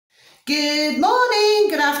Good morning,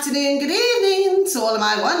 good afternoon, good evening to all of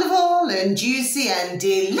my wonderful and juicy and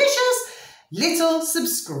delicious little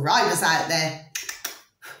subscribers out there.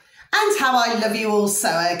 And how I love you all so,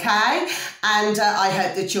 okay? And I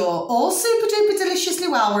hope that you're all super duper deliciously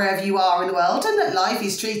well wherever you are in the world and that life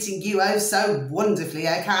is treating you oh so wonderfully,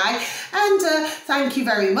 okay? And thank you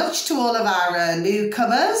very much to all of our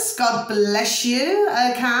newcomers. God bless you,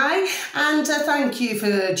 okay? And thank you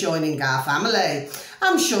for joining our family.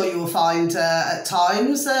 I'm sure you will find at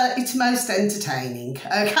times it's most entertaining.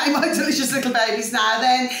 Okay, my delicious little babies. Now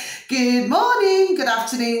then, good morning, good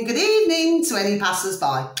afternoon, good evening to any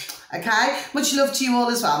passers-by. Okay, much love to you all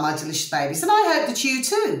as well, my delicious babies. And I hope that you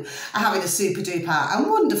too are having a super duper and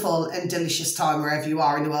wonderful and delicious time wherever you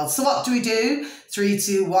are in the world. So what do? 3,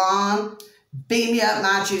 2, 1. Beam me up,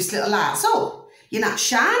 my juice little lights. Oh, you're not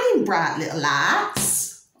shining bright little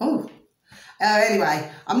lights. Oh. Anyway,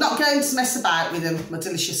 I'm not going to mess about with them, my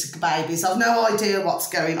delicious little babies. I've no idea what's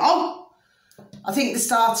going on. I think they're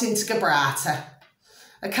starting to get brighter.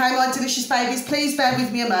 Okay, my delicious babies, please bear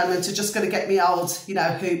with me a moment. I'm just going to get me old,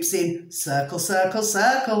 hoops in. Circle, circle,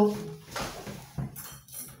 circle.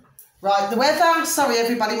 Right, the weather. Sorry,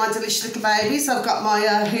 everybody, my delicious little babies. I've got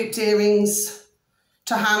my hooped earrings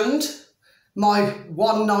to hand. My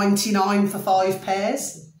 $1.99 for 5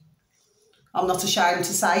 pairs. I'm not ashamed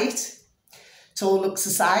to say it. It all looks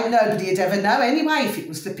the same. Nobody'd ever know anyway if it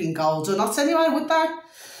was flipping gold or not anyway, would they?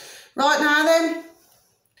 Right now then.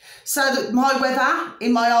 So that my weather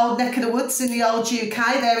in my old neck of the woods in the old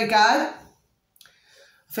UK, there we go. I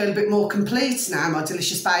feel a bit more complete now, my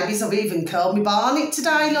delicious babies. I've even curled my barnet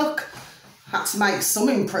today, look. Had to make some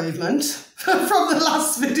improvement from the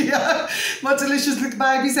last video, my delicious little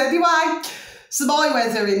babies anyway. So my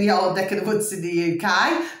weather in the old neck of the woods in the UK,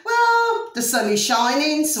 well, the sun is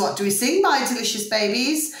shining, so what do we sing, my delicious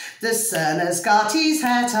babies? The sun has got his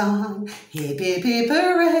hat on, hip hip hip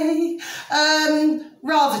hooray.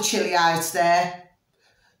 Rather chilly out there,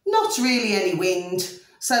 not really any wind,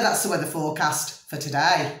 so that's the weather forecast for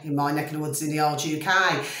today in my neck of the woods in the old UK.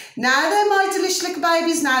 Now then, my delicious little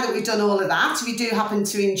babies, now that we've done all of that, if you do happen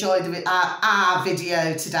to enjoy our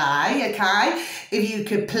video today, okay, if you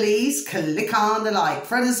could please click on the like.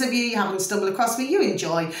 For others of you haven't stumbled across me, you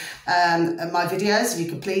enjoy my videos, if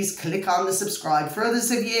you could please click on the subscribe. For others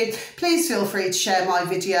of you, please feel free to share my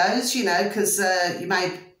videos, because you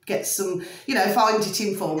may get some, find it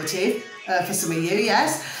informative for some of you,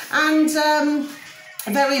 yes. And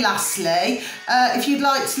very lastly, if you'd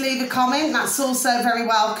like to leave a comment, that's also very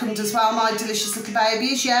welcomed as well, my delicious little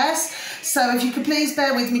babies, yes. So if you could please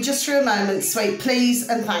bear with me just for a moment, sweet, please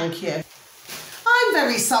and thank you. I'm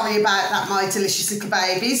very sorry about that, my delicious little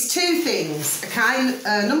babies. 2 things, okay.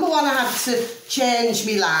 Number 1, I had to change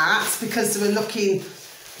my lights because they were looking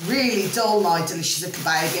really dull, my delicious little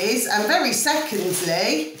babies. And very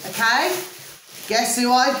secondly, okay, guess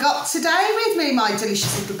who I've got today with me, my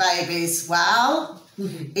delicious little babies? Well,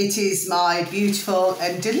 it is my beautiful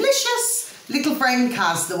and delicious little friend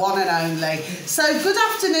Kaz, the one and only. So good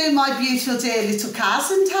afternoon, my beautiful dear little Kaz,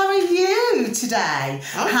 and how are you today?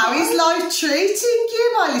 How is life treating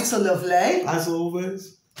you, my little lovely? As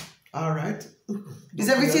always, all right. Is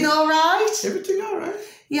everything all right? Everything all right.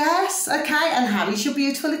 Yes, okay. And how is your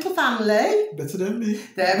beautiful little family? Better than me.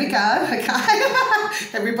 There we go,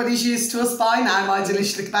 okay. Everybody's used to us by now, my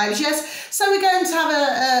delicious little babies, yes. So we're going to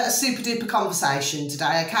have a super duper conversation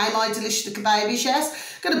today, okay, my delicious little babies, yes.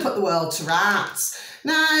 Going to put the world to rights.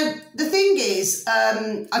 Now, the thing is,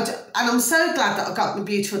 and I'm so glad that I've got my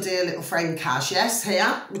beautiful dear little friend Kaz, yes,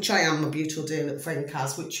 here, which I am my beautiful dear little friend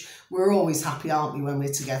Kaz, which we're always happy, aren't we, when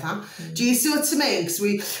we're together? Do you see what I mean? Because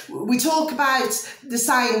we talk about the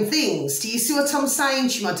same things. Do you see what I'm saying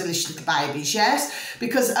to you, my delicious little babies, yes?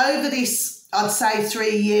 Because over this, I'd say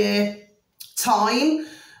 3-year time,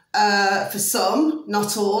 for some,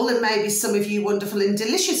 not all, and maybe some of you wonderful and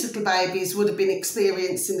delicious little babies would have been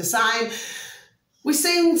experiencing the same. We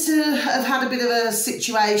seem to have had a bit of a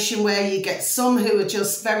situation where you get some who are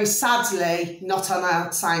just very sadly not on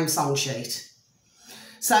our same song sheet.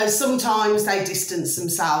 So sometimes they distance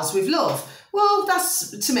themselves with love. Well,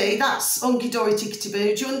 to me, that's hunky-dory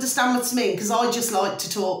tickety-boo. Do you understand what I mean? Because I just like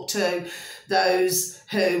to talk to those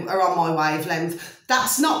who are on my wavelength.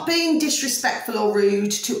 That's not being disrespectful or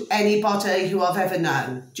rude to anybody who I've ever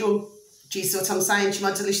known. Do you see what I'm saying to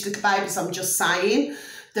my delicious little babies? I'm just saying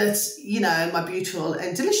that, my beautiful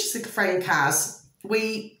and delicious little friend Kaz,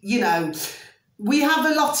 we have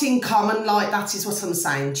a lot in common, like that is what I'm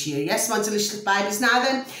saying to you. Yes, my delicious little babies. Now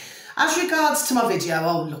then, as regards to my video,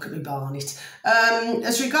 oh, look at me barnet.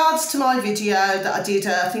 As regards to my video that I did,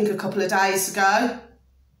 I think a couple of days ago,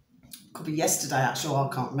 could be yesterday actually, I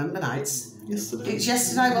can't remember now. It's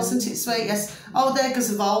yesterday, wasn't it, sweet? Yes. Oh, there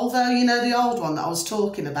goes a Volvo, you know, the old one that I was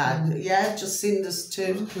talking about. Yeah, just seen this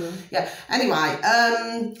too. Okay. Yeah.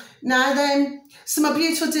 Anyway, now then, so my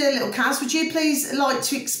beautiful dear little Kaz, would you please like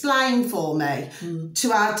to explain for me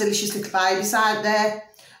to our delicious little babies out there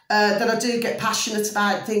that I do get passionate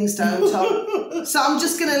about things, don't I? So I'm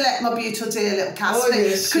just going to let my beautiful dear little Kaz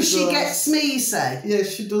speak, because she gets me, you say. Yeah,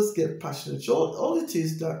 she does get passionate. All it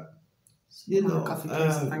is that, you know, coffee,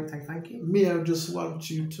 please. Thank you. Mia just wants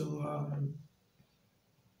you to,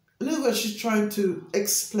 in other words, she's trying to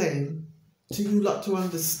explain to you lot to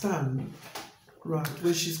understand, right,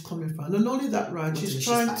 where she's coming from. And not only that, right, she's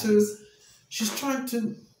trying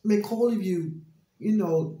to make all of you, you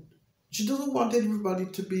know, she doesn't want everybody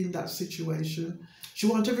to be in that situation. She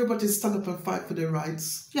wants everybody to stand up and fight for their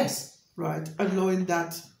rights. Yes. Right, and knowing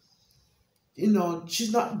that, you know,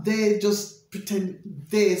 she's not there just pretend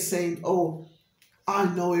they're saying, "Oh, I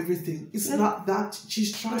know everything." It's not that.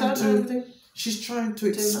 She's trying to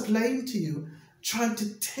explain to you, trying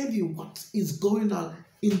to tell you what is going on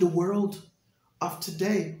in the world of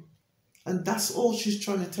today, and that's all she's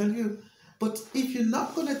trying to tell you. But if you're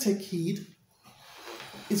not going to take heed,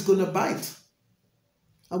 it's going to bite,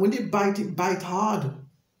 and when it bite hard.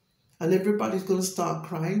 And everybody's going to start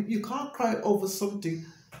crying. You can't cry over something,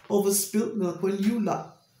 over spilt milk, when you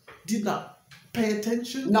did not pay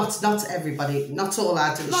attention. Not everybody, not all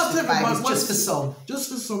our delicious babies, just for some. Just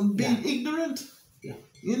for some, being ignorant. Yeah.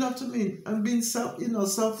 You know what I mean? And being self.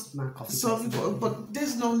 But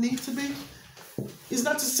there's no need to be. It's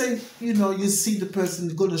not to say, you know, you see the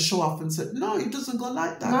person going to show off and say, no, it doesn't go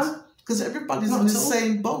like that. Because everybody's in the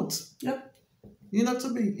same boat. Yep. You know what I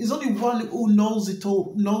mean? It's only one who knows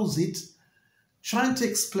it, trying to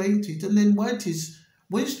explain to it. And then when he's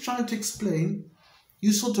trying to explain,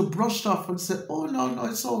 you sort of brushed off and said, "Oh, no,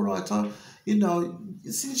 it's all right. You know,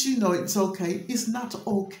 since you know it's okay." It's not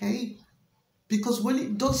okay. Because when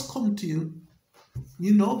it does come to you,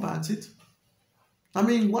 you know about it. I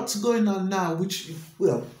mean, what's going on now, which,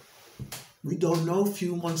 well, we don't know, a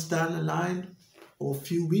few months down the line or a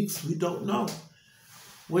few weeks, we don't know.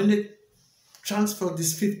 When it transfer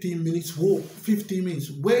this 15 minutes walk, 15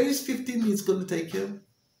 minutes. Where is 15 minutes going to take you?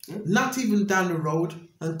 Not even down the road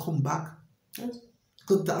and come back.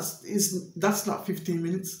 Because that's not 15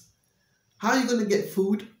 minutes. How are you going to get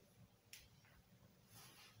food?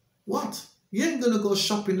 What? You ain't going to go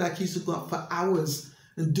shopping like you used to go out for hours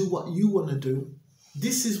and do what you want to do.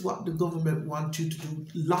 This is what the government wants you to do,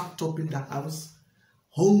 locked up in the house,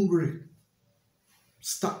 hungry.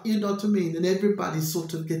 Stop, you know what I mean? And everybody's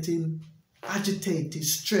sort of getting agitated,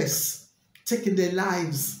 stressed, taking their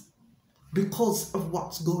lives because of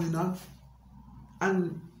what's going on.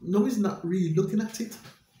 And nobody's not really looking at it.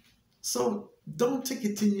 So don't take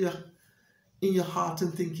it in your heart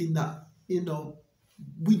and thinking that, you know,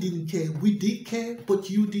 we didn't care. We did care, but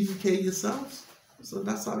you didn't care yourselves. So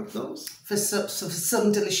that's how it goes. For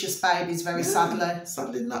some delicious babies, very sadly.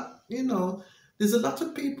 Sadly not, you know, there's a lot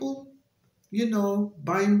of people, you know,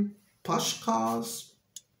 buying posh cars,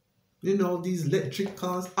 you know, these electric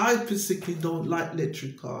cars. I particularly don't like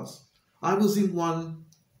electric cars. I was in one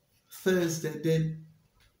Thursday, then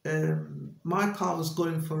my car was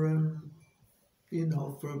going for, you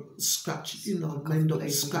know, for scratch, you know, mend up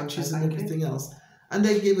scratches and everything else. And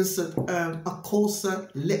they gave us a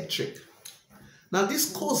Corsa electric. Now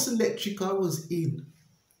this Corsa electric I was in,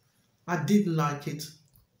 I didn't like it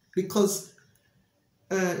because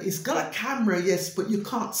it's got a camera, yes, but you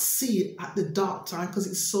can't see it at the dark time because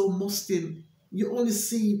it's so musty. You only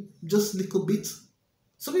see just a little bit.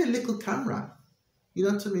 It's only a little camera. You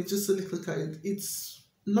know what I mean? Just a little camera. It's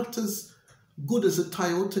not as good as a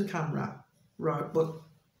Toyota camera, right? But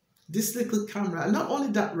this little camera, and not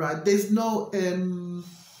only that, right? There's no, you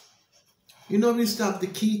know, we used to have the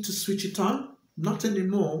key to switch it on. Not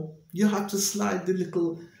anymore. You have to slide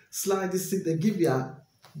this thing they give you,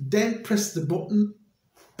 then press the button,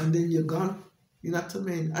 and then you're gone. You know what I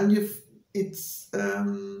mean? And it's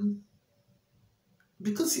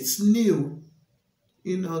because it's new,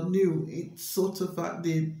 you know, new. It's sort of like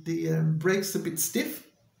the brakes a bit stiff.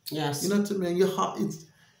 Yes. You know what I mean? Your heart,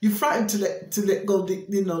 you're frightened to let go. The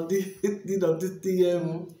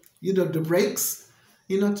brakes.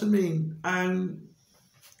 You know what I mean? And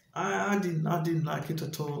I didn't like it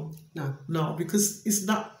at all. No, because it's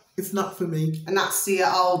not for me. And that's the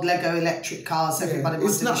old Lego electric cars. Everybody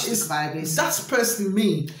wants delicious babies. That's personally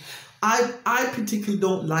me. I particularly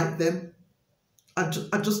don't like them. I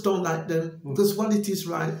just don't like them because what it is,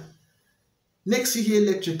 right? Next you hear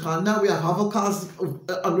electric car. Now we have hover cars on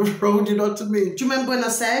the road, you know what I mean? Do you remember when I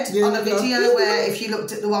said on a video where if you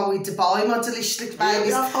looked at the one with Dubai, my delicious little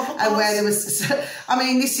babies, and where there was, I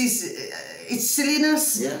mean, this is, it's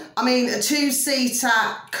silliness. Yeah. I mean, a 2-seater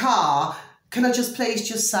car. Can I just please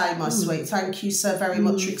just say, my sweet, thank you so very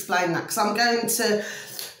much for explaining that, because I'm going to,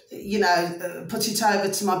 you know, put it over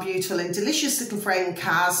to my beautiful and delicious little friend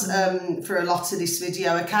Kaz for a lot of this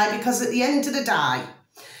video, okay? Because at the end of the day,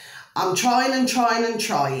 I'm trying and trying and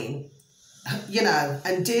trying, you know,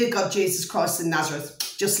 and dear God, Jesus Christ in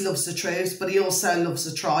Nazareth just loves the truth, but he also loves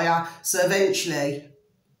a trier. So eventually,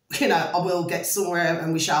 you know, I will get somewhere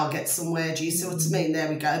and we shall get somewhere. Do you see what I mean? There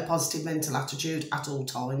we go. Positive mental attitude at all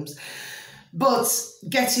times. But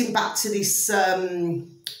getting back to this,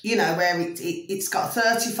 you know, where it's got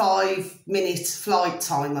 35-minute flight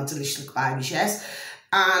time on delicious little babies, yes,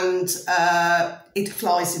 and it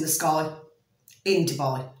flies in the sky in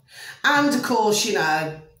Dubai. And of course, you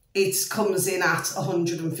know, it comes in at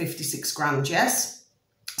 156 grand, yes?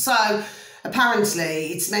 So apparently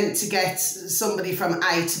it's meant to get somebody from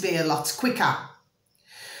A to B a lot quicker.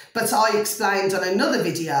 But I explained on another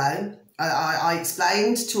video, I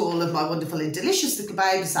explained to all of my wonderful and delicious little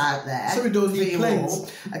babies out there. So we don't need planes. All,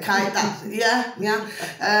 okay, yeah.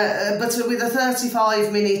 But with a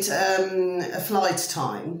 35-minute flight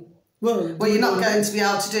time, well, you're not going to be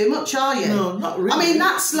able to do much, are you? No, not really. I mean,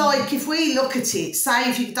 that's like, if we look at it, say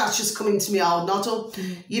if you, that's just coming to me old noddle,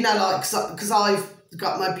 you know, like, because I've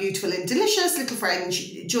got my beautiful and delicious little friends,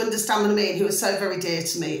 do you understand what I mean, who are so very dear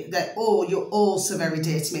to me, that, oh, you're also very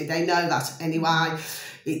dear to me, they know that anyway.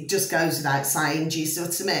 It just goes without saying, do you see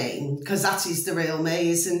what I mean? Because that is the real me,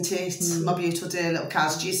 isn't it? My beautiful dear little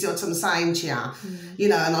Kaz, do you see what I'm saying to you? You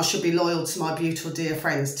know, and I should be loyal to my beautiful dear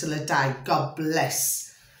friends till the day, God bless,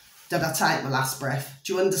 did I take my last breath.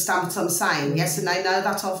 Do you understand what I'm saying? Yes, and they know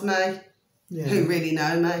that of me, who really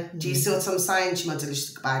know me. Do you see what I'm saying to my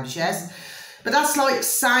delicious babies? Yes. But that's like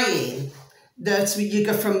saying that you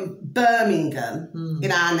go from Birmingham,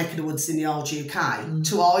 in our neck of the woods in the old UK,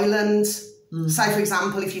 to Ireland. Say, for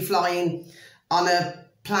example, if you're flying on a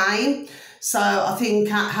plane. So I think,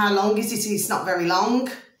 how long is it? It's not very long.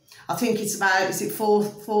 I think it's about, is it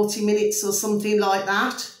 40 minutes or something like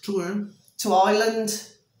that? To where? To Ireland.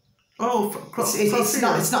 Oh,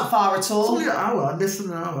 it's not far at all. It's only an hour, less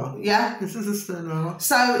than an hour. Yeah. This is less than an hour.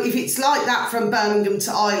 So if it's like that from Birmingham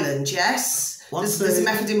to Ireland, yes, there's a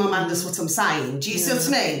method in my madness, what I'm saying. Do you see what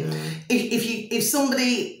I mean? Yeah. If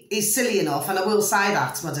somebody is silly enough, and I will say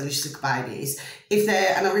that to my delicious little babies, if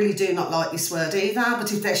they're, and I really do not like this word either,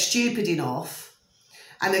 but if they're stupid enough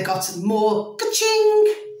and they've got more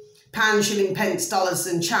ka-ching, pound, shilling, pence, dollars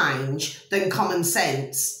and change than common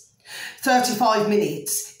sense, 35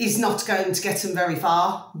 minutes is not going to get them very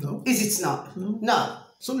far. No. Is it not? No.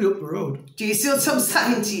 It's only up the road. Do you see what I'm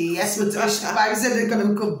saying to you? Yes, my delicious babies, they're going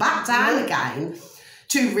to go back down again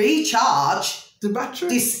to recharge the battery.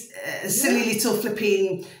 This silly little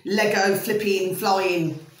flipping, Lego flipping,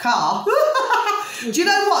 flying car. Do you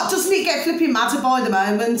know what? Doesn't it get flipping madder by the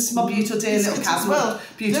moment? My beautiful dear little Kaz. Well,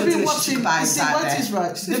 beautiful delicious babies out there. Is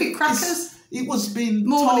right. Flipping crackers. It was being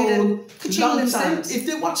told long time. If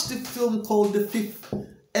they watched the film called The Fifth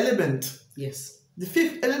Element, yes, The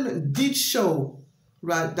Fifth Element did show,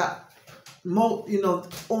 right, that more, you know,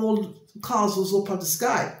 all cars was up on the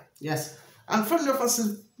sky. Yes. And funny enough, I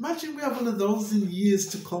said, imagine we have one of those in years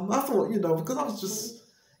to come. I thought, you know, because I was just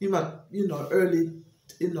in my, early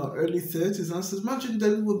 30s, and I said, imagine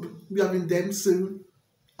then we'll be having them soon,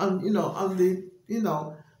 and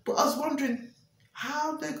but I was wondering,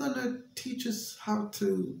 how they're going to teach us how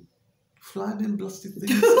to fly them blusty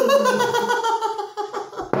things?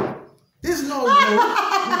 There's no road.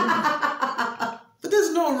 But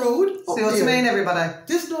there's no road up there. See what I mean, everybody?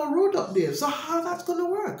 There's no road up there. So how that's going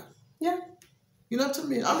to work? Yeah. You know what I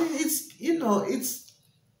mean? I mean,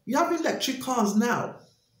 you have electric cars now.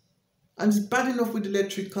 And it's bad enough with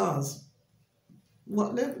electric cars.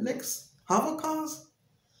 What next? Hover cars?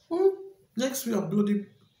 Next we are bloody,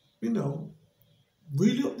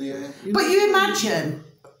 really up there. But you imagine,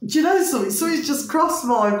 do you know something? Something's just crossed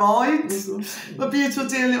my mind. My beautiful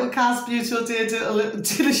dear little Kaz, beautiful dear little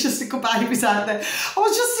delicious little babies out there. I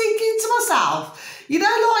was just thinking to myself, you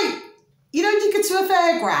get to a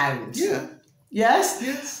fairground. Yeah. Yes?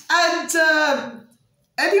 Yes. And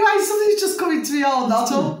anyway, something's just coming to me all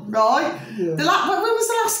noddle, right? Yeah. When was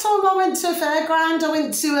the last time I went to a fairground? I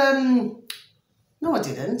went to, no I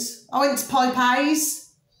didn't. I went to Pipe's.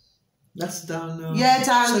 That's down. Yeah,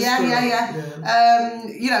 down. Yeah. Yeah.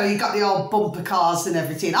 You know, you got the old bumper cars and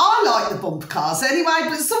everything. I like the bumper cars anyway,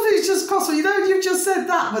 but something's just crossed me. You know, you just said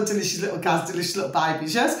that, my delicious little cars, delicious little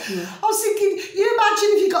babies, yes? Yeah. I was thinking, you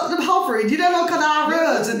imagine if you got them hovering, you know, like on our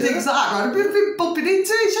roads and things like that, right? We've been bumping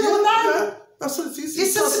into each other now. Yeah, that's what it is.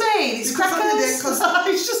 It's just me. It's crackers.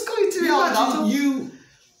 It's just going to be on that.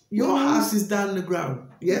 Your house is down the ground,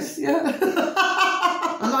 yes? Yeah.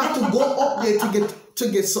 And I have to go up there to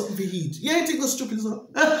get something to eat. You ain't think that's stupid, sir?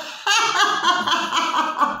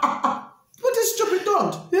 What is stupid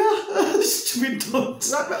don't? Yeah, stupid don't.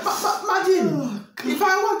 Imagine, if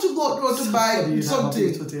I want to go to buy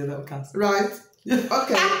something, right?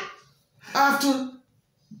 Okay, I have to,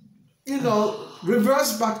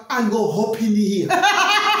 reverse back and go hop in the air.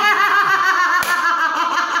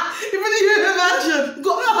 You imagine?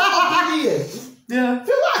 Go up in the air. Yeah.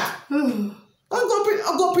 For what?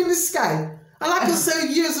 I'll go up in the sky. And like I said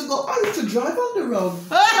years ago, I used to drive on the road.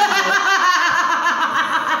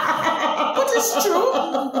 But it's true.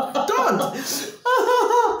 Don't.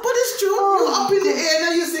 But it's true. You're up in the air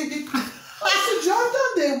and you're thinking, I used to drive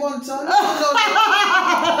down there one time.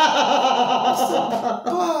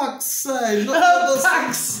 Backside.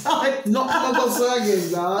 Not again,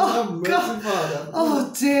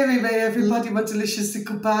 Oh, dearie me, everybody, my delicious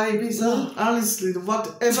little babies. Honestly,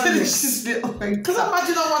 whatever. Delicious little babies. Because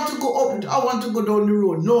imagine I want to go up, I want to go down the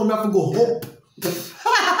road. No, I have to go up.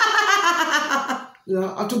 I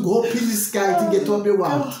have to go up in the sky to get what they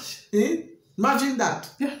want. Eh? Imagine that.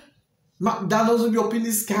 Yeah. McDonald's will be up in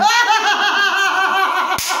the sky. As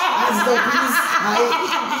up in the sky.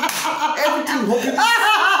 Everything up in the sky.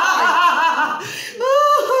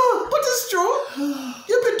 But it's true.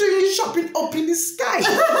 You've been doing your shopping up in the sky.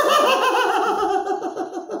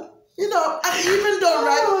 And even though,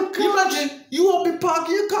 right? Imagine you won't be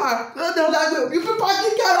parking your car. You'll be parking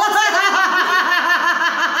your car.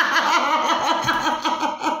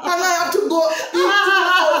 And I have to go into the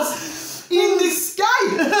house in the sky.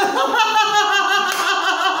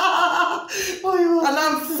 And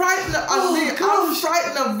I'm frightened. I'm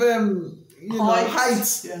frightened of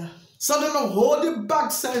heights. Yeah. So I don't know how the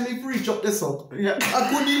backside if reach up the sun. Yeah. I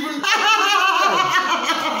couldn't even.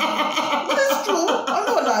 But it's true. I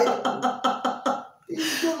know that.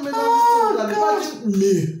 Imagine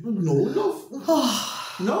me. No, love.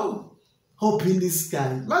 No. Up in the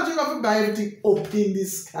sky. Imagine if I buy everything up in the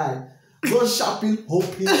sky. Go shopping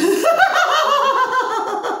up in the sky.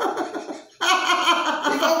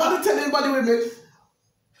 If I want to tell anybody where me,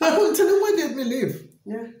 I won't tell them where they me live.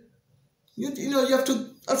 Yeah. You have to.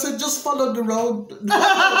 I said, just follow the road. Just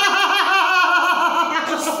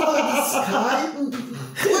follow the sky.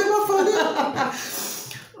 Where am I following?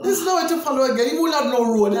 There's no way to follow again. You will have no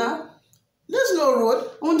road. No. There's no road.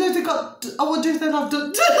 I wonder if they'll have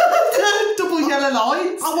double yellow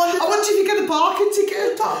lines. I wonder if you get a parking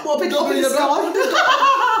ticket. Double yellow line.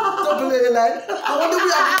 I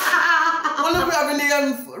wonder if we have any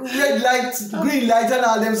red lights, green lights, and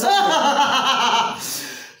all them stuff.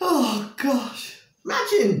 Oh gosh.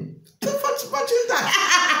 Imagine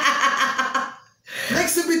that.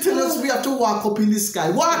 Next to be telling us we have to walk up in the sky.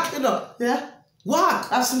 Walk, Yeah. Walk.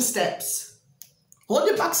 Have some steps. Hold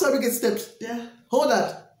your back so we get steps. Yeah. Hold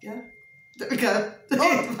that. Yeah. There we go.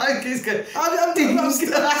 Oh, he's good. I'm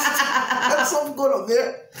something good up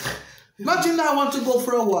there. Imagine I want to go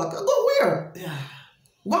for a walk. I go where? Yeah.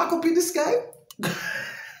 Walk up in the sky?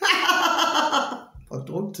 I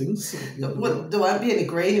don't think so. There won't be any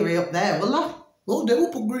greenery up there, will there? No, they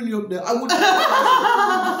won't put greenery up there. I wouldn't.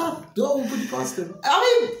 Don't put it past them. I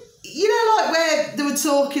mean, like where they were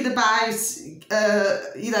talking about,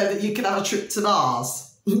 that you can have a trip to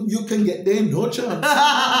Mars. You can get there, no chance.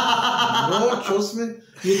 No, trust me.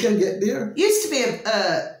 You can get there. Used to be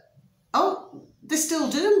they still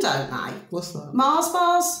do them, don't they? What's that? Mars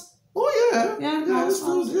bars. Oh, yeah. Yeah, they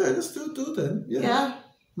still do them. Yeah.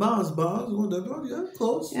 Mars bars, whatever. Yeah,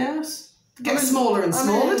 close. Yes. Get smaller and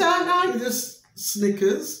smaller, don't they? Just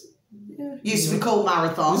Snickers. Yeah. Used to be called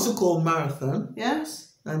Marathon. Yes.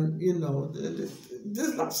 And,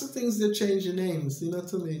 there's lots of things that change your names, you know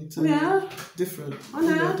what I mean? To different,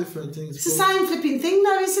 different things. It's the same flipping thing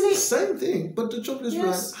though, isn't it? Same thing. But the trouble is,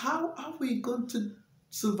 right, how are we going to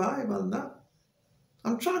survive on that?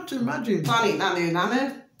 I'm trying to imagine. Planet Nanu.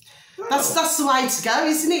 Wow. That's the way to go,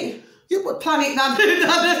 isn't it? Yeah, but Planet Nanu.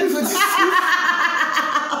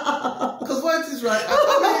 Because what is right?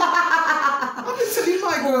 I've been telling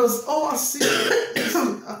my girls, I see you.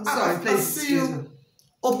 Sorry, please. I see you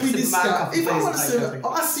up in the sky. If I want to say,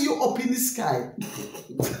 I see you up in the sky.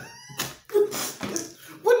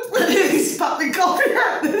 He's pop me coffee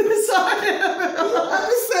out there. I'm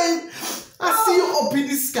just saying, I see you up in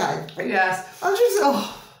the sky. Yes. I'm just saying,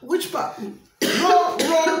 which part? Roll the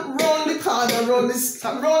corner, roll the corner.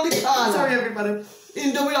 Sorry, everybody.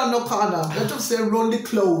 In the way of no corner. I just say roll the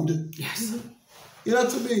cloud. Yes. You know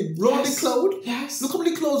what I mean? Roll the cloud. Yes. Look how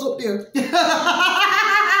many clouds up there.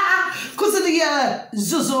 Because of the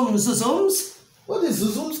zuzums. Well, the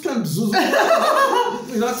zuzums can zoom.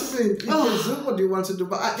 You know what I mean? You can zoom what you want to do,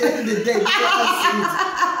 but at the end of the day,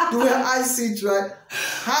 the way I see it, right?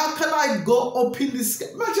 How can I go up in the sky?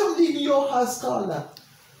 Imagine I'm leaving your house corner,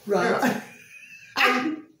 right?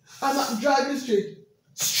 And I'm not driving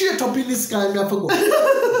straight up in the sky, and I have to go.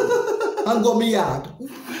 And go me yard.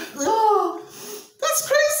 Oh, that's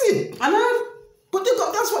crazy. I know. But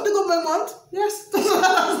that's what the government want. Yes. That's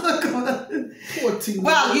what the government. Poor thing.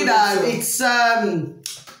 Well, you know, it's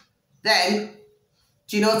then.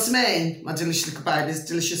 Do you know what I mean? My delicious little babies,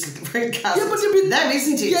 delicious little friend cast. Yeah, but them,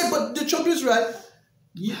 isn't it? Yeah, but the trouble is, right?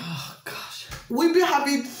 Yeah. Oh gosh. We be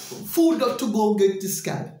having food not to go get this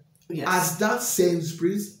guy. Yes. As that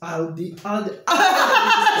Sainsbury's, Aldi.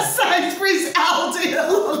 Sainsbury's, Aldi.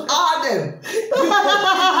 All them.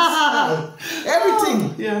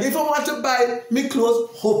 Everything. Yeah. If I want to buy me clothes,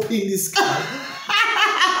 hop in the sky.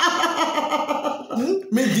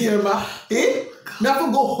 Me dear ma, eh? Me have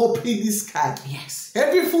to go hop in the sky. Yes.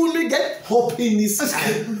 Every food me get, hop in the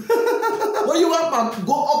sky. What you want, man?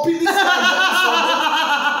 Go up in the sky.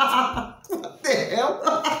 What the hell?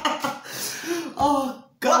 Oh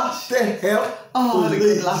gosh. What the hell? Oh, what a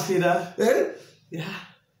good laugh, you know. Eh? Yeah.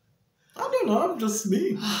 I don't know. I'm just me.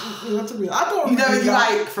 You know what I mean? I don't. You know, really you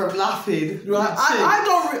laugh. ache from laughing. Right.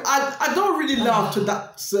 I don't really laugh to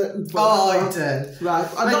that certain point. Oh, I do. Right.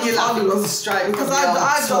 I When don't you laugh, follow it them comes straight because from the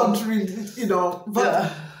I old don't really, you know. But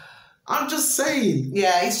Yeah. I'm just saying.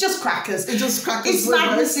 Yeah, it's just crackers. It's just crackers. It's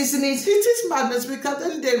madness, isn't it? It is madness because at the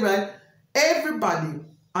end of the day, right? Everybody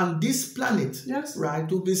on this planet, Yes. right,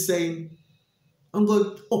 will be saying, I'm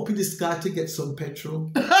going up in the sky to get some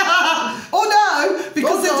petrol. Oh no,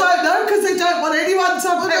 because they don't know, because they don't want anyone to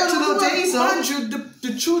have petrol or diesel. Mind you,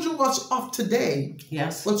 the children what's of today,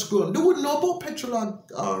 Yes. what's growing, they wouldn't know about petrol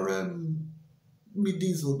or with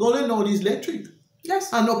diesel. They only know it's electric.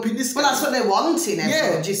 Yes. And up in the sky. Well, that's what they're wanting,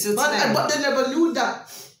 everyone. Yeah, Do you see what I mean? but they never knew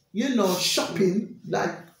that, you know, shopping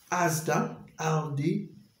like Asda, Aldi,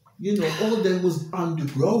 you know, all them was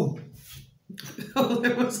underground.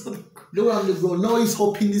 They were underground. Now it's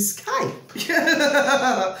up in the sky.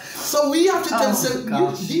 So we have to tell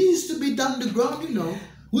them, they used to be underground, you know.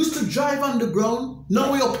 We used to drive underground.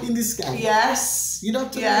 Now we're up in the sky. Yes. You know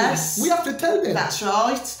what I mean? Yes. We have to tell them. That's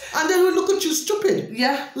right. And then we look at you stupid.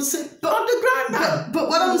 Yeah. We'll say, but underground now. But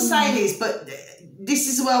what I'm saying is, this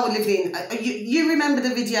is the world we're living in. You remember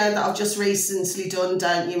the video that I've just recently done,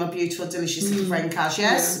 don't you? My beautiful, delicious little friend Cash,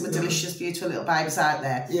 yes? My delicious, beautiful little babies out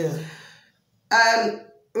there. Yeah.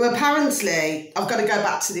 Well, apparently, I've got to go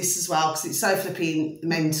back to this as well because it's so flipping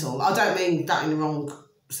mental. I don't mean that in the wrong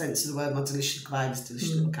sense of the word, my delicious little babies,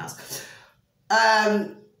 delicious little cats.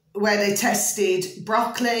 Where they tested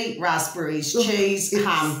broccoli, raspberries, cheese,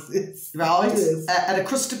 ham, right? Yes. And a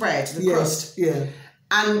crust of bread, the crust. Yeah.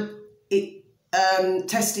 And it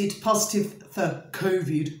tested positive for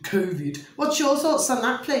COVID. What's your thoughts on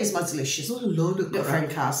that, please, my delicious It's not a load of little crap. friend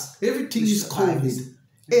Cass? Everything is COVID.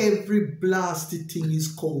 Every blasted thing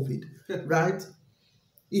is COVID, right?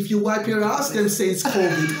 If you wipe your ass, them say it's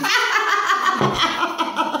COVID.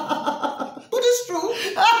 But it's true.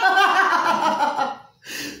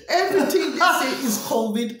 Everything they say is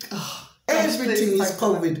COVID. Everything is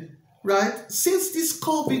COVID, right? Since this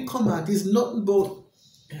COVID come out, it's nothing but,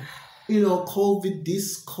 you know, COVID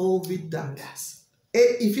this, COVID that. Yes.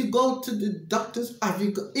 If you go to the doctors,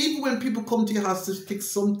 even when people come to your house to fix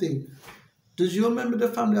something, does you remember the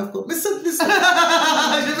family I've got? Listen. I'm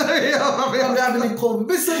having COVID.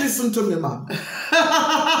 Listen to me, man.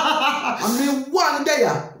 I mean, one day.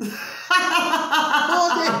 Oh,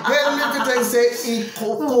 they hell me to say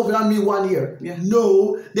COVID on me 1 year. Yeah.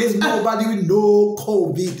 No, there's nobody with no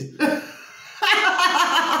COVID.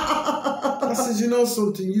 I said, you know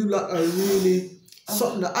something, you lot are really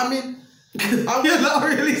something. I mean, You're not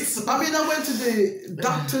really sorry. I mean, I went to the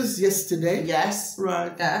doctors yesterday. Yes.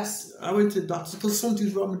 Right. Yes. I went to the doctor because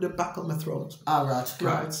something's wrong with the back of my throat. All right.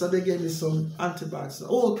 Right. So they gave me some antibiotics.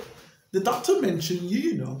 Oh, the doctor mentioned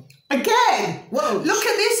you know. Again. Well, Look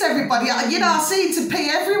at this, everybody. You know, I seem to pee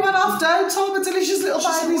everyone off, don't I? My delicious little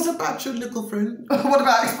babies. What about your little friend? What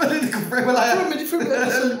about my little friend? Well,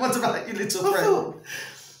 What about your little friend?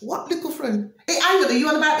 What little friend? Hey, hang on, are you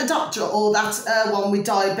on about the doctor or that one with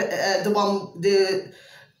the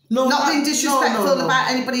No, not being disrespectful no.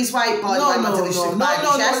 about anybody's weight, by the way, my delicious little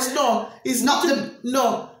babies, yes? It's not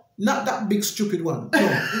not that big stupid one. No.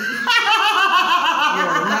 No,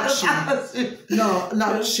 not she. No,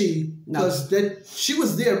 not she. Because she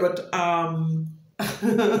was there, but I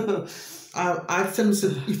tell him,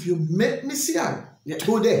 said, if you met Missy Ann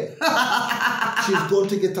today, she's going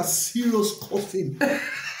to get a serious cussing.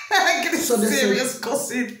 So serious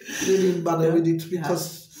cussing. They didn't bother with it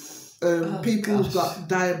because people who've got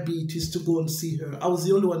diabetes to go and see her. I was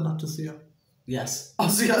the only one not to see her. Yes, I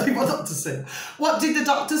was the only one not to see her. What did the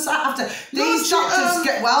doctors say after? These doctors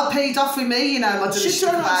get well peed off with me, you know, my delicious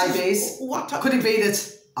babies. Could it be that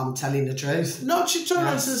I'm telling the truth? No, she turned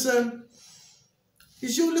around and says,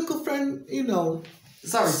 is your little friend, you know,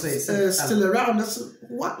 sorry, please, still around? I said,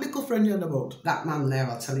 what little friend you on about? That man there,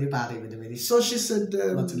 I'll tell you about him in a minute. So she said,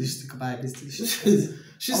 my delicious babies, delicious.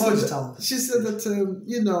 she said that,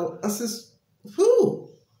 you know, I says, who?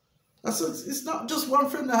 I said, it's not just one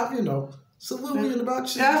friend I have, you know. So what were you about?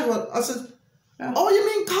 She said, I said, oh, you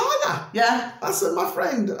mean Carla? Yeah. I said, my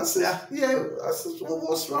friend. I said, yeah. I said, well,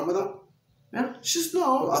 what's wrong with her? Yeah. She said,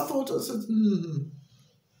 no. I said,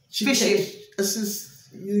 Fishing. I says,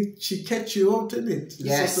 she catch you out in it.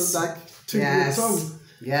 Yes. It's like your tongue.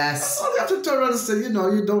 Yes. I have to turn around and say, you know,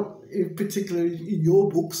 you don't, in particular in your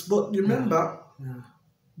books, but remember,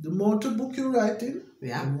 the more to book you're writing,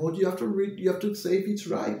 the more you have to read, you have to say if it's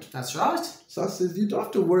right. That's right. So I said, you don't have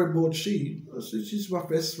to worry about she. I said, she's my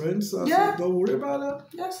best friend, so I said, don't worry about her.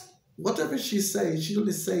 Yes. Whatever she says, she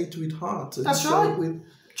only say it with heart. That's right.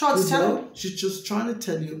 Try to tell her. She's just trying to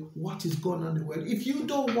tell you what is going on in the world. If you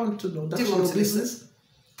don't want to know, that's your business.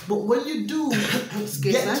 But when you do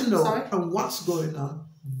get to know and what's going on,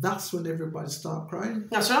 that's when everybody start crying.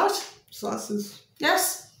 That's right. So I says,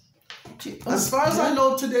 yes. As far as I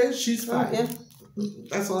know today, she's fine. Yeah.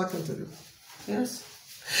 That's all I can tell you. Yes.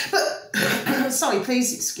 But, sorry,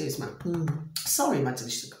 please excuse me. Sorry, my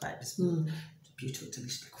delicious little babies. Beautiful,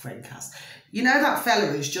 delicious little friend cast. You know that fella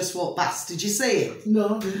who's just walked past? Did you see him?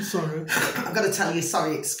 No, I'm sorry. I've got to tell you,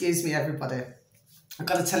 sorry, excuse me, everybody. I've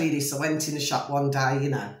got to tell you this. I went in the shop one day, you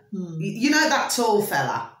know. You know that tall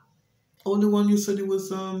fella? Oh, the one you said it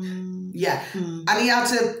was, Yeah. And he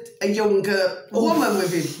had a younger woman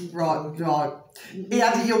with him. Right. He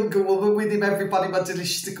had a younger woman with him, everybody, my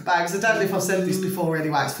delicious little bags. I don't know if I've said this before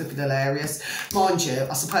anyway, it's flipping hilarious. Mind you,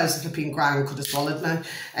 I suppose the flipping ground could have swallowed me.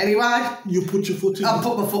 Anyway. You put your foot in I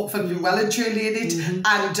put my foot flipping well and truly in it.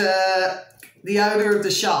 And the owner of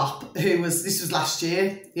the shop, this was last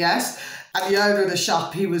year, yes, and the owner of the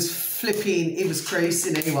shop, he was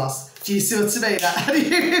creasing, he was. Do you see what I mean? And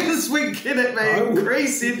he was winking at me and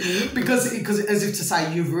creasing because as if to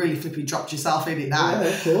say, you've really flipping dropped yourself in it now. Yeah,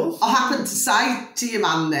 of course. I happened to say to your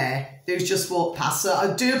man there, who's just walked past, so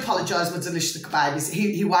I do apologise, my delicious little babies.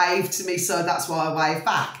 He waved to me, so that's why I waved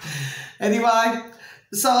back. Anyway,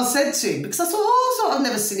 so I said to him, because I thought, I've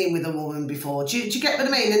never seen him with a woman before. Do you get what I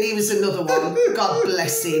mean? And he was another one, God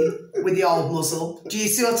bless him, with the old muzzle. Do you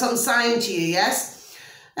see what I'm saying to you, yes?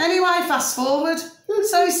 Anyway, fast forward.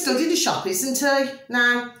 So he stood in the shop, isn't he?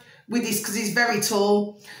 Now, with this, because he's very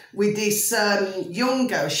tall, with this young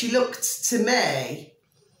girl, she looked to me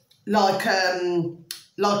like a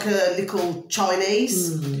little Chinese.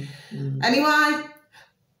 Anyway,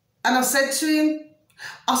 and I said to him,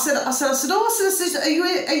 I said, are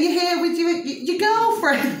you here with your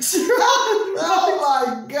girlfriend? Oh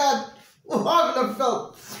my God. What I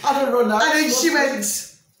felt. I don't know now. And then she went,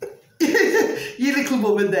 you little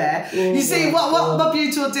woman there. You see, what my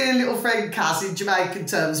beautiful dear little friend Cass in Jamaican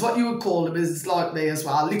terms, what you would call them is like me as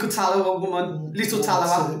well. Little tallow woman, little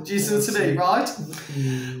tallow. Do you see what I mean, right?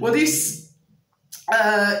 Well, this,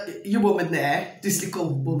 your woman there, this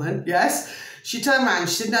little woman, yes, she turned around,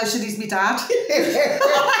 she said, no, he's my dad. And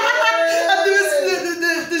there was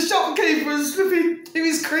the shopkeeper was flipping, he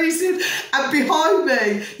was creasing, and behind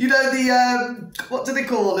me, you know, what do they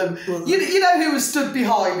call them? You know who was stood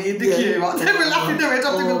behind me in the queue, right? They were laughing their head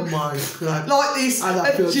off. Oh my God. Like this.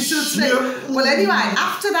 And she stood still. Well, anyway,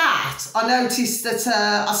 after that, I noticed that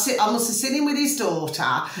I must have seen him with his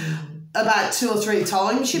daughter about 2 or 3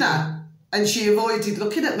 times, you know. And she avoided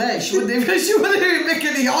looking at me. She wouldn't even make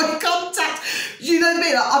any eye contact. You know what I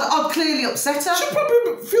mean? I'd clearly upset her. She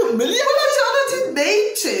probably feel humiliated. Well, I didn't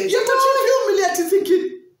mean to. Yeah, but you feel humiliated thinking,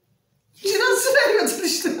 do you know what I'm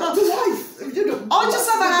saying? The wife. You know, I just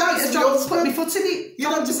have a habit of trying to put my foot in it. You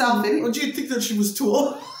know, myself in it. Or do you think that she was too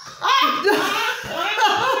old? No,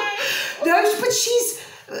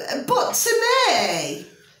 but to me,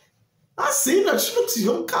 I seen her. She looks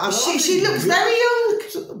young, Carla. She looks very young.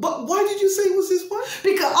 But why did you say it was his wife?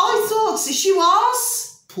 Because I thought she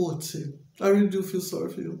was. Poor thing. I really do feel sorry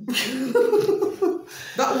for you.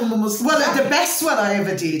 That woman was... Well, the best one I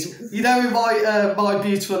ever did, you know, when my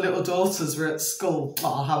beautiful little daughters were at school.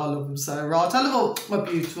 Oh, how I love them so, right? I love all my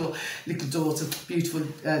beautiful little daughter, beautiful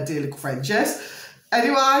dear little friends, yes?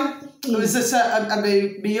 Anyway, it was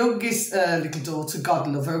my youngest little daughter, God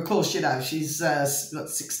love her, of course, you know, she's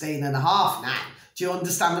 16 and a half now. Do you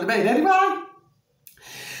understand what I mean? Anyway,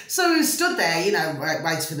 so we stood there, you know,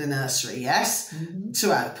 waiting for the nursery, yes,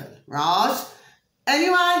 to open, right?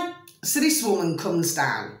 Anyway, so this woman comes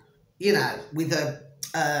down, you know, with a,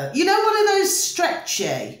 you know, one of those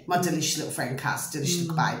stretchy, my delicious little friend Cass, delicious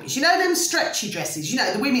little babies, you know them stretchy dresses, you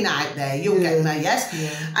know, the women out there, you'll get me, yes? Yeah.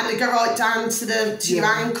 And they go right down to your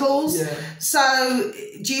ankles. Yeah. So,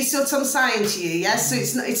 do you see what I'm saying to you, yes? So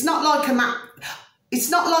it's not like a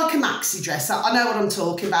maxi dress, I know what I'm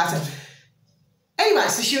talking about. Anyway,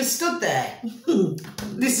 so she was stood there.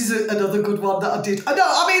 This is another good one that I did. No,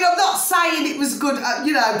 I mean, I'm not saying it was good,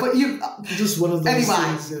 you know, but you... Just one of those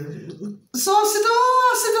anyway, things. So I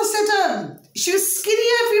said, she was skinny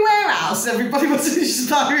everywhere else. Everybody wanted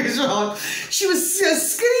to Irish, right? She was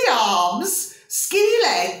skinny arms, skinny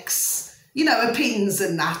legs, you know, her pins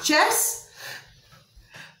and that, yes?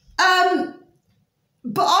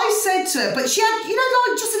 But I said to her, but she had, you know,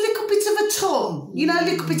 like just a little bit of a tum, you know, a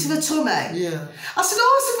little bit of a tummy. Yeah. I said,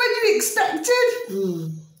 when you expected?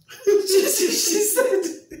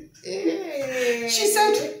 She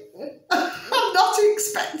said, I'm not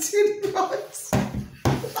expecting, right?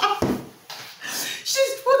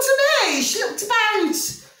 Well, to me, she looked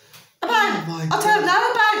about I don't know,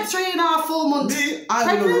 about 3.5, 4 months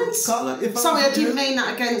pregnant. Sorry, I didn't mean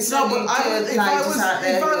that against any ladies out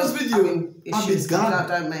there. If I was with you, I'd be gone. I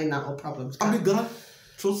don't mean that or problems. I'd be gone.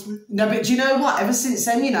 Trust me. No, but do you know what? Ever since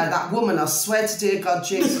then, you know, that woman, I swear to dear God,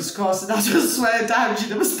 Jesus Christ, and I just swear down, she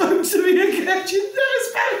never spoke to me again. She never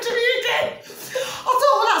spoke to me again. I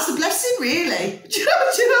thought, well, that's a blessing, really. Do you know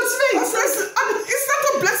what I mean? It's not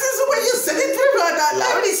a blessing, it's the way you say it like that. No,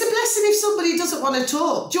 and it's a blessing if somebody doesn't want to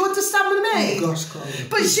talk. Do you understand what I mean? Oh, gosh, Carla.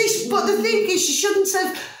 But the thing is, she shouldn't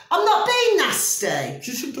have... I'm not being nasty.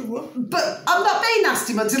 She shouldn't have what? But I'm not being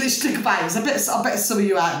nasty, my delicious little babes. I bet some of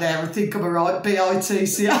you out there will think I'm a right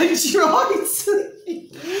B-I-T-C-H, right?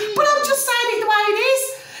 But I'm just saying it the way it is.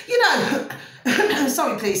 You know,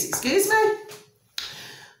 sorry, please excuse me.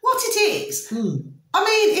 What it is, I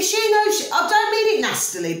mean, if she knows, I don't mean it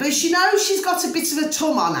nastily, but if she knows she's got a bit of a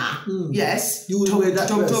tum on her, yes, you wouldn't wear that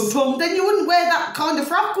dress. Then you wouldn't wear that kind of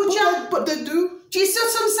frock, would you? But they do. Do you see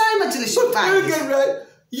what I'm saying, my delicious babes? But again, right?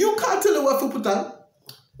 You can't tell her what to put on.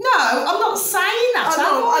 No, I'm not saying that. I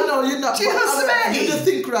know, you're not. Do you know what I mean? You just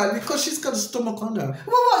think, right, because she's got a stomach on her.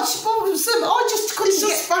 Well, I just couldn't It's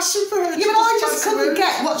just fashion for her. Yeah, but I just couldn't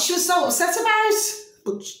get what she was so upset about.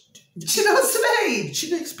 But do you know what I mean? She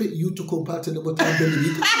didn't expect you to come back to the bottom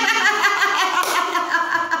belly.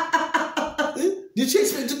 Did she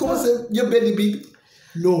expect you to come and say, your belly big?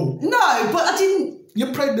 No. No, but I didn't.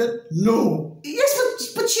 You're pregnant? No.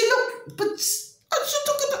 Yes, but she looked, but... She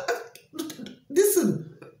took it. Listen,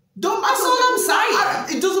 don't matter. That's all I'm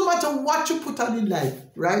saying. It doesn't matter what you put on in life,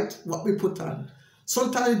 right? What we put on.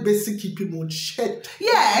 Sometimes it's best to keep your mouth shut.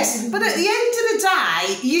 Yes, but at the end of the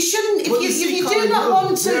day, you shouldn't. If you do not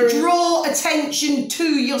want to draw attention to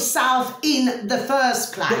yourself in the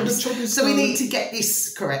first place, so we need to get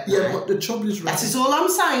this correct. Yeah, but the trouble is right. That is all I'm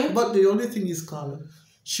saying. But the only thing is, Carla,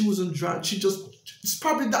 she wasn't dry. It's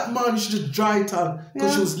probably that morning she just dried it on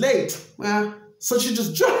because she was late. Yeah. So she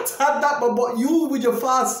just just had that, but you with your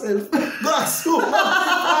fast self, that's so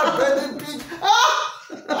much belly big.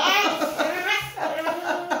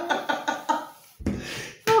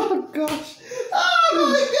 Oh gosh. Oh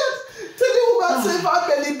my God. Tell the woman, say if her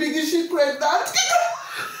belly big, is she pregnant?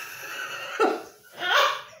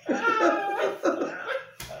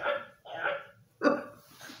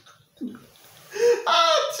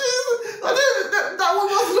 Oh Jesus. That one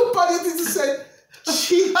was no funny thing to say.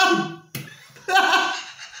 She I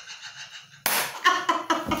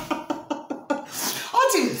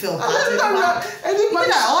didn't feel bad.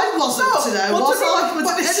 Anybody, I wasn't today.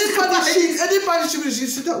 Anybody she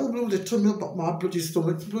said that woman would have told me about my bloody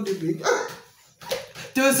stomach, bloody big.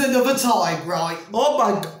 There was another time, right? Oh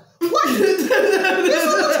my God. What?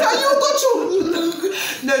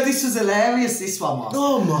 No, this was hilarious, this one was.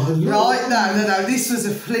 Oh my Lord. Right, no, this was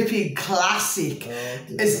a flipping classic.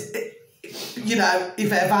 As, you know,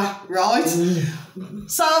 if ever, right?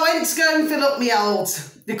 So I went to go and fill up my old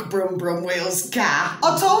little brum wheels car.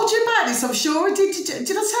 I told you about this, I'm sure I did.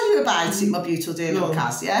 Did I tell you about it, my beautiful dear little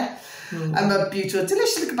Cass, yeah? And my beautiful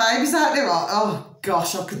delicious little babies out there, right? Oh,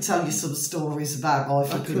 gosh, I could tell you some stories about my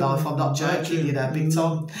fucking life. I'm not joking, you know, big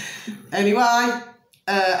time. Anyway,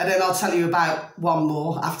 and then I'll tell you about one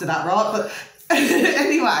more after that, right? But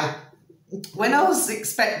anyway, when I was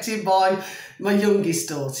expecting my youngest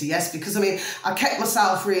daughter, yes, because I mean, I kept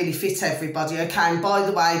myself really fit, everybody, okay? And by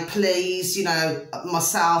the way, please, you know,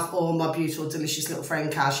 myself or my beautiful, delicious little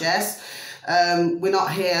friend Cash, yes? We're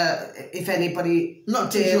not here if anybody,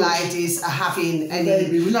 dear ladies, are having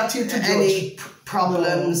any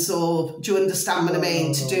problems or do you understand what I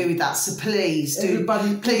mean to do with that? So please do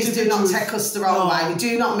not take us the wrong way. We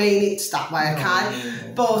do not mean it that way,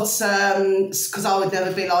 okay? But because I would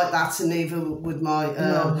never be like that, and neither would my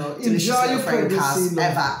delicious little friend Kaz,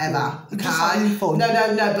 ever,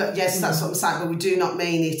 okay? No, but yes, that's what I'm saying. But we do not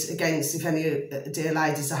mean it against if any dear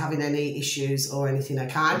ladies are having any issues or anything,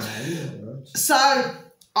 okay? So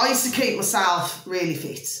I used to keep myself really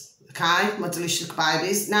fit, okay? My delicious little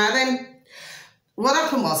babies. Now then, what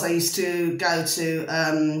happened was I used to go to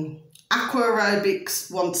aqua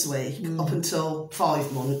aerobics once a week up until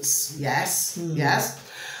 5 months, yes.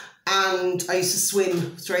 And I used to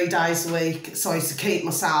swim 3 days a week, so I used to keep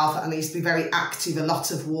myself, and I used to be very active, a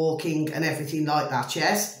lot of walking and everything like that,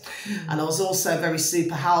 yes. And I was also very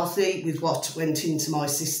super healthy with what went into my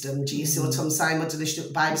system. Do you see what I'm saying, my delicious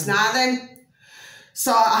little babies? Now then,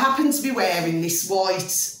 so I happened to be wearing this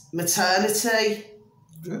white maternity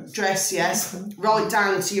dress, yes, right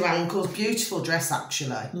down to your ankles. Beautiful dress,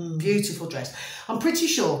 actually. Beautiful dress. I'm pretty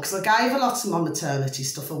sure because I gave a lot of my maternity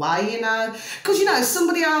stuff away, you know, because, you know,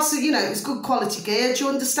 somebody else, you know, it was good quality gear. Do you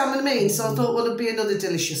understand what I mean? So I thought, well, it'd be another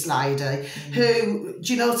delicious lady who,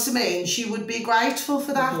 do you know what I mean? She would be grateful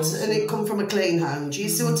for that, and it come from a clean home. Do you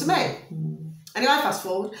see what I mean? Anyway, fast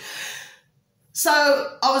forward. So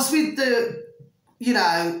I was with you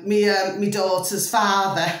know, me daughter's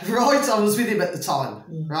father, right? I was with him at the time,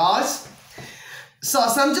 right? So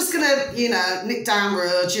I'm just going to, you know, nick down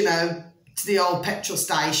road, you know, to the old petrol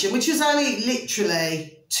station, which was only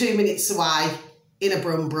literally 2 minutes away in a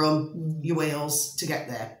brum, your wheels to get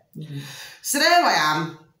there. So there I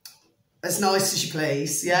am, as nice as you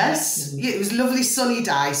please, yes? It was a lovely sunny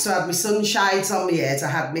day, so I had my sunshades on my head, I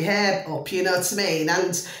had my hair up, you know what I mean?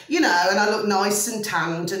 And, you know, and I looked nice and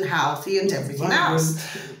tanned and healthy and everything else.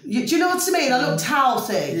 Do you know what I mean? I looked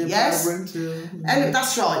healthy, yes? Vibrant, And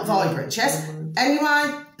that's right, vibrant, yes?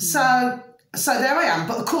 Anyway, so there I am,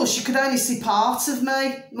 but of course you could only see part of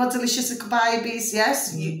me, my delicious little babies,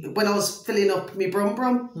 yes? When I was filling up my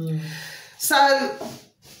brum. So,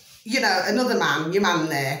 you know, another man, your man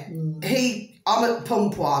there, I'm at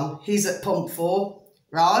pump 1, he's at pump 4,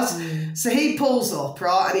 right? So he pulls up,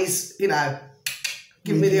 right, and he's, you know,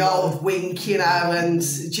 giving me the old wink, you know, and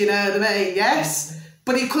do you know what I mean? Yes?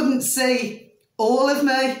 But he couldn't see all of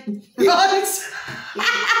me, right?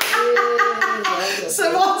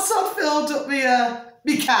 So once I filled up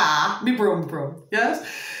my car, my brum, yes?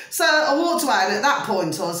 So I walked away, and at that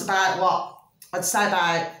point I was about, what, I'd say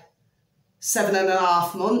about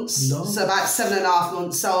 7.5 months. So about 7.5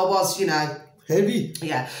 months. So I was, you know, heavy.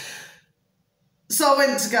 Yeah. So I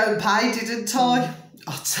went to go and pay, didn't I?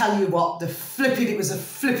 I'll tell you what, it was a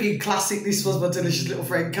flipping classic. This was my delicious little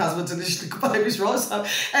friend Kaz, my delicious little babies, right? So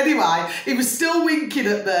anyway, he was still winking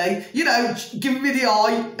at me, you know, giving me the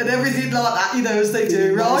eye and everything like that, you know, as they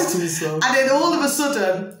do, right? And then all of a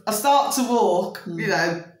sudden, I start to walk, you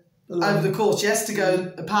know, over the course, yes, to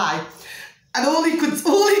go and pay. And all he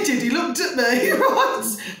did, he looked at me,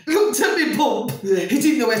 right? Looked at me pump. He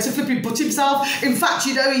didn't know where to flipping put himself. In fact,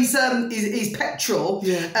 you know, his petrol,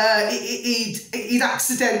 he'd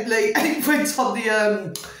accidentally, and it went on the,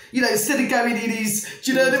 you know, instead of going in his,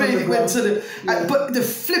 do you know what I mean? It went to the, but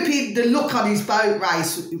the look on his boat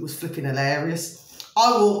race, it was flipping hilarious.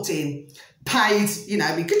 I walked in, paid, you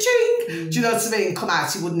know, me ka-ching. Do you know what I mean? Come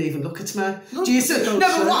out, he wouldn't even look at me. Do you see? No,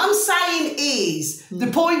 but what I'm saying is, the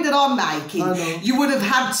point that I'm making, you would have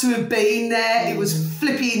had to have been there. It was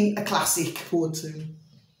flipping a classic. 14.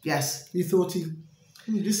 Yes. He thought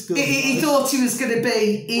this girl. He thought he was going to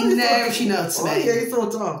be in there, if you know what I mean. Yeah, he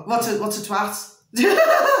thought, What a twat. What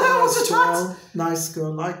a twat. Nice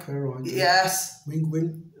girl, like her, right? Yes.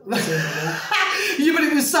 Wink. Yeah, but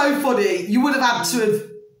it was so funny. You would have had to have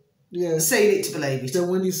seen it to believe it. Then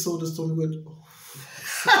when he saw the story, he went,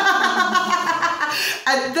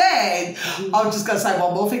 And then, I'm just going to say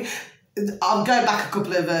one more thing. I'm going back a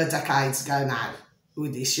couple of decades ago now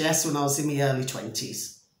with this, yes, when I was in my early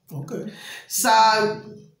 20s. Okay. So, I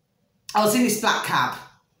was in this black cab,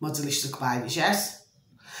 my delicious little babies, yes?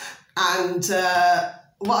 And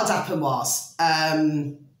what had happened was,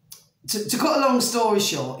 to cut a long story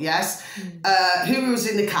short, yes, who was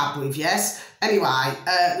in the cab with, yes. Anyway,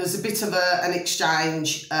 there was a bit of an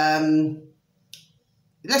exchange.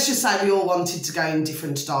 Let's just say we all wanted to go in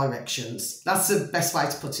different directions. That's the best way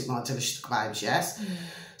to put it, my delicious babes, yes.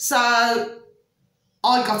 So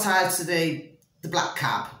I got out of the black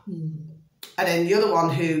cab. And then the other one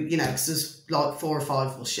who, you know, because there's like 4 or 5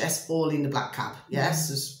 of us, yes, all in the black cab, yes,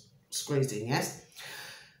 just squeezed in, yes.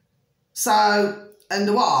 So, and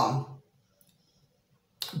the one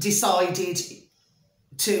decided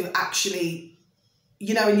to actually,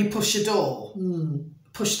 you know, when you push a door,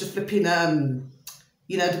 push the flipping,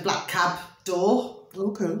 you know, the black cab door.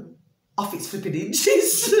 Okay. Off its flipping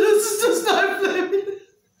inches. There's no flipping.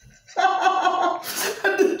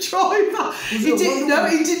 And the driver, he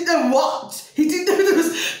didn't know what. He didn't know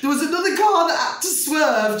there was another car that had to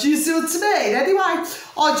swerve. Do you see what I mean? Anyway,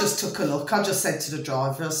 I just took a look. I just said to the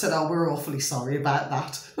driver, I said, "Oh, we're awfully sorry about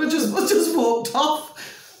that." I just walked off.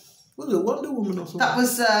 Was it Wonder Woman or something? That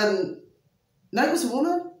was no, it was a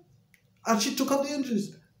woman. And she took out the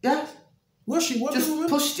engines. Yeah. Was she Wonder Woman? Just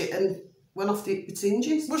pushed it and went off its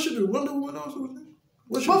hinges. What she do? Wonder Woman or something?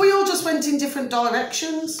 Well, we all just went in different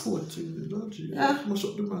directions. Poor thing, don't you? Yeah. Mash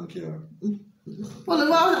up the man car.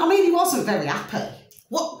 Well, I mean, he wasn't very happy.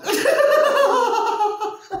 What? Just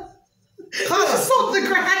on the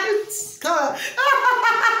ground. Car.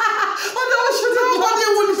 I know I should have. Nobody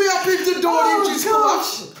wouldn't be happy if the door hinges come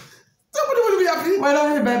gosh. off. Nobody would be happy. When I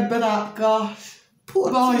remember that, gosh.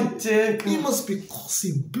 Poor My thing. dear God. He must be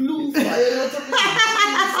cussing blue fire.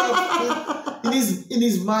 in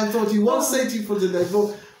his mind, thought he won't say to you for the day,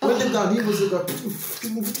 but when they done, he was like,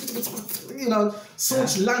 you know, so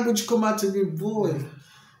much language come out of him, boy.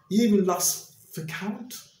 He even lost the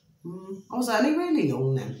count. I was only really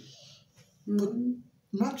young then.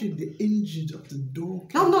 Imagine the engine of the door.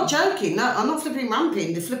 No, I'm not joking. No, I'm not flipping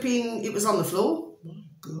ramping. It was on the floor. My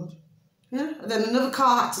God. Yeah. And then another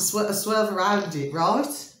car had to swerve around it,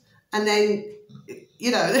 right? And then,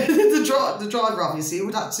 you know, the driver obviously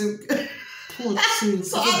would have to. Poor thing.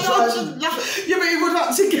 Yeah, but he would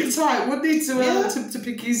have to get out, wouldn't he, to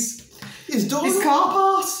pick his door. His car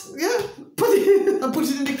part. Yeah. Put it in. And put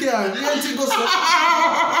it in the car. Yeah, until it goes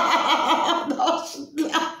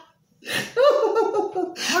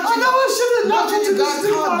I know I should have Imagine you got a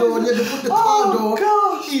car door and you had to put the car door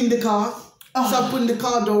in the car. Oh. So I put the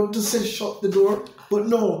car door to say shut the door. But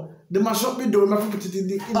no, they must shut the door and I put it in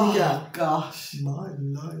the car. Oh, gosh. My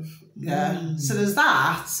life. Yeah. So there's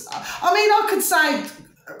that. I mean, I could say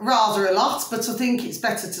rather a lot, but I think it's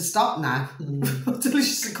better to stop now.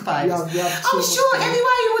 Delicious little babes. I'm sure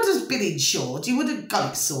anyway you would have been insured. You would have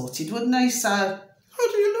got it sorted, wouldn't you? So how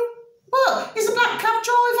do you know? Well, he's a black cab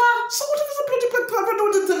driver. So what if it's a bloody black cab? I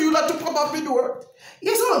don't tell you not to pop up the door.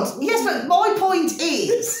 Yes, but my point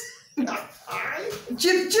is. Do you know what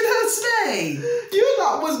I mean? You know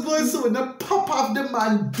what was going so when they pop off the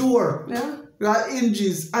man door. Yeah. Right,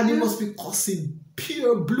 hinges, and he must be causing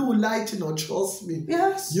pure blue light, you know, trust me.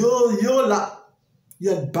 Yes. You're like,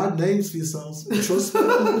 you had bad names for yourselves, trust me.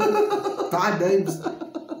 Bad names.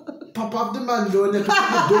 Pop off the man door and they put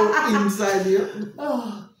the door inside here.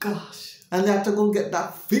 Oh, gosh. And they have to go get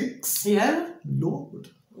that fixed. Yeah.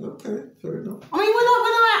 Lord. Okay, fair enough. I mean, when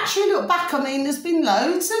I actually look back, I mean, there's been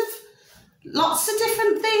lots of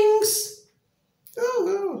different things.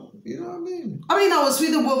 Oh, you know what I mean? I mean, I was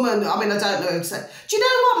with a woman, I mean, I don't know who said, do you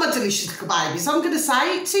know what, my delicious little babies? I'm going to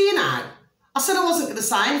say it to you now. I said I wasn't going to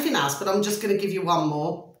say anything else, but I'm just going to give you one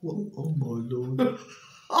more. Oh, my Lord.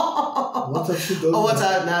 What have she done? Oh, I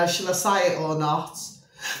don't know. Shall I say it or not?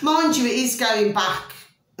 Mind you, it is going back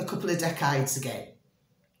a couple of decades again.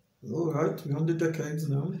 All right, we're on the decades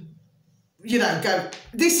now. You know,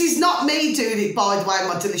 this is not me doing it, by the way,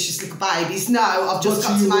 my delicious little babies. No, I've just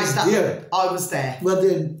got to make that. There. I was there. Well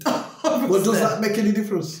then, well, does that make any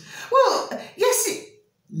difference? Well, yes.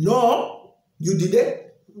 No, you did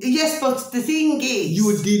it. Yes, but the thing is...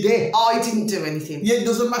 You did it. I didn't do anything. Yeah, it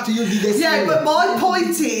doesn't matter, you did it. Yeah, but my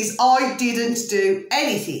point is, I didn't do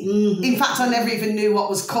anything. In fact, I never even knew what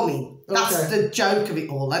was coming. That's the joke of it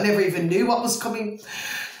all. I never even knew what was coming.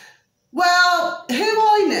 Well, who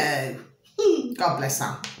I knew... God bless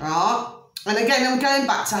her, right? And again, I'm going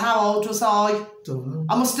back to how old was I? Don't know.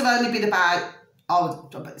 I must have only been about, I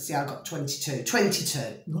got 22. 22,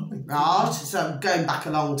 right? So I'm going back a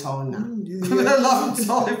long time now. Yeah. A long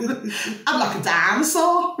time. I'm like a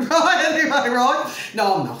dinosaur, right? Anyway, right?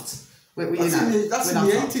 No, I'm not. That's in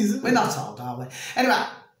the 80s, isn't it? We're not old, are we? Anyway,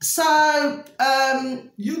 so...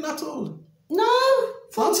 You're not old. No,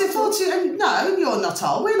 40, no, you're not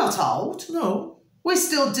old. We're not old. No. We're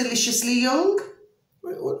still deliciously young.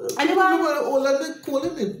 Wait, All of them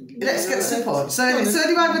calling it. Let's get to the point. So anyway,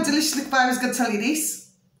 my delicious little baby's going to tell you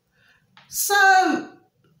this. So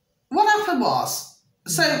what happened was,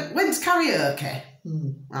 went to karaoke,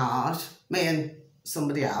 right? Me and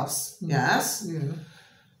somebody else, yes. Yeah.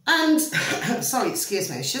 And sorry, excuse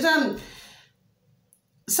me.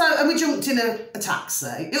 And we jumped in a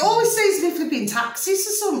taxi. It always seems me flipping taxis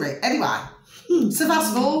for some reason. Anyway, so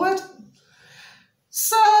fast forward.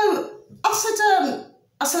 So I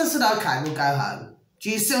said, okay, we'll go home. Do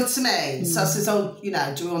you see what I mean? So I said, oh, you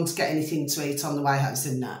know, do we want to get anything to eat on the way home? I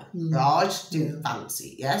said, no. Right? Didn't fancy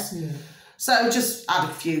it, yes? Yeah. So just had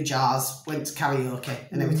a few jars, went to karaoke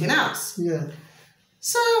and everything else. Yeah.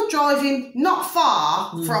 So driving not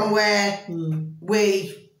far from where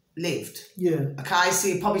we lived. Yeah. Okay, so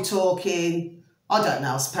you're probably talking, I don't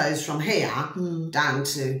know, I suppose from here down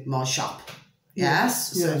to my shop.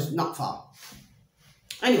 Yes? So it's not far.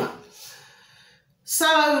 Anyway,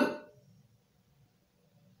 so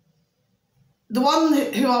the one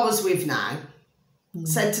who I was with now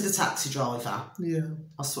said to the taxi driver,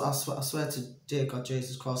 I swear to dear God,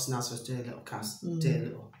 Jesus Christ, and Nazareth, dear little Cass, dear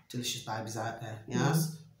little delicious babies out there,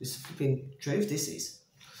 yes? This is flipping truth, this is.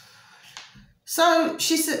 So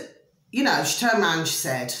she said, you know, she turned around and she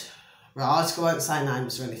said, right, I won't say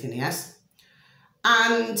names or anything, yes?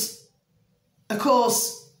 And, of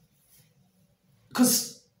course,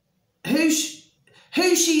 because who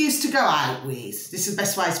she used to go out with, this is the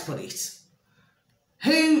best way to put it,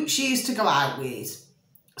 who she used to go out with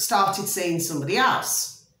started seeing somebody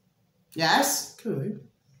else. Yes? Okay.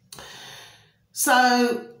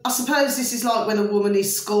 So I suppose this is like when a woman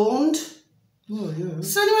is scorned. Oh, yeah.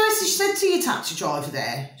 So anyway, so she said to your taxi driver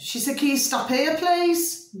there, she said, can you stop here,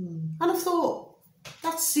 please? And I thought,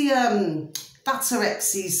 that's her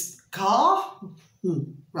ex's car.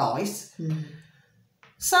 Right.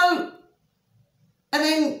 So, and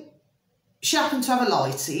then she happened to have a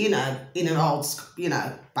lighter, you know, in her old, you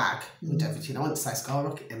know, bag and everything. I wouldn't say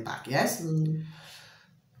skyrocket in bag, yes? And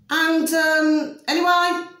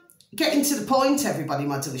anyway, getting to the point, everybody,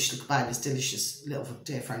 my delicious little baby's delicious little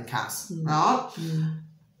dear friend Cass, right?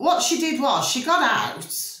 What she did was she got out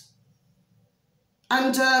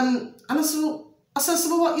and I said,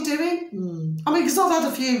 well, what are you doing? I mean, because I've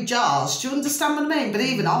had a few jars, do you understand what I mean? But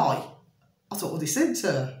even I thought, well, they seem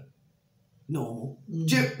to normal.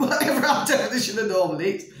 Whatever I'm doing, they should have normal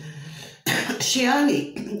eat. She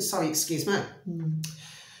only, sorry, excuse me,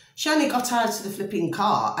 she only got out of the flipping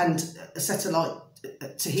car and set a light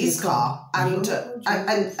to his car and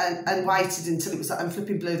waited until it was like, and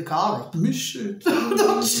flipping blew the car up. Mission. I'm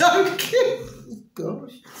not joking.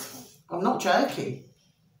 Gosh. I'm not joking.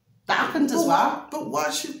 That happened as well. But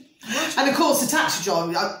why should... And of course the taxi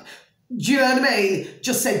driver, do you know what I mean?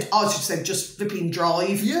 Just said, I should say, just flipping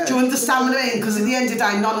drive. Yeah. Do you understand what I mean? Because at the end of the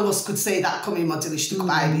day, none of us could see that coming, my delicious little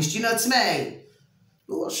babies. Do you know what I mean?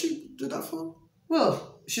 But what she do that for?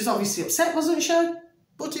 Well, she's obviously upset, wasn't she?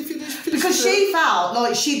 But if you just... Because she felt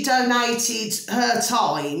like she donated her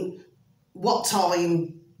time, what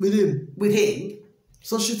time? With him. With him.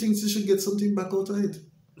 So she thinks she should get something back out of it.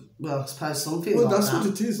 Well, I suppose something Well, like that's that.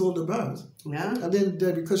 what it is all about. Yeah. And then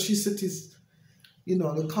there, because she set his, you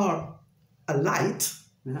know, the car alight,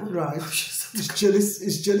 right? It's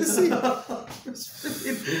jealousy.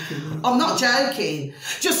 I'm not joking.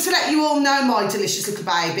 Just to let you all know, my delicious little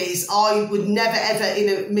babies, I would never ever in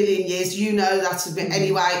a million years, you know that of me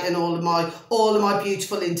anyway, and all of my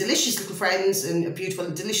beautiful and delicious little friends and beautiful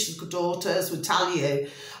and delicious little daughters would tell you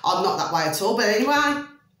I'm not that way at all. But anyway,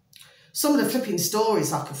 some of the flipping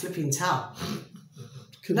stories I can flipping tell.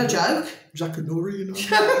 No joke. Jackanory, you know.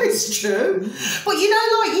 It's true. But you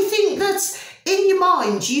know, like, you think that in your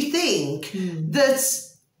mind, you think that,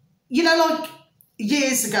 you know, like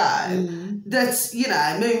years ago, that, you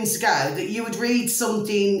know, moons ago, that you would read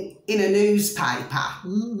something in a newspaper.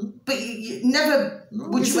 But you never,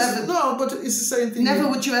 would you ever... No, but it's the same thing. Never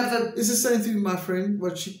would you ever... It's the same thing with my friend,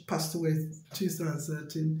 when she passed away in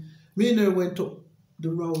 2013. Me and her went up the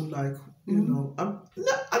road, like, you know,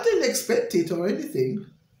 I didn't expect it or anything.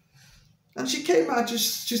 And she came out,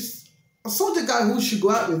 just I saw the guy who she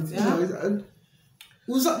go out with, you know, and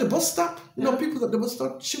who was at the bus stop. You know, people at the bus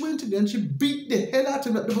stop. She went in there and she beat the hell out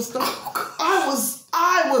of him at the bus stop.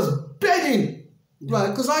 I was begging,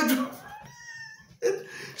 right? Because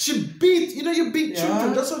she beat, you know, you beat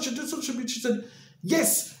children. That's what she did. So she said,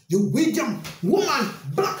 yes, you William woman,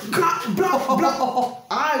 blah, blah, blah,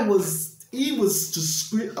 blah. He was just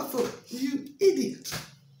screaming. I thought, you idiot.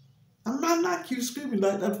 A man like you screaming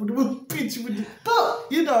like that would beat you with the... But,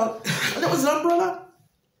 you know, and it was an umbrella.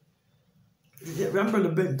 Yeah, the umbrella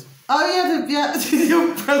bent. Oh, yeah, the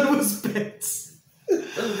umbrella was bent.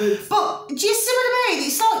 But do you see what I mean?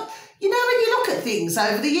 It's like, you know, when you look at things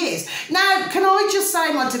over the years. Now, can I just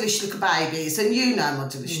say, my delicious little babies, and you know my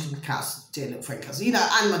delicious little cats, dear little friend cats, you know,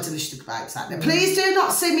 and my delicious little babies out there. Please do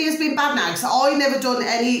not see me as being bad now, because I never done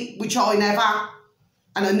any, which I never,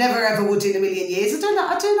 and I never ever would in a million years.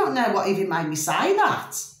 I do not know what even made me say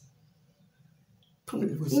that.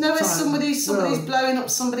 You know, when somebody's blowing up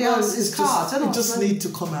somebody else's car. It just need to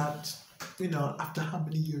come out, you know, after how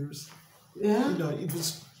many years? Yeah. You know, it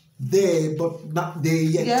was there, but not there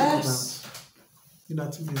yet to come out. You know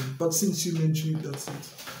what I mean? But since you mentioned it, that's it.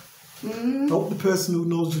 I hope the person who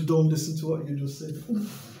knows you don't listen to what you just said.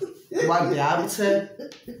 Won't be able to.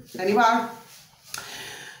 Anyway.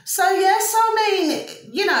 So, yes, I mean,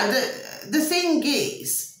 you know, the thing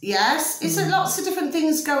is, yes, is that lots of different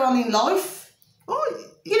things go on in life. Oh,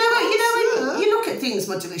 you know, when you look at things,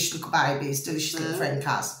 my delicious little babies, delicious little friend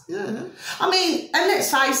Kaz. Yeah. I mean, and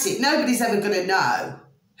let's face it, nobody's ever going to know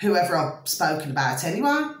whoever I've spoken about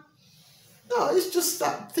anyway. No, it's just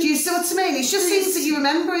that. Do you see what I mean? It's just things that you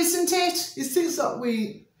remember, isn't it? It's things that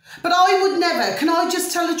we. But I would never. Can I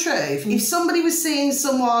just tell the truth? If somebody was seeing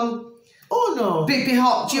someone. Oh no! Be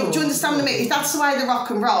hot. Do you understand what I mean? If that's the way they rock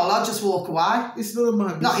and roll, I'd just walk away. It's none of my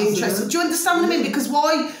business. Not interested. Do you understand what I mean? Because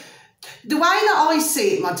why? The way that I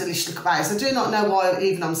see it, my delicious little babies, I do not know why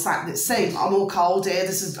even I'm sat at sea. I'm all cold here.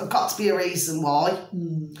 There's got to be a reason why.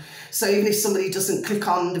 So even if somebody doesn't click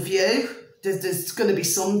on the view, there's going to be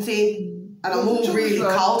something. And I'm all really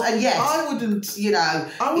cold. And yet, I wouldn't, you know,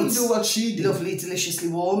 I wouldn't do what she did. Lovely, deliciously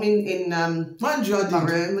warm in mind you, I did. My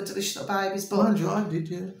room with delicious little babies. But mind you, I did,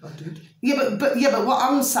 yeah, I did. Yeah, but what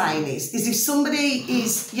I'm saying is if somebody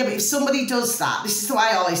if somebody does that, this is the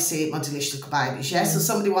way I see it, my delicious little babies, yeah? So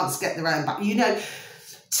somebody wants to get their own back. You know,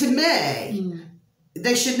 to me,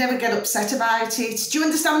 they should never get upset about it. Do you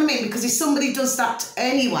understand what I mean? Because if somebody does that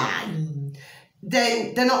anyway,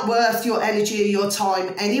 then they're not worth your energy or your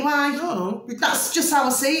time anyway. No, that's just how I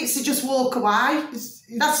see it. So just walk away.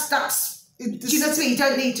 That's. Do you know what I mean? You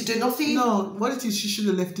don't need to do nothing. No, what it is, she should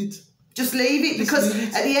have left it. Just leave it, because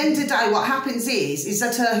at the end of the day, what happens is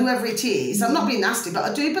that whoever it is, I'm not being nasty, but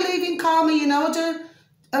I do believe in karma. You know, I do.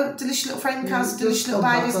 Oh, delicious little friend Kaz, delicious little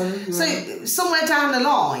babies. So somewhere down the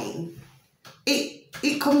line,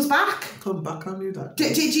 it comes back. Come back, I knew that. Do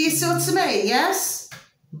you see what I mean? Yes.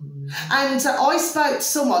 And I spoke to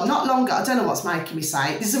someone not long ago. I don't know what's making me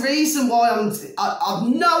say it. There's a reason why I've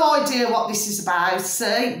no idea what this is about.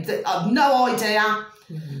 See, I've no idea.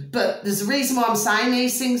 But there's a reason why I'm saying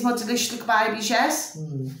these things, my delicious little babies, yes.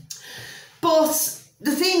 But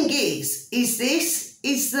the thing is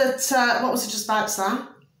that, what was I just about to say?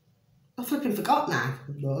 I flipping forgot now.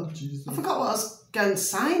 Lord Jesus. I forgot what I was going to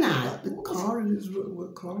say now. What car is it?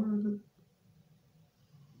 What car is it?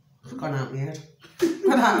 I've gone out my head.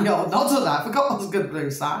 Gone out my head. Not done that. I forgot what I was going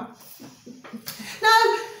to say.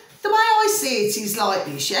 No, the way I see it is like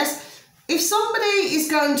this, yes? If somebody is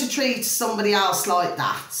going to treat somebody else like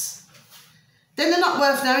that, then they're not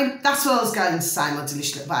worth knowing. That's what I was going to say, my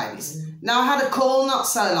delicious little babies. Now, I had a call not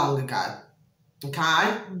so long ago,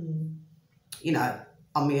 okay? You know,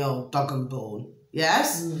 on my old dog and bone,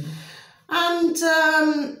 yes? And,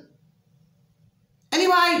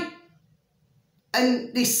 anyway,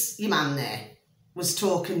 and this your man there was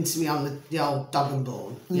talking to me on the old dog and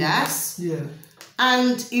bone, yes? Yeah.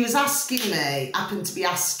 And he was happened to be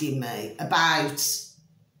asking me about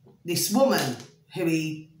this woman who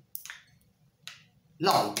he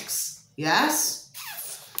likes, yes?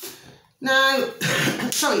 Now,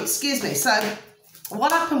 sorry, excuse me. So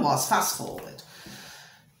what happened was, fast forward.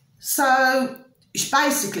 So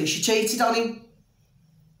she cheated on him.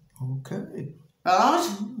 Okay.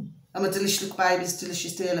 Right? And my delicious little baby's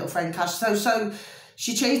delicious dear little friend Cash. So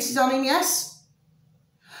she cheated on him, yes?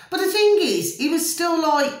 But the thing is, he was still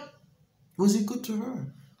like... Was he good to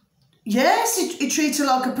her? Yes, he treated her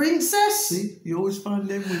like a princess. See, you always find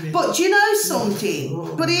them women. But do you know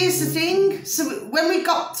something? But here's the thing. So when we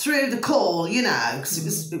got through the call, you know, because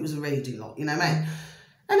it was a reading lot, you know what I mean?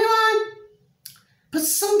 Anyway, but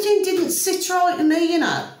something didn't sit right with me, you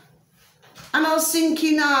know. And I was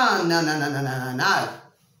thinking, no.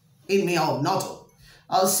 In me old noddle.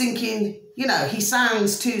 I was thinking, you know, he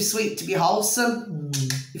sounds too sweet to be wholesome,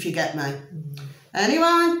 if you get me.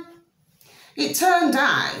 Anyway, it turned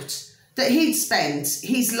out that he'd spent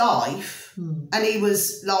his life, and he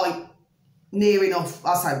was like near enough,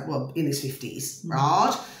 in his 50s,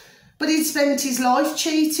 right? But he'd spent his life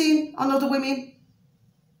cheating on other women.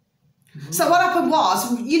 So what happened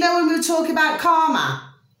was, you know when we were talking about karma?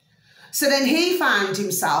 So then he found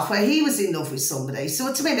himself where he was in love with somebody. So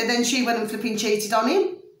what I mean? And then she went and flipping cheated on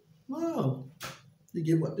him. Wow. You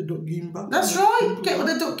get what they don't give him back. That's right. Get what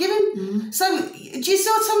they don't give him. So, do you see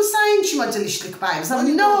what I'm saying to you, my delicious little babes? I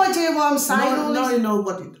have no idea what I'm saying. Now you know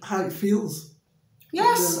how it feels.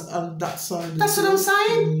 Yes. And that side. That's what I'm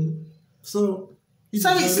saying. So it's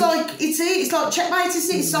like checkmate,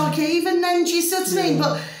 isn't it? It's like even then, do you see what I mean?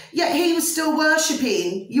 But yet he was still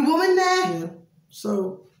worshipping your woman there. Yeah.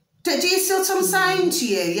 So do you see what I'm saying to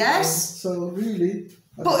you? Yes. So really,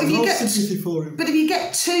 but if you get sympathy for him. But if you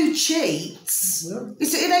get two cheats,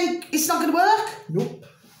 it's not going to work. Nope,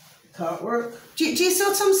 can't work. Do you see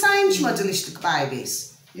what I'm saying to you, my delicious little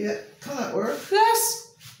babies? Yeah, can't work.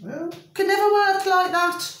 Yes. Well, can never work like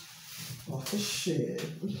that. What a shit.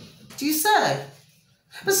 Do you see?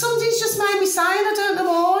 But something's just made me say it, I don't know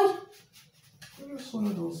why. It's one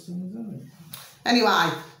of those things, isn't it? Anyway,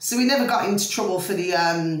 so we never got into trouble for the,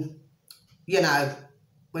 you know,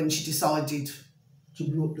 when she decided to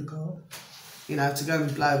blow up the car. You know, to go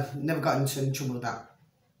and blow. Never got into any trouble with that.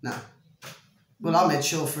 No. Well, I made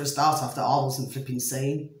sure for a start off that I wasn't flipping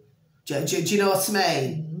seen. Do you know what I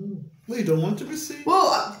mean? Mm-hmm. Well, you don't want to be seen.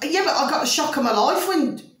 Well, yeah, but I got a shock of my life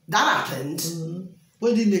when that happened. Mm-hmm.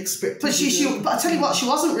 Well, I didn't expect it. But I tell you what, she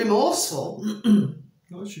wasn't remorseful.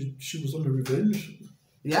 No, she was on the revenge.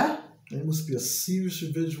 Yeah. It must be a serious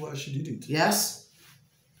revenge why she did it. Yes.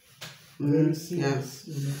 Very serious.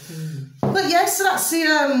 Yeah. But yes, so that's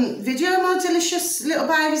the video, my delicious little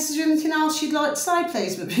babies. Is there anything else you'd like to say,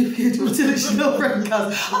 please? But delicious little breakfast.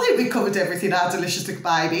 I think we covered everything, our delicious little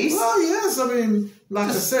babies. Oh yes, I mean, like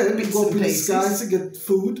just I said, we go up in the sky to get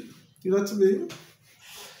food. You know what I mean?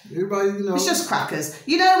 Everybody, you know. It's just crackers.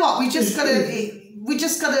 You know what? We just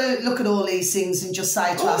gotta look at all these things and just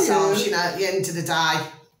say to ourselves, you know, at the end of the day.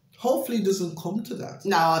 Hopefully it doesn't come to that.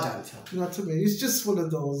 No, I don't. You know what I mean? It's just one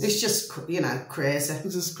of those. It's just, you know, crazy.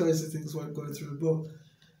 It's just crazy things we're going through. But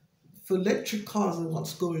for electric cars and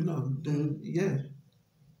what's going on, then yeah.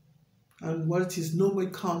 And what it is,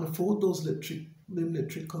 nobody can't afford those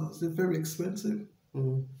electric cars. They're very expensive.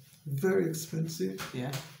 Very expensive.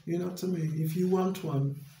 Yeah. You know what I mean? If you want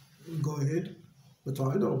one, go ahead. But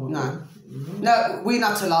I don't want one. No, we're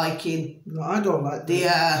not liking. No, I don't like the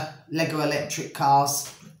Lego electric cars.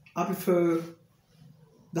 I prefer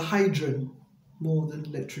the hydrant more than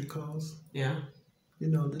electric cars. Yeah. You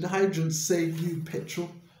know, the hydrants save you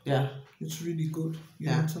petrol. Yeah. It's really good. You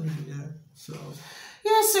know what I mean? Yeah. So.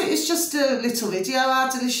 Yeah, so it's just a little video,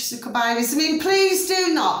 our delicious little babies. I mean, please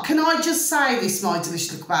do not. Can I just say this, my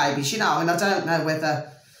delicious little babies? You know, and I don't know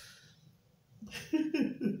whether. Do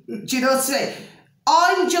you know what I mean?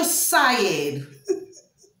 I'm just saying,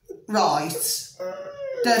 right,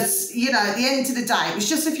 that, you know, at the end of the day, it was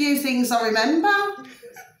just a few things I remember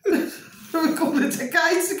from a couple of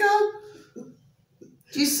decades ago.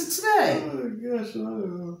 Do you see what I mean? Oh, gosh, I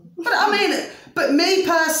don't know. But I mean, but me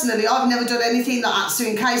personally, I've never done anything like that, so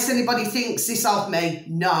in case anybody thinks this of me,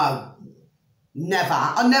 no.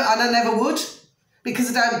 Never. And I never would,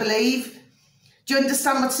 because I don't believe. Do you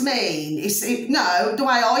understand what I mean? The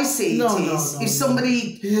way I see it is, if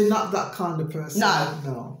somebody... You're not that kind of person.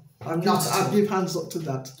 No. I'll give hands up to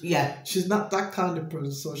that. Yeah. She's not that kind of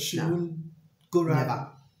person, so she wouldn't go around,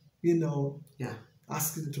 you know,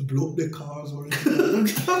 asking to blow up their cars or anything. You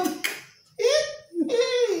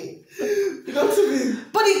know what I mean?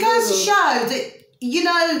 But it goes to show that, you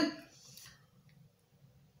know,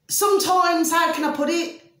 sometimes, how can I put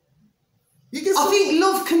it? I think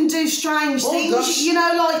love can do strange things, gosh. You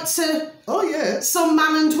know, like to some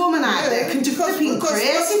man and woman out there can do flipping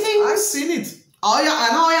crazy things. I've seen it. I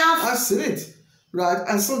have. I've seen it. Right,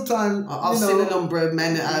 and sometimes I've seen a number of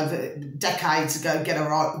men decades ago get a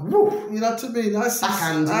right whoop. You know what I mean?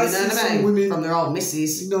 Backhand, you know what I mean? Women, from their old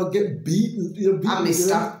missus. You know, get beaten. I missed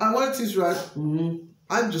that. And what it is, right?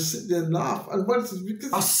 I just sit there and laugh. And what it is,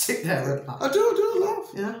 because I sit there and laugh. I do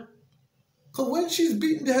laugh. Yeah. Because when she's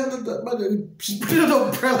beating the hell of that man,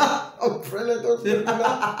 umbrella, don't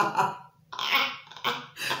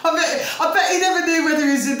I bet he never knew whether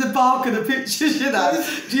he was in the park or the pictures, you know.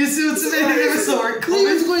 Do you see what I mean? He never saw it coming. He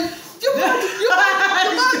was going, you're mad. But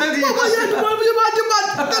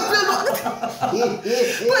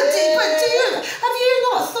have you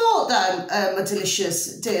not thought though, my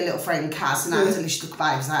delicious dear little friend Kaz and our delicious little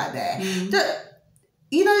babes out there, that,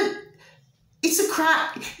 you know, it's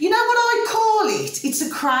you know what I call it? It's a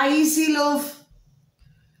crazy love.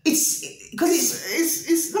 It's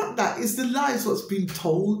not that. It's the lies what's been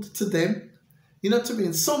told to them. You know what I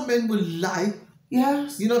mean? Some men will lie.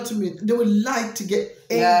 Yes. You know what I mean? They will lie to get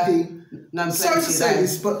anything. No, sorry to say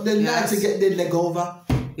this, but they lie to get their leg over.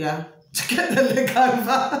 Yeah. To get their leg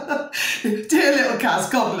over. Dear little Kaz,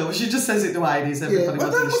 God love, she just says it the way it is. Everybody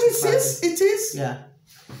but that's what it is. It is. Yeah.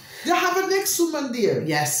 They have a next woman there.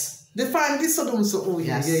 Yes. They find this other one, so, oh,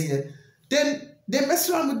 yeah, Yes. yeah. Then they mess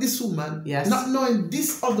around with this woman, Yes. not knowing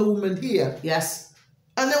this other woman here. Yes.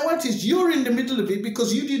 And then what is, you're in the middle of it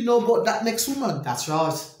because you didn't know about that next woman. That's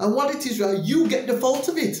right. And what it is, right, you get the fault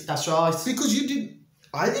of it. That's right. Because you didn't,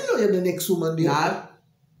 I didn't know you had the next woman there. No.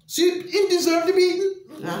 So he deserved to be beaten.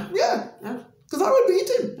 No. Yeah. No. Because I would beat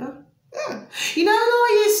him. No. Yeah. You know, when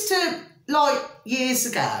I used to, like, years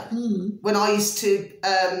ago, when I used to,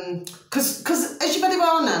 because as you very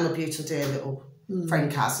well know, my beautiful dear little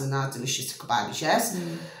friend Kaz and our delicious little babies, yes?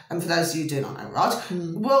 And for those of you who do not know, right?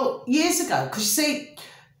 Well, years ago, because you see,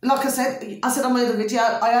 like I said on my other video,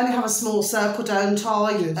 I only have a small circle, don't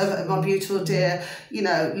I, of my beautiful dear, you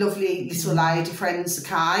know, lovely little lady friends,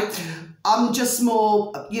 okay? I'm just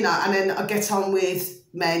more, you know, and then I get on with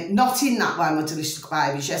men, not in that way, my delicious little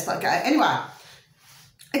babies, yes? Like, anyway,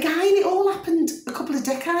 again, it all happened a couple of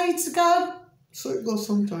decades ago. So it goes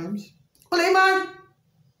sometimes. Well, anyway,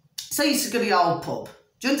 so I used to go to the old pub.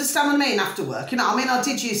 Do you understand what I mean? After work, you know, I mean, I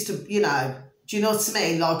did used to, you know, do you know what I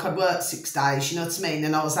mean? Like, I'd work 6 days, you know what I mean?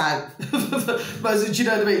 And I was out, do you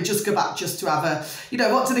know what I mean? Just go back just to have a, you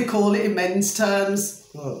know, what do they call it in men's terms?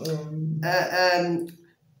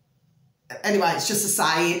 Anyway, it's just a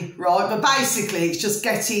saying, right? But basically, it's just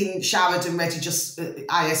getting showered and ready just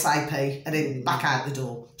ASAP and then back out the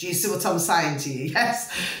door. Do you see what I'm saying to you? Yes?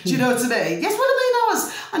 Do you know what I mean? Yes, what I mean,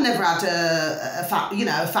 I never had a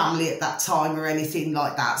family at that time or anything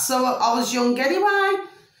like that. So I was young anyway.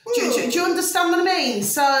 Do you understand what I mean?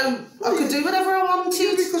 So I could do whatever I wanted.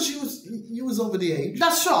 Yeah, because you was over the age.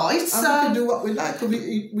 That's right. And so we can do what we like because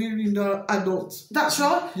we're in the adult. That's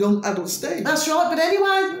right. Young adult stage. That's right. But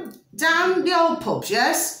anyway, down the old pubs,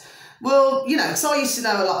 yes? Well, you know, because I used to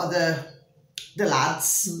know a lot of the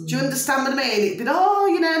lads. Do you understand what I mean? It'd be, oh,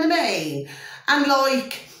 you know what I mean? And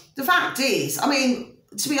like, the fact is, I mean,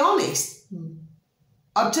 to be honest,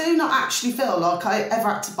 I do not actually feel like I ever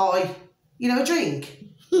had to buy, you know, a drink.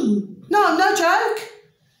 No joke.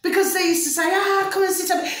 Because they used to say, come and sit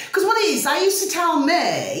down. Because what it is, they used to tell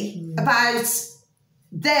me about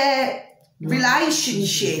their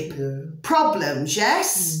relationship problems,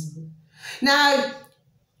 yes? Now,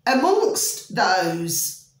 amongst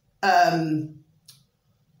those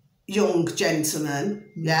young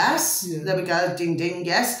gentlemen, yes, there we go, ding ding,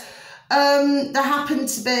 yes, there happened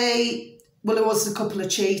to be, well, there was a couple of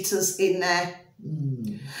cheaters in there.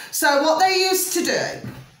 So what they used to do,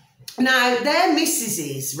 now their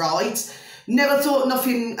missuses, right, never thought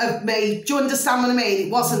nothing of me. Do you understand what I mean?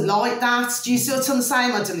 It wasn't like that. Do you see what I'm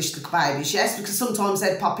saying, my delicious little babies? Yes, because sometimes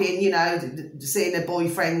they'd pop in, you know, seeing their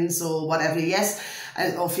boyfriends or whatever, yes,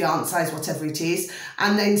 or fiancés, whatever it is,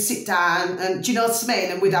 and then sit down and, do you know what I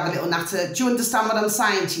mean? And we'd have a little natter. Do you understand what I'm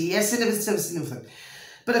saying to you? Yes, nothing.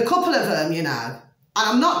 But a couple of them, you know, and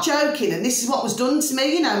I'm not joking, and this is what was done to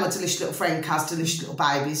me, you know, my delicious little friend Kaz, delicious little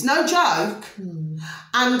babies. No joke.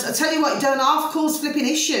 And I tell you what, you don't half cause flipping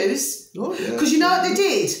issues. Because you know what they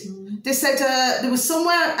did? They said there was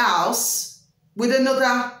somewhere else with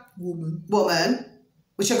another woman,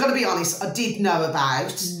 which I've got to be honest, I did know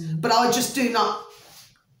about, but I just do not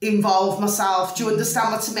involve myself. Do you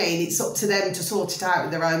understand what I mean? It's up to them to sort it out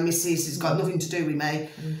with their own missus. It's got nothing to do with me.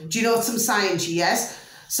 Do you know what I'm saying to you? Yes?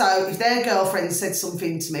 So if their girlfriend said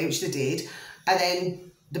something to me, which they did, and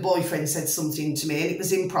then the boyfriend said something to me and it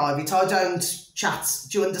was in private, I don't chat.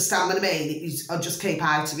 Do you understand what I mean? I just keep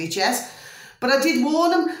out of it, yes? But I did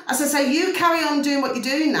warn them. As I say, you carry on doing what you're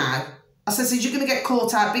doing now. As I said, you're going to get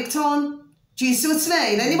caught out big time. Do you see what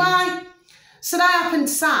I mean? Anyway, so they happened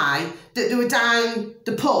to say that they were down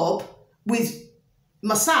the pub with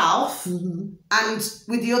myself and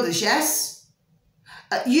with the others, yes?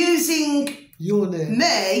 Using your name.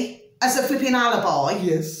 Me as a flipping alibi.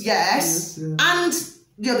 Yes. Yes. And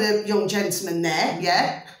the other young gentleman there,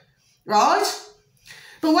 yeah. Right?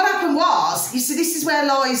 But what happened was, you see, this is where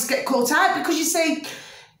lies get caught out, because you see,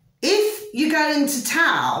 if you're going to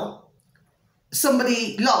tell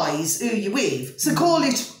somebody lies who you're with, so call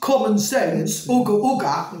it common sense,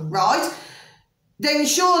 ooga, right? Then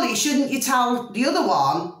surely shouldn't you tell the other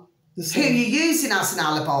one who you're using as an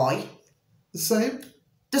alibi? The same.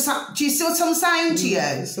 Do you see what I'm saying to you?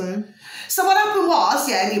 The same. So what happened was,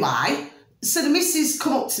 yeah, anyway, so the missus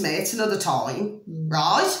come up to me at another time,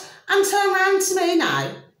 right, and turned round to me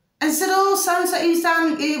now and said, oh, so-and-so, he's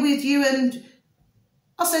down here with you, and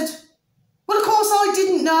I said, well, of course I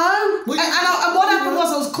didn't know. Well, and what happened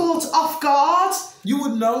was I was caught off guard. You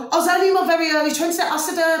wouldn't know? I was only in my very early 20s. I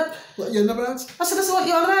said, what you're on about? I said, that's what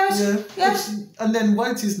you're on about? Yeah. And then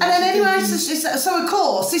what is... And then anyway, so of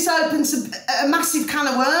course, this opens a massive can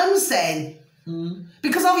of worms then.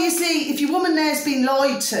 Because obviously, if your woman there's been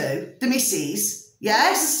lied to, the missus,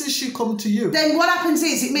 yes, Does she come to you? then what happens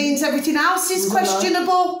is it means everything else is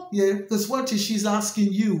questionable. Yeah, because what is she's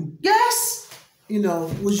asking you? Yes. You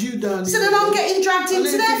know, was you done? So then I'm getting dragged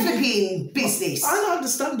into their thinking, flipping business. I don't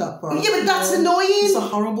understand that part. Yeah, but that's annoying. It's a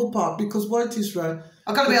horrible part because what is right.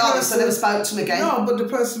 I've got to be honest, I never spoke to him again. No, but the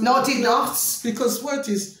person. No, I did not. Because what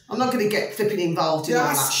is. I'm not going to get flipping involved in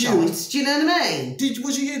all that shit. Do you know what I mean?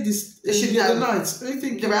 Was you hear this They should the other know night? I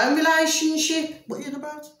think their own relationship. what you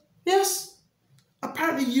about? Yes.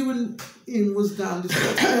 Apparently you and him was down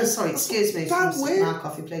this. Sorry, excuse me. That way. My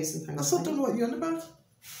coffee, please, and thanks. I don't know what you're on about.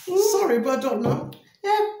 Sorry, but I don't know.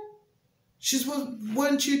 Yeah.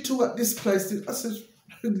 Weren't you two at this place? I said,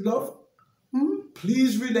 love,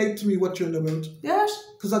 please relate to me what you're on about. Yes.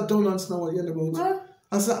 Because I don't understand what you're on about. Yeah.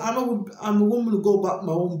 I said, I'm a woman who go about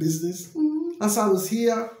my own business. I said, I was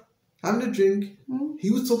here having a drink.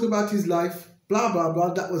 He was talking about his life, blah, blah,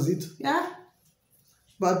 blah. That was it. Yeah.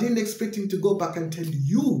 But I didn't expect him to go back and tell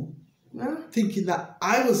you. Yeah. Thinking that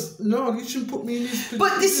I was, no, you shouldn't put me in this.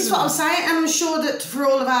 But this is what I'm saying, and I'm sure that for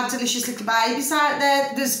all of our delicious little babies out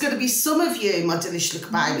there, there's going to be some of you, my delicious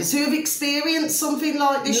little babies, who have experienced something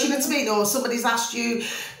like this, you know what I mean? Or somebody's asked you,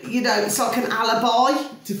 you know, it's like an alibi.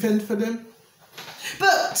 Defend for them.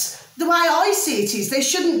 But the way I see it is they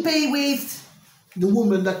shouldn't be with... The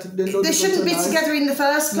woman that... They shouldn't be together in the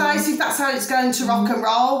first place if that's how it's going to rock and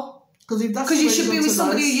roll. Because you should be with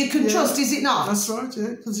somebody you can trust, is it not? That's right, yeah.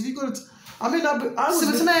 Because if you got to... I mean, I was see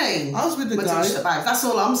what I mean? I was with the guy. That's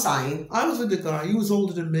all I'm saying. I was with the guy. He was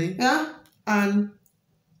older than me. Yeah. And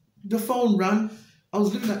the phone rang. I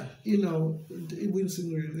was living at, you know, in Winston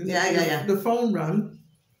Green. Yeah. The phone rang.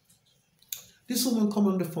 This woman come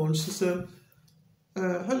on the phone. She said,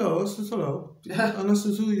 hello. I said, hello. Yeah. And I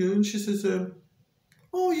said, who are you? And she says,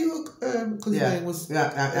 oh, you, because his name was...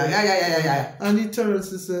 Yeah. And he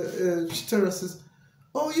turns and says,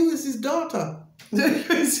 oh, you is his daughter.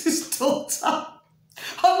 Is his daughter?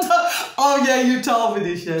 Oh, yeah, you told me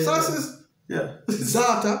this, yeah. So I says,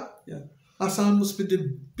 daughter? Yeah. I said, I must be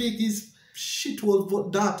the biggest shithole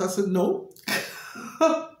but daughter. I said, no.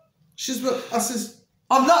 I says,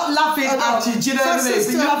 I'm not laughing at you, do you know what I mean?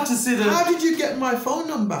 But you have to sit there. How did you get my phone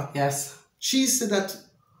number? Yes. She said that,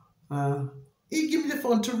 he gave me the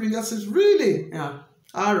phone to ring. I says, really? Yeah.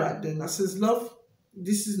 All right then. I says, love,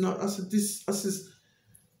 this is not, I says,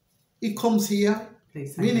 he comes here,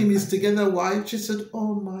 me and him is together, why? She said,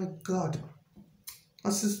 oh my God. I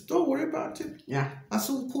says, don't worry about it. Yeah. I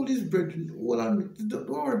said, we'll call his brethren. Don't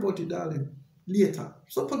worry about it, darling. Later.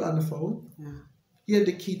 So I put on the phone. Yeah. He had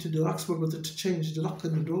the key to the door. Asked my brother to change the lock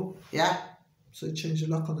on the door. Yeah. So he changed the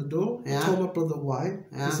lock on the door. Yeah. I told my brother why.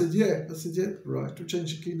 Yeah. He said, yeah. I said, yeah, right. To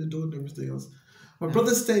change the key in the door and everything else. My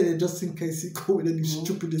brother stayed there just in case he called with any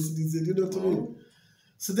stupidness. And he said, you know what I mean?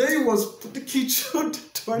 So there he was, put the key to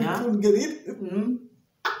trying couldn't get in.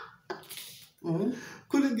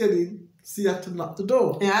 Couldn't get in. So he had to lock the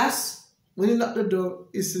door. Yes. When he locked the door,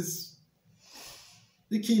 he says,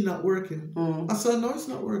 the key not working. I said, no, it's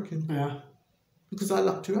not working. Yeah. Because I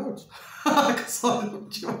locked you out. Because I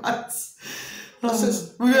locked you out. I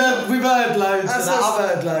says, we've heard loads of that. I've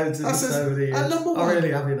heard loads of this over the years. And number one, I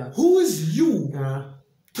really have, you know. who is you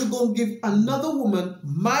to go and give another woman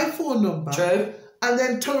my phone number? True. And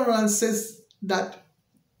then turn around and says that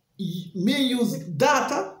me use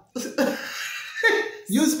data,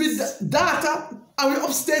 use me data, and we're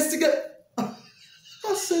upstairs together.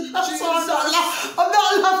 I said, Jesus. I'm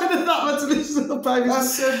not laughing at that one to listen to baby. I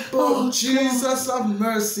said, oh, Jesus have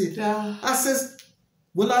mercy. Yeah. I says,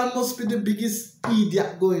 well, I must be the biggest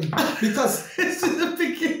idiot going. Because This is the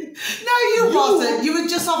beginning. No, you wasn't. You were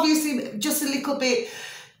just obviously just a little bit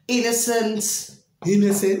innocent.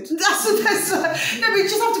 Innocent? That's the best way. No, but you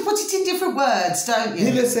just have to put it in different words, don't you?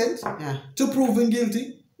 Innocent? Yeah. To proven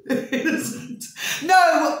guilty? Innocent. No,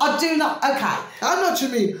 I do not. Okay. I know what you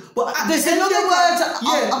mean. But there's another word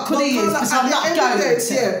I could have used, but I'm not going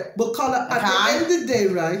to. Yeah, but Carla, at the end of the day,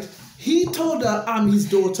 right, he told her I'm his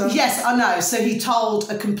daughter. Yes, I know. So he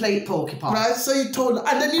told a complete porcupine. Right, so he told her,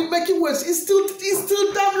 and then you make it worse. He's still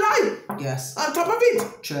damn right. Yes. On top of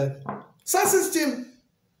it. True. So I says to him,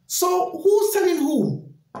 so who's telling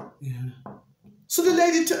whom? Yeah. So the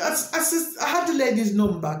lady, I had the lady's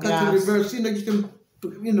number. I can reverse, you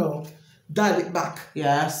know, dial it back.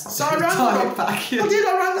 Yes. So I rang dial her. it back. Yeah. I did.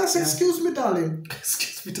 I rang her. I said, excuse me, darling.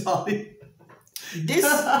 Excuse me, darling.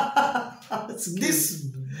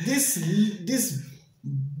 This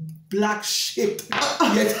black shit.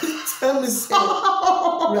 Yeah, tell me so.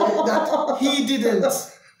 Right, that he didn't.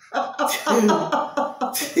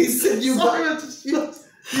 He said you got.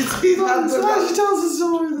 He tells the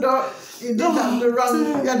story. No, He did have the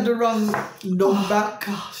wrong, he had the wrong number.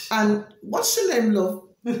 Gosh. And what's your name, love?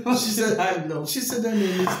 She said, she said her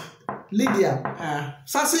name is Lydia. Yeah.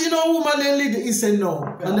 So I said, you know a woman named Lydia? He said, no,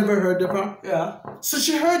 I never heard of her. Yeah. So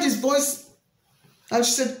she heard his voice and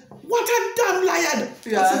she said, what a damn liar.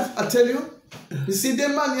 Yeah. I said, I tell you, you see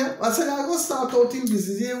them man here? I said, I'm going to start out in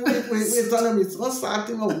business. Here, wait on a minute. I'm going to start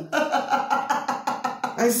him out.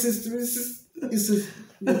 I says, he says,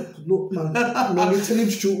 look man, let me tell you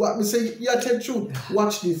the truth. What me say, yeah, tell the truth.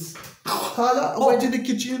 Watch this. Carla, I went in the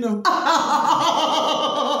kitchen, you know. I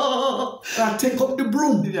take up the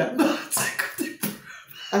broom. Yeah.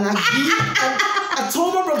 And I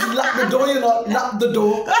told my brother to lock the door, you know, lock the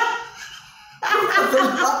door.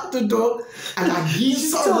 Lock the door. And I give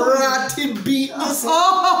some ratty beat. I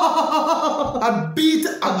beat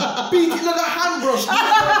another hand brush.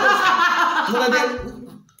 One of them.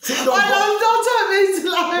 Don't tell me to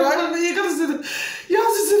lie. Right? You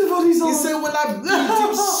have to see the bodies on. He said when I beat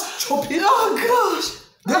him, chop him. Oh gosh.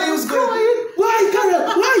 Then he was going, why, Karen?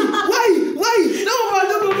 Why? No, man,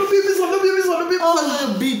 don't beat me, don't beat me. I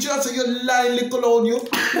beat you, I said, you're lying little on you.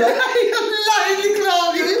 Right? You're lying little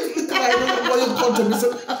on you. I don't know what you come to me, so,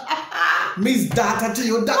 Miss Data to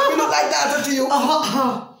you, that me look like Data to you.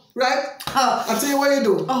 Right? I tell you what you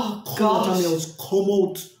do. Oh, come out of my house, come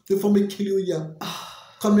out before me kill you here.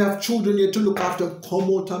 Come here, have children here to look after, come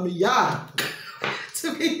out of me yard.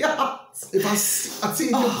 To be honest. If I see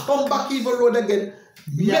you come back even road again,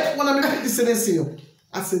 make one of me put this in and see you.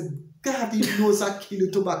 I said, God, he knows I kill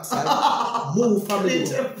you to backside. Move family.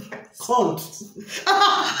 Can't.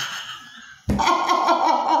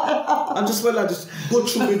 I just go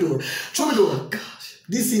through the door. Through the door. Gosh.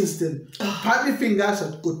 This instant. Pat my finger, I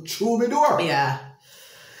said, go through the door. Yeah.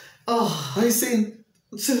 Oh. And he's saying,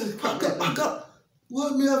 I got,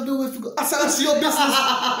 what me have to do with you? I said, that's your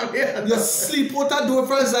business. You sleep out that door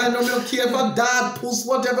first. I know you don't care for dad, puss,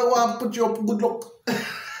 whatever, want to put you up. Good luck.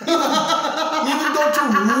 Even though to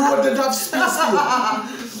road that have space for you.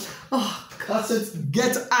 Oh, God. I said,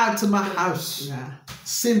 get out of my house. Yeah.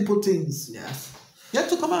 Simple things. Yeah. You have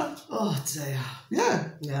to come out. Oh, dear. Yeah.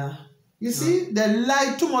 Yeah. You see, they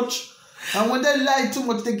lie too much. And when they lie too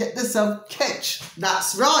much, they get themselves catch.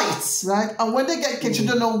 That's right. Right? And when they get catch, they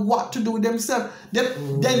don't know what to do with themselves.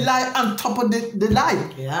 They lie on top of the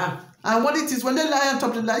lie. Yeah. And what it is, when they lie on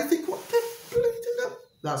top of the lie, you think, what the bleeding?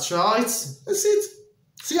 That's right. That's it.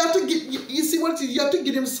 So you have to give, you see what it is, you have to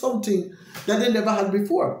give them something that they never had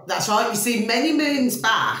before. That's right. You see, many moons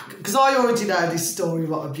back, because I already know this story,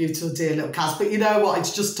 what a beautiful dear little Cass, but you know what,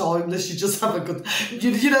 it's just timeless. You just have a good,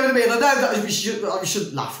 you know what I mean? I know that we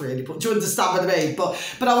shouldn't laugh really, but do you understand what I mean? But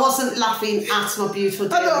I wasn't laughing at my beautiful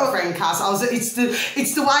dear little friend Cass. It's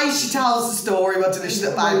the way she tells the story, what delicious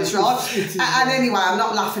little babies, right? And anyway, I'm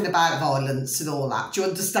not laughing about violence and all that. Do you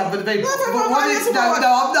understand what I mean? No,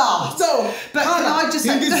 I'm not. So, but can I just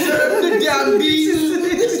say, he deserved the damn beating.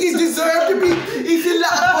 He deserved the beating. If you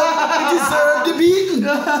laugh, he deserved the beating.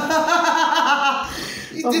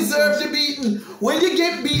 He deserved the beating. When you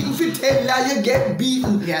get beaten for tell lie, you get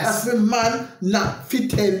beaten. Yes. That's the man not for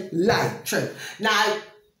tell lie. True. Now,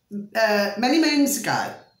 many moons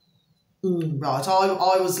ago, right,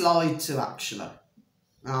 I was lied to actually.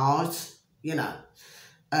 Right, you know,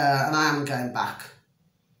 and I am going back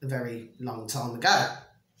a very long time ago.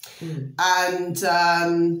 And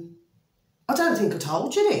I don't think I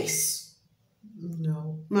told you this.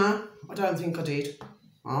 No. No, I don't think I did.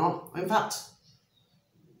 Oh, in fact,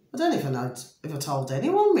 I don't even know if I told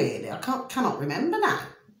anyone really. I cannot remember now.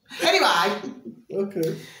 Anyway.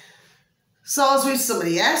 Okay. So I was with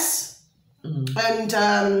somebody, yes. And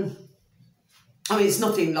I mean, it's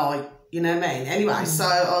nothing like, you know what I mean? Anyway, so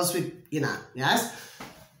I was with, you know, yes.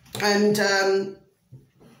 And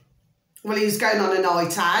well, he was going on a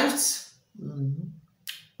night out.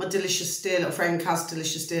 My delicious dear little friend Kaz,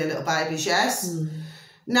 delicious dear little babies, yes.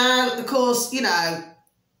 Now, of course, you know,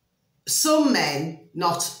 some men,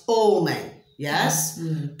 not all men, yes.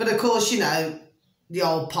 But of course, you know, the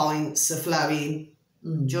old pints are flowing.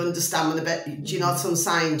 Do you understand what do you know what I'm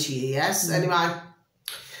saying to you, yes? Anyway,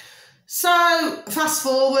 so fast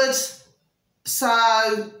forward.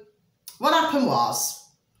 So what happened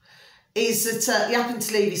is that he happened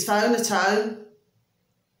to leave his phone at home.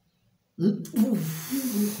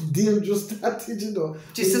 Dangerous strategy, you know.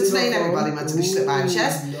 Just to explain everybody, my delicious little babies,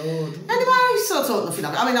 yes? Lord. Anyway, so I thought nothing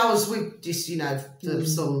of it. I mean, I was with just, you know, for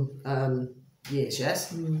some years,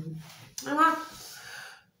 yes? Anyway,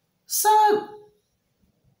 so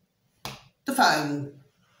the phone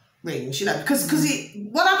rings, you know, because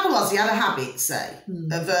what happened was he had a habit, say,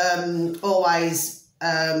 of always,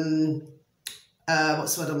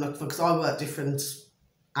 what's the word I'm looking for, because I work different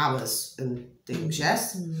hours and things,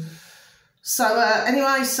 yes? So,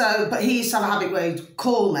 anyway, but he used to have a habit where he'd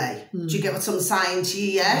call me. Do you get what I'm saying to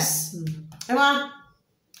you? Yes? Anyway,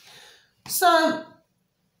 so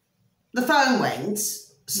the phone went,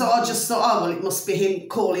 so I just thought, oh, well, it must be him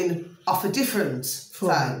calling off a different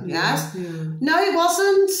phone, yes? No, it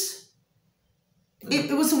wasn't.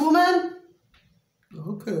 It was a woman.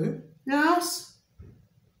 Okay. Yes.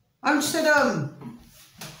 And she said,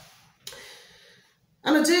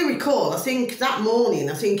 and I do recall, I think that morning,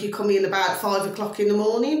 I think you come in about 5 o'clock in the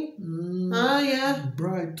morning. Oh, yeah.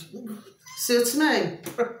 Bright. See what I mean?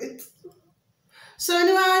 Bright. So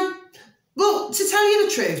anyway, well, to tell you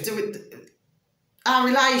the truth, our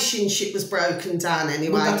relationship was broken down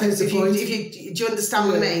anyway. Well, that is the point. Do you understand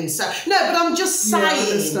what I mean? So no, but I'm just saying. I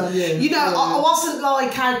understand, yeah. You know, I wasn't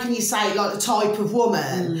like, how can you say, like the type of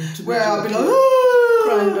woman where I'd be like,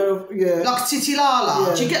 kind of, like Titi Lala.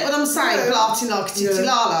 Yeah. Do you get what I'm saying? Yeah. Blarting like Titi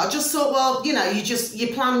Lala. I just thought, well, you know, you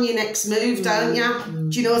plan your next move, don't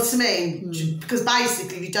you? Do you know what I mean? Because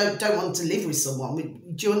basically, you don't want to live with someone.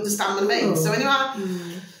 Do you understand what I mean? So anyway,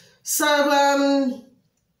 so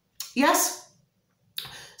yes.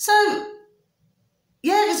 So,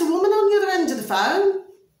 yeah, there's a woman on the other end of the phone.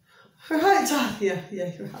 Right, yeah.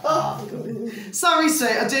 Oh, sorry,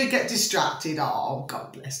 sweet, I do get distracted. Oh,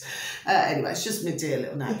 God bless. Anyway, it's just my dear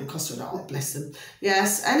little neighbour, because we're not, bless them.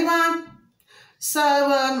 Yes, anyway, so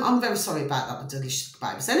I'm very sorry about that, my delicious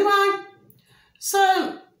babies. Anyway,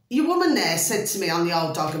 so your woman there said to me on the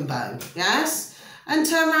old dog and bone, yes? And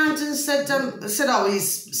turned around and said, oh,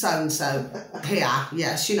 he's so-and-so here.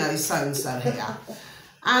 Yes, you know, he's so-and-so here.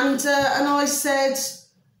 And I said,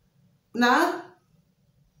 no.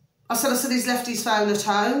 I said, he's left his phone at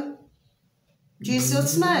home. Do you see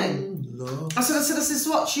what I mean? No. I said,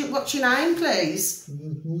 what's your name, please?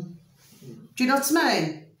 Do you know what I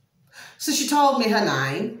mean? So she told me her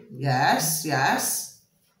name. Yes.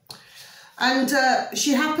 And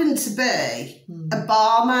she happened to be a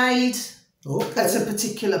barmaid at a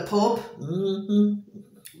particular pub.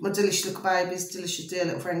 My delicious little babies, delicious dear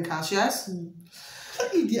little friend Cash, yes?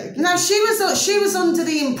 No, she was under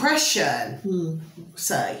the impression,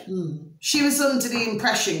 she was under the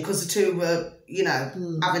impression, because the two were, you know,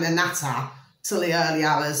 having a natter till the early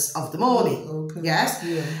hours of the morning, yes?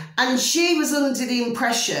 Yeah. And she was under the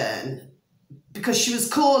impression, because she was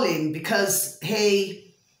calling, because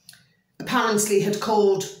he apparently had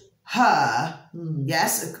called her,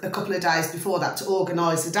 yes, a couple of days before that to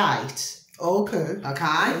organise a date. Okay.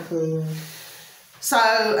 So,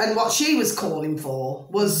 and what she was calling for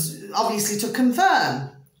was obviously to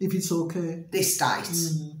confirm if it's okay, this date.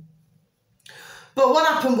 But what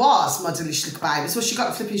happened was, my delicious little babies, well, she got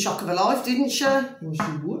the flipping shock of her life, didn't she? Well,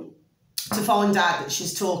 she would. To find out that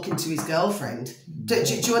she's talking to his girlfriend. Do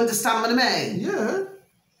you understand what I mean? Yeah.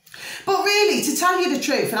 But really, to tell you the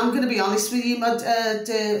truth, and I'm going to be honest with you, my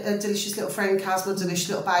delicious little friend Kaz, my delicious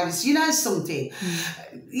little babies, you know something?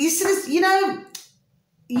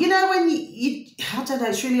 You know when you I don't know,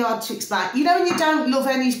 it's really hard to explain. You know when you don't love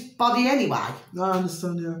anybody anyway? I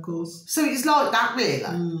understand, yeah, of course. So it's like that, really.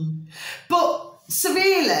 But, so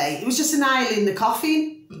really, it was just a nail in the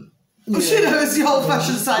coffin. Which, you know, as the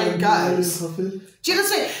old-fashioned saying goes. Do you know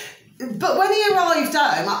what I mean? But when he arrived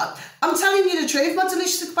home, I'm telling you the truth, my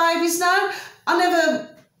delicious babies now, I never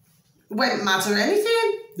went mad or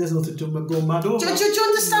anything. There's nothing to go mad over. Do you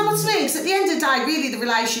understand what I mean? Because at the end of the day, really, the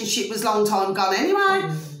relationship was a long time gone anyway.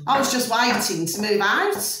 I was just waiting to move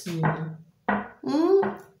out.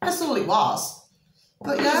 That's all it was.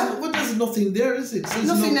 But yeah. Well, there's nothing there, is it? So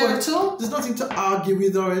nothing there at all. There's nothing to argue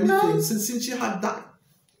with or anything. No. Since you had that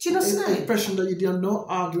impression that you didn't know,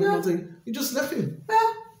 arguing, nothing, you just left him.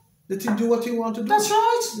 Yeah. Let him do what he wanted to do. That's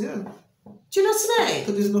right. Yeah. Do you know what I mean?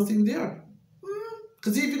 Because there's nothing there.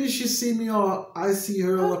 Because even if she see me or I see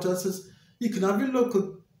her or what else, says, you can have your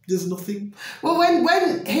local. There's nothing. Well, when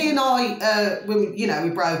he and I, we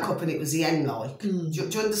broke up and it was the end, like. Do you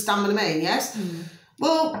understand what I mean? Yes.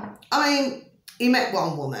 Well, I mean, he met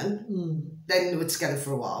one woman. Then they were together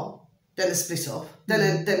for a while. Then they split up. Then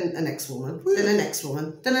a next woman. Then a next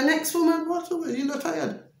woman. Then a next woman. What the way? You're not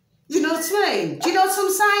tired? Do you know what I mean? Do you know what I'm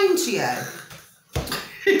saying to you?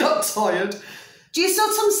 You're not tired. Do you see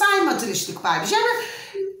what I'm saying, my delicious little babies?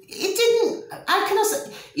 It didn't, how can I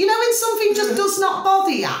say, you know when something just does not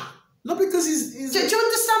bother you? No, because he's do you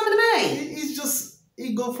understand what I mean? He's just,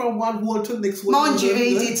 he go from one wall to the next one. Mind you,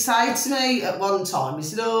 he did say to me at one time, he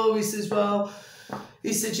said, you know,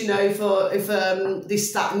 if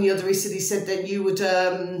this, that and the other, he said, then you would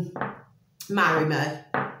marry me.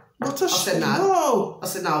 What a shame. No. I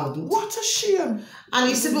said, no, I wouldn't. What a shame. And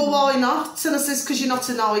he said, well, why not? And I said, because you're not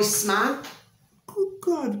a nice man.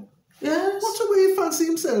 God. Yes. What a way he fancy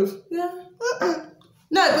himself. Yeah.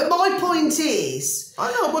 No, but my point is...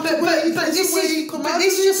 I know, but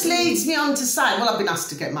this just leads me on to say... Well, I've been asked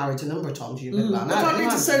to get married a number of times. You know, but I mean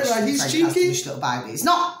to say, right, he's cheeky. Little baby. It's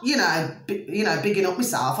not, bigging up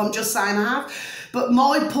myself. I'm just saying I have. But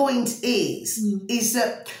my point is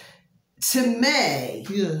that to me...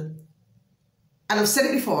 Yeah. And I've said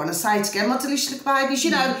it before, and I say it again, my delicious little babies,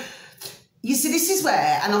 you see, this is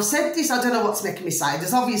where, and I've said this, I don't know what's making me say,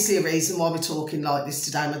 there's obviously a reason why we're talking like this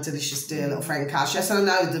today, my delicious dear little friend Cash. Yes, and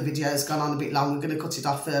I know the video's gone on a bit long, we're going to cut it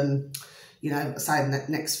off, say in the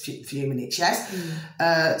next few minutes, yes?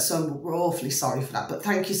 So we're awfully sorry for that, but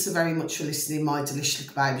thank you so very much for listening, my delicious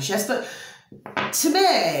little babies, yes? But to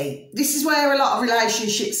me, this is where a lot of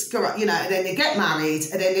relationships go, and then they get married,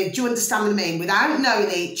 and then do you understand what I mean? Without knowing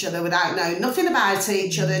each other, without knowing nothing about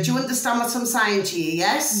each other, do you understand what I'm saying to you,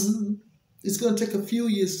 yes? Mm-hmm. It's going to take a few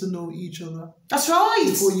years to know each other. That's right.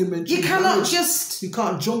 Before you mention you cannot marriage. just... You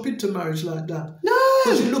can't jump into marriage like that. No.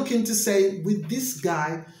 Because you're looking to say, with this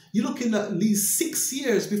guy, you're looking at least 6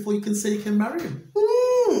 years before you can say you can marry him.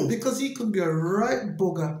 Because he could be a right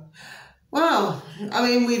bugger. Well, I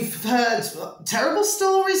mean, we've heard terrible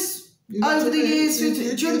stories over the years.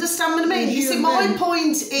 Do you understand what I mean? You see, my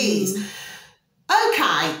point is,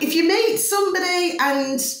 okay, if you meet somebody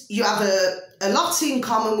and you have a lot in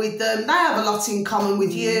common with them, they have a lot in common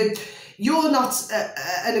with you, you're not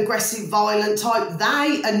an aggressive, violent type,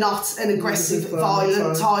 they are not an aggressive,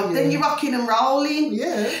 violent type, then you're rocking and rolling.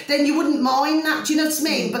 Yeah. Then you wouldn't mind that, do you know what I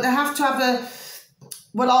mean? But they have to have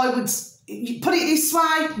you put it this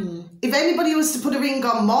way, if anybody was to put a ring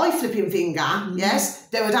on my flipping finger, yes,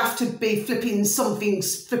 there would have to be flipping something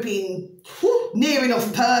near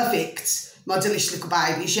enough perfect, my delicious little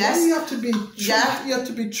babies, yes? Well, you have to be you have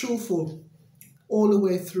to be truthful all the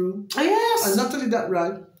way through. Oh, yes. And not only that,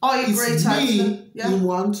 right? I agree it's totally. Me you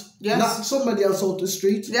want, not somebody else out the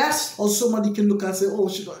street. Yes. Or somebody can look and say, oh,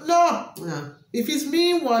 no. If it's me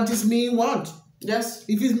you want, it's me you want. Yes.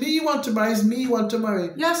 If it's me you want to marry, it's me you want to marry.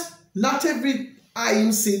 Yes. Not every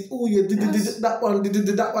IMC, oh, you did that one, did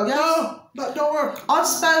that one. Yes. No, that don't work. I've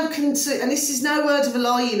spoken to, and this is no word of a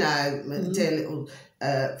lie, my dear little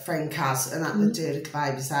friend Kaz, and that the dear little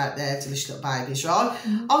babies out there, delicious little babies, right?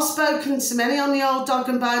 I've spoken to many on the old dog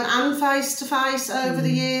and bone and face to face over the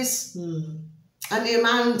years, and the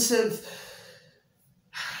amount of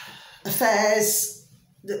affairs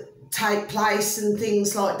that take place and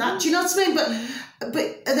things like that. Do you know what I mean?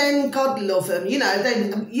 But then God love them,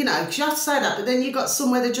 then, because you have to say that, but then you've got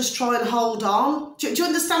somewhere they just try and hold on. Do you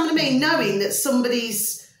understand what I mean? Knowing that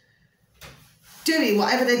somebody's doing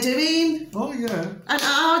whatever they're doing. Oh, yeah. And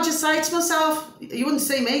I just say to myself, you wouldn't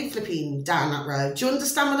see me flipping down that road. Do you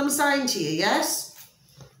understand what I'm saying to you, yes?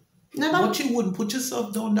 Never. But you wouldn't put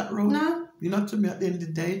yourself down that road. No. You know, to me, at the end of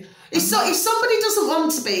the day. If somebody doesn't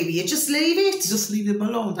want to be with you, just leave it. Just leave them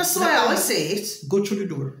alone. That's the way I see it. Go through the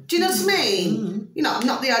door. Do you know what I mean? I'm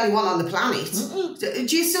not the only one on the planet.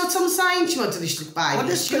 Do you see what I'm saying to you, my delicious baby? Well,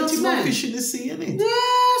 there's plenty more fish in the sea, isn't it?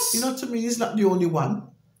 Yes. You know, to me, he's not the only one.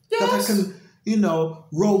 Yes. That I can,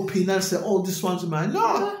 rope in and say, oh, this one's mine.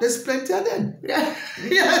 No, there's plenty of them. Yeah,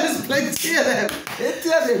 there's plenty of them.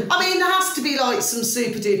 I mean, there has to be like some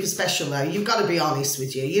super duper special though. You've got to be honest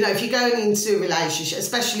with you. If you're going into a relationship,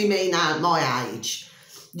 especially me now at my age,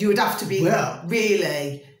 you would have to be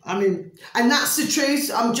really. I mean, and that's the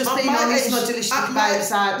truth. I'm just being honest, my delicious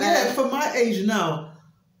babes out there. Yeah, for my age now,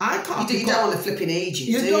 I can't. You don't want to flip in age.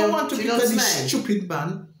 You don't want to become this stupid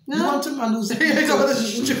man. No. You want a man who's... You don't want a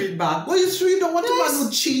stupid man. Well, it's true. You don't want a man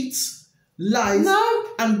who cheats, lies,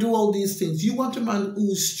 and do all these things. You want a man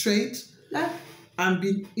who's straight and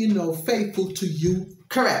be, faithful to you.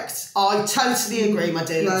 Correct. I totally agree, my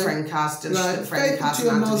dear little friend Cass. Faithful to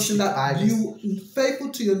your notion that faithful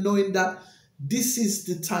to your knowing that this is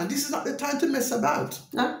the time. This is not the time to mess about.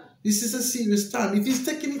 No. This is a serious time. If he's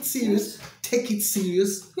taking it serious, take it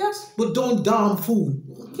serious. Yes. But don't damn fool.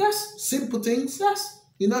 Yes. Simple things. Yes.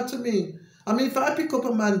 You know what I mean? I mean, if I pick up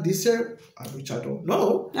a man this year, which I don't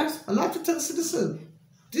know, yes, I like to tell citizen,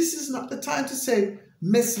 this is not the time to say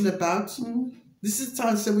messing about. This is the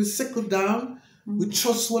time to say we settle down, we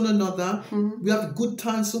trust one another, we have good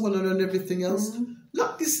times for one another and everything else.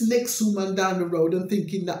 Not this next woman down the road and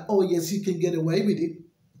thinking that, oh yes, you can get away with it.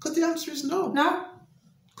 Because the answer is no. No.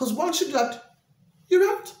 Because once you do that, you're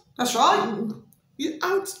out. That's right. You're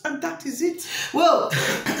out and that is it. Well,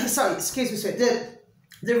 sorry, excuse me, sorry.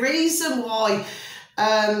 The reason why,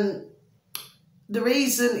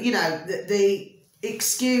 the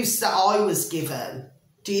excuse that I was given,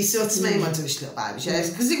 do you see what I mean, my delicious little babies?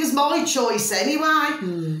 Yes, because it was my choice anyway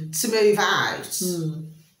to move out.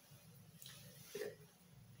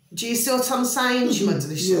 Do you see what I'm saying? She went to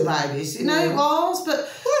the little babies. You know, it was, but...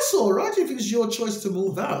 Well, that's all right if it's your choice to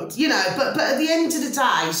move out. You know, but at the end of the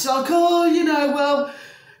day, it's like, oh, you know, well,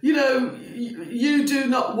 you know, you do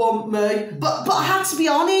not want me. But I had to be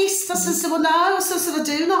honest. I said, well, no. I said, I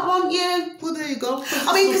do not want you. Well, there you go.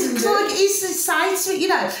 I mean, because like, he used to say to me, you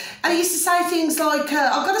know, and he used to say things like,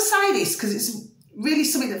 I've got to say this because it's really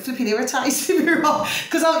something that flipping irritates me,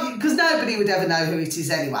 because nobody would ever know who it is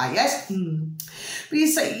anyway, yes? But you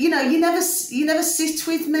say, you know, you never sit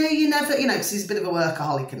with me, you never, you know, because he's a bit of a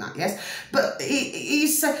workaholic and that, yes? But he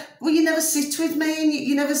said, well, you never sit with me and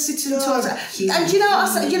you never sit and talk. And you know what I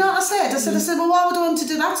said? You know what I said? I said, well, why would I want to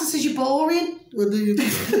do that? I said, you're boring. Well, there you go.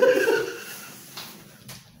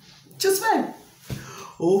 Just when?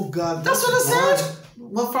 Oh, God. That's what I said.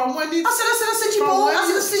 Well, from when it's... I said, you're boring.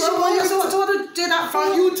 I said, you're boring. So what do I want to do that for?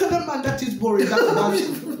 From you tell a man that is boring, that's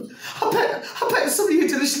I bet some of you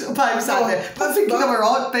delicious little babies out there. I'm thinking I'm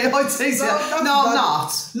alright, but I tease you. No, I'm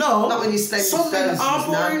not. No. Not when you spend some men are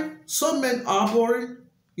boring. Some men are boring.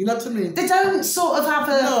 You know what I mean? They don't sort of have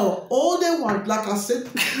a... No. All they want, like I said...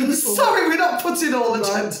 Sorry, we're not putting all the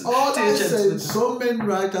gentlemen. All I said, some men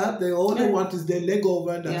right out there, all they want is their leg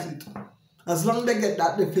over and that's it. As long as they get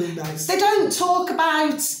that, they feel nice. They don't talk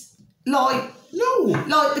about, like... No.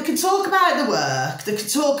 Like, they can talk about the work. They can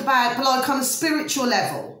talk about, but like on a spiritual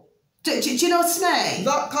level. Do you know what I mean?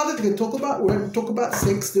 That kind of thing. Talk about work, talk about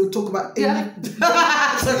sex, they'll talk about anything.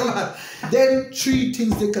 Them 3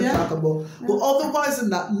 things they can talk about. But otherwise than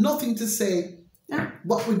that, nothing to say.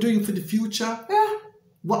 What we're doing for the future.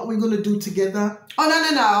 What we're going to do together. Oh,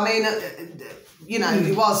 no. I mean, you know,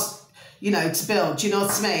 it was, you know, to build. Do you know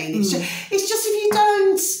what I mean? It's just if you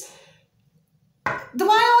don't... The way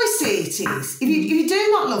I see it is, if you do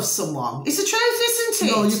not love someone, it's the truth, isn't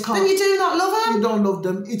it? No, you can't. Then you do not love them. You don't love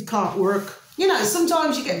them. It can't work. You know,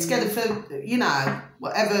 sometimes you get together for, you know,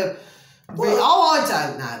 whatever. Well, I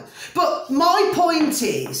don't know. But my point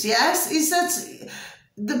is, is that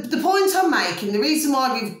the point I'm making, the reason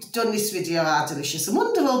why we've done this video, our delicious and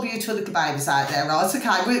wonderful, beautiful little babies out there, right?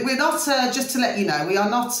 Okay, we're not, just to let you know, we are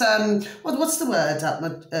not, what's the word that my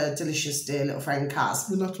delicious dear little friend Kaz?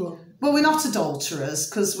 We're not what? Well, we're not adulterers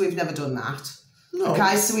because we've never done that. No.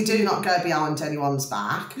 Okay, so we do not go behind anyone's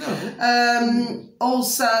back. No.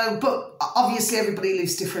 Also, but obviously everybody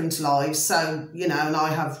lives different lives. So, you know, and I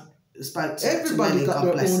have spoke to many,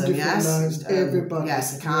 God bless them, lives. Everybody.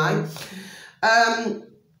 Yes, okay.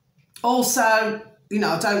 Also, you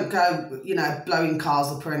know, I don't go, you know, blowing cars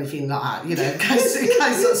up or anything like that, you know, in case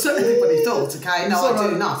that's what everybody thought, okay? No, I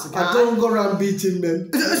do not, okay? I don't go around beating men.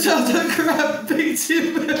 I don't go around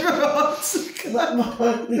beating men,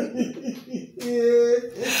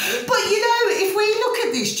 But, you know, if we look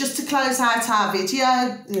at this, just to close out our video,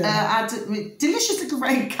 our delicious little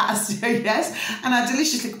rain cast, yes, and our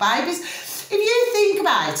delicious little babies, if you think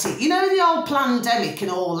about it, you know, the old pandemic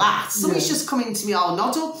and all that, something's just come into me old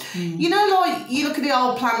noddle. You know, like, you look at the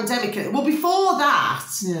old pandemic, well, before that,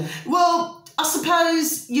 well, I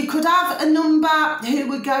suppose you could have a number who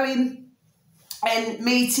were going and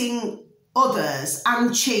meeting others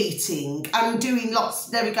and cheating and doing lots,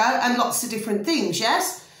 there we go, and lots of different things,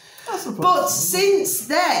 yes? But since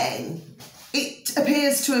then, it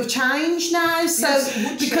appears to have changed now. So,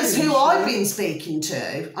 because who I've been speaking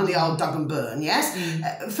to on the old Dog and Burn, yes,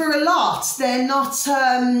 for a lot, they're not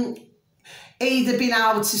either being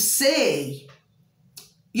able to see,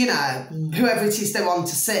 you know, whoever it is they want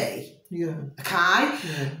to see. Okay?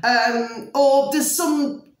 Or there's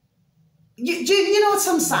some, you know what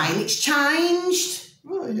I'm saying? It's changed.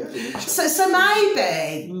 So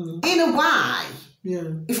maybe, in a way,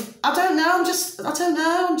 if I don't know, I'm just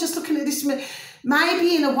looking at this.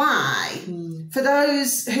 Maybe in a way, for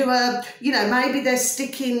those who are, you know, maybe they're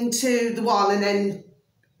sticking to the one, and then,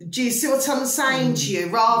 do you see what I'm saying to you?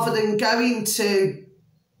 Rather than going to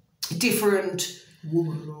different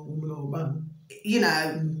woman or man, you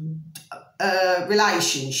know,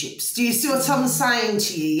 relationships. Do you see what I'm saying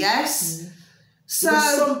to you? Yes. So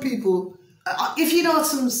because some people. If you know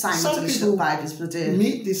what I'm saying, some people babies, but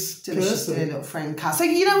meet this person, dear little friend, Cass. So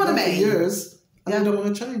you know what I mean? Years, and they don't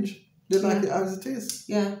want to change. They like it as it is.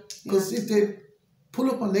 Because if they pull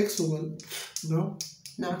up on next woman, no,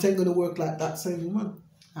 it ain't gonna work like that same woman.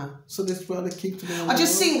 So that's why they keep to them. I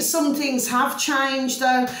just think some things have changed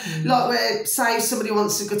though. Like where, say, somebody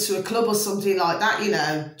wants to go to a club or something like that. You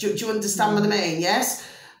know, do you understand what I mean? Yes,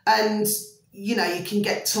 and. You know, you can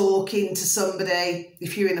get talking to somebody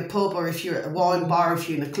if you're in a pub or if you're at a wine bar, if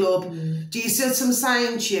you're in a club. Do you see what I'm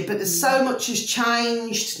saying to you? But there's so much has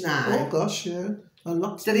changed now. Oh gosh, yeah. A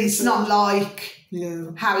lot. That it's not like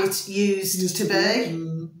how it's used to be.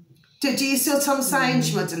 Do you see what I'm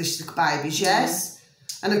saying, my delicious little babies? Yes.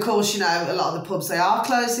 And of course, you know, a lot of the pubs, they are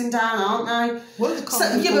closing down, aren't they? Well,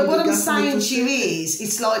 But what I'm saying to you is,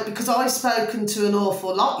 it's like, because I've spoken to an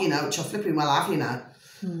awful lot, you know, which I flipping well have, you know.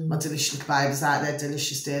 My delicious little babies out there,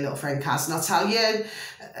 delicious dear little friend Cass. And I'll tell you,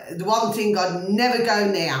 the one thing I'd never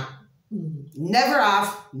go near, never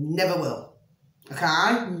have, never will, okay?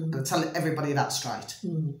 I'll tell everybody that straight,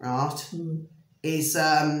 right? Is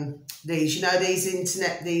these, you know, these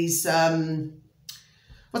internet, these,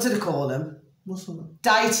 what do they call them? What's that?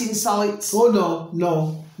 Dating sites. Oh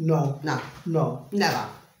no. Never.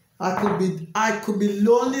 I could be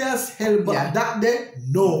lonely as hell, but that day,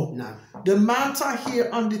 no. The amount I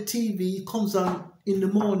hear on the TV comes on in the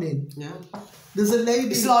morning. Yeah. There's a lady.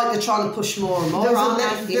 It's like they're trying to push more and more.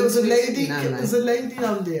 There was a lady. There's a lady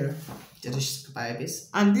on there. Delicious babies.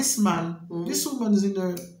 And this man, this woman's in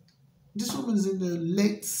the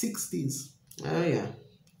late 60s. Oh yeah.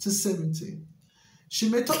 To 70. She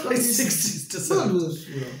met up late 60s to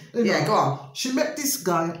 70. Yeah, go on. She met this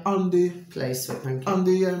guy on the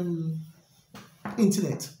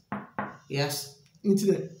internet. Yes.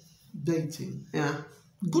 Internet dating. Yeah.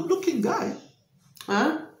 Good looking guy.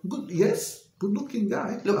 Huh? Good looking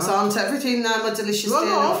guy. Looks on to everything now, my delicious dear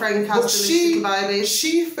little friend Cass, delicious babies.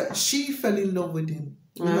 She fell in love with him.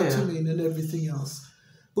 You know what I mean? And everything else.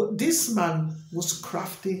 But this man was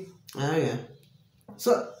crafty. Oh yeah.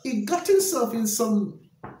 So he got himself in some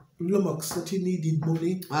lummox that he needed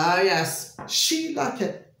money. Oh yes. She like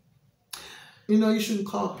it. You know, you shouldn't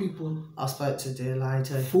call people. I spoke to a dear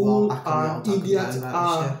lady. Fool or idiot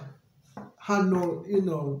had no, you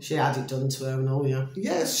know. She had it done to her and all, yeah.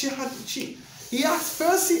 Yes, he asked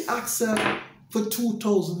her for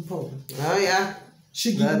 £2,000. Oh yeah.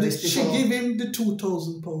 She gave him the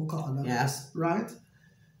 £2,000 card. Yes. Right?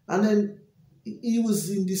 And then he was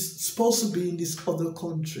supposed to be in this other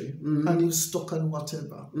country, and he was stuck on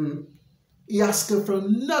whatever. He asked her for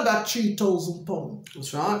another £3,000.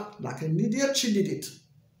 That's right. Like an idiot, she did it.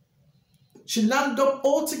 She landed up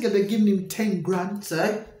altogether giving him 10 grand.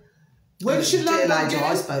 So, when she landed up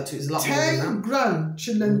I spoke to, it was a lot 10 grand,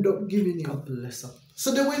 she landed up giving him. God bless her.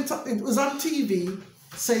 So they went up, it was on TV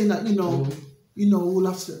saying that, we'll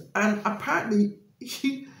have to, and apparently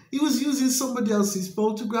he was using somebody else's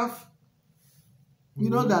photograph. You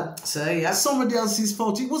know that? So, yeah. Somebody else's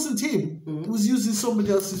photo. It wasn't him. He was using somebody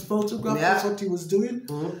else's photograph. Yeah. That's what he was doing.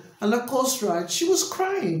 And of course, right, she was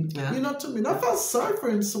crying. Yeah. You know what I mean? I felt sorry for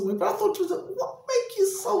him somewhere, but I thought, what make you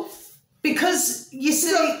so... Because, you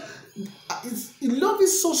see... love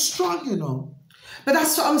is so strong, you know. But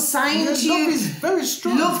that's what I'm saying to you. Love is very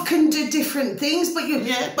strong. Love can do different things, but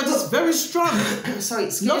it's very strong. Sorry,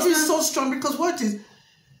 excuse me. Love is so strong because what it is...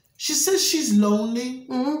 She says she's lonely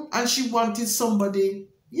and she wanted somebody,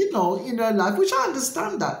 in her life, which I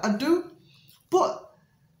understand that. I do. But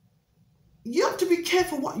you have to be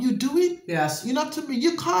careful what you're doing. Yes. You know what I mean?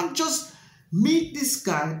 You can't just meet this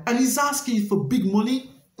guy and he's asking you for big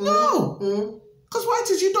money. No. Because what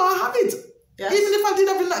it is, you don't have it. Yes. Even if I did,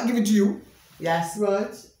 I will not give it to you. Yes.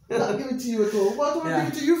 Right? Not give it to you at all. What do I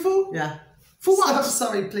give it to you for? Yeah. For what? I'm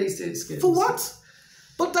sorry, please do excuse me. For what?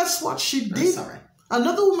 But that's what she did. I'm sorry.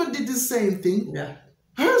 Another woman did the same thing. Yeah.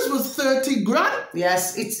 Hers was 30 grand.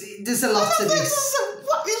 Yes, there's a lot to this.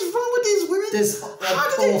 What is wrong with these women? There's an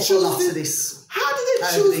awful lot to this. How did they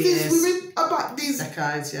choose these women about these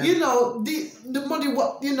decades? Yeah. The money.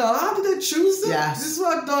 How did they choose them? Yes. This is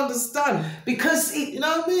what I don't understand. Because you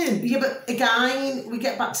know what I mean? Yeah, but again, we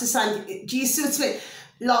get back to saying, do you see what I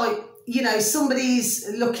mean? Like, somebody's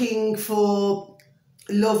looking for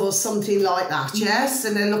love or something like that, yes,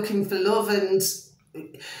 and they're looking for love and.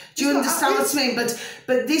 Do you understand what I mean?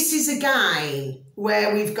 But this is again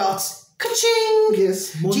where we've got ka-ching.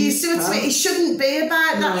 Yes. Do you see what I mean? It shouldn't be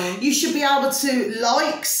about that. You should be able to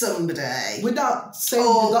like somebody without saying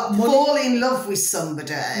or you got money. Fall in love with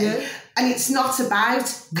somebody. Yeah. And it's not about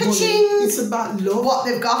ka-ching. It's about love. What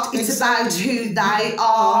they've got. It's about who they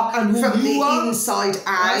are and who from you are. Inside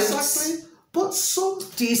out. Exactly. But some...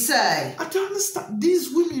 Do you say? I don't understand.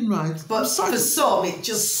 These women, right? But for some, it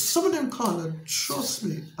just... Some of them can't. Trust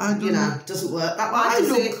me. I don't know. It doesn't work that way,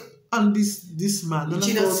 does it? And this man... Do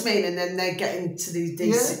you know what I mean? And then they get into these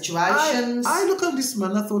situations. I look at this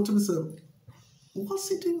man, I thought to myself, what's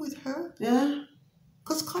he doing with her? Yeah.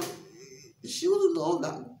 Because she wasn't all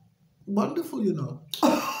that wonderful, you know.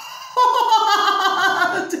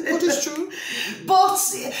 But it's true. But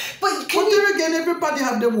there again, everybody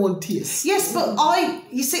have their own taste. Yes, but I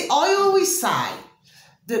always say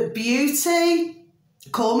that beauty,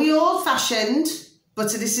 call me old-fashioned,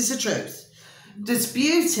 but this is the truth. That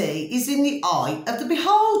beauty is in the eye of the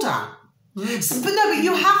beholder. But no, but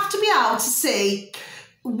you have to be able to see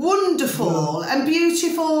wonderful and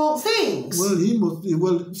beautiful things.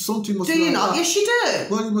 Well, something must do be you like not? that. Yes, you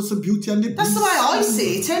do. Well, it was a Beauty and the Beast. That's the way I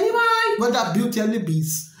see it anyway. Well, that Beauty and the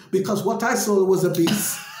Beast, because what I saw was a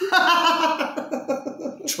beast.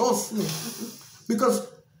 Trust me. Because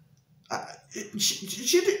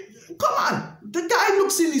she did, come on, the guy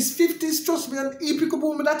looks in his 50s, trust me, and he pick up a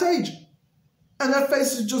woman that age. And her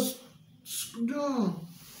face is just, no.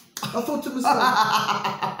 I thought to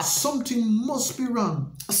myself, something must be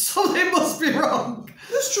wrong. Something must be wrong.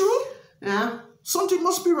 It's true. Yeah. Something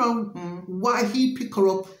must be wrong. Why he pick her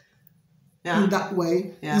up in that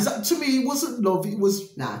way? Yeah. Is that, to me, it wasn't love, it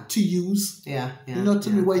was to use. Yeah. You know, to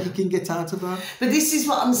me, where he can get out of her. But this is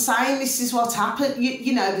what I'm saying, this is what's happened.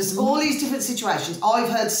 You know, there's all these different situations. I've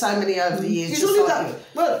heard so many over the years. It's just only like that.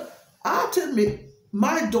 Well, I have to admit,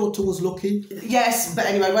 my daughter was lucky. Yes, but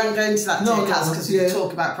anyway, we won't go into that because we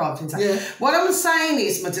talk about private things. Yeah. What I'm saying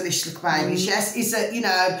is, my delicious little babies, yes, is that, you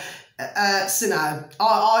know, so no,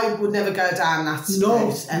 I would never go down that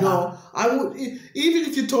route ever. No, I would, even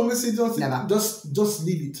if you told me, just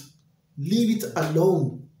leave it. Leave it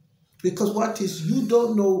alone. Because what is, you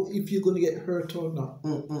don't know if you're going to get hurt or not.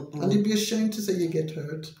 And it'd be a shame to say you get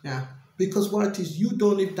hurt. Yeah. Because what is, you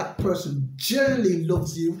don't know if that person generally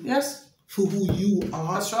loves you. Yes. For who you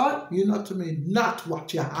are. That's right. You know what I mean? Not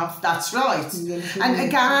what you have. That's right. And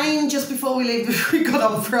again, just before we leave, we got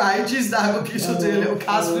on for ages now, but you should do a little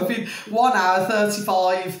cast. We've been 1 hour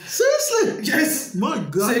 35. Seriously? Yes. My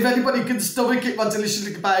God. So if anybody can stomach it, my delicious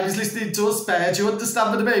little babies listening to us spare, do you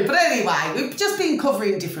understand what I mean? But anyway, we've just been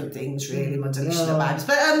covering different things, really, my delicious little babies.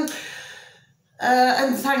 But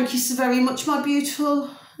and thank you so very much, my beautiful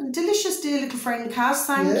and delicious dear little friend Kaz,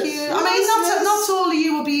 thank you. I mean, not all of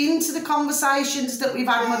you will be into the conversations that we've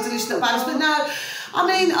had with my delicious little babies, but no, I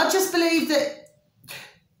mean, I just believe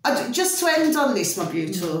that, just to end on this, my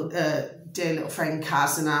beautiful dear little friend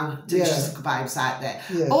Kaz and our delicious little babes out there,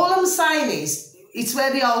 all I'm saying is, it's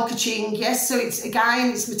where the old ka-ching, yes, so it's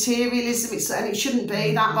materialism, and it shouldn't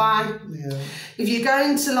be that way. Yeah. If you're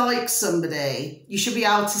going to like somebody, you should be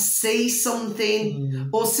able to see something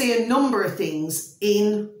or see a number of things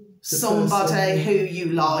in somebody who you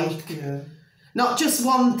like. Yeah. Not just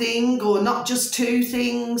one thing or not just two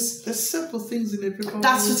things. There's several things in every family.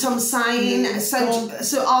 That's what I'm saying. Yeah.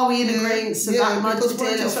 So are we in agreement? So that my dear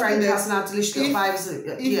little friend has an delicious little babes.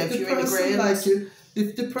 If you're in agreement.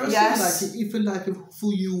 If the person like it, if you like it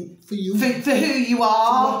for you, for who you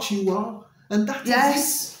are, for what you are, and that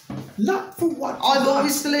is it. Not for what you I've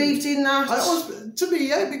always believed in that. To me,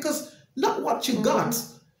 because not what you got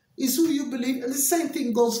is who you believe, and the same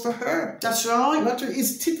thing goes for her. That's right.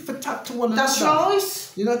 It's tit for tat to one another. That's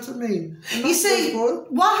right. You know what I mean? You see,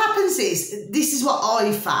 what happens is, this is what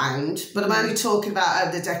I found, but I'm only talking about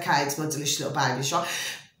over the decades, my delicious little babies, right?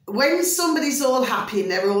 When somebody's all happy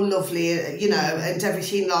and they're all lovely, you know, and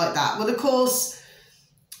everything like that, well, of course,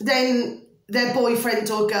 then their boyfriend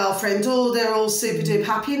or girlfriend, they're all super duper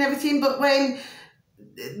happy and everything. But when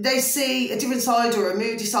they see a different side or a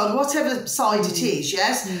moody side or whatever side it is,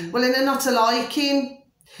 well, then they're not liking.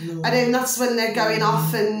 No. And then that's when they're going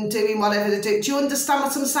off and doing whatever they do. Do you understand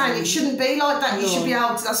what I'm saying? It shouldn't be like that. You should be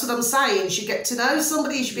able to, that's what I'm saying. You should get to know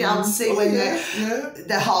somebody. You should be able to see when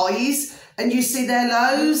their highs and you see their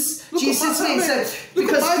lows. Do you see what I mean? So,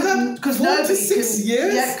 because nobody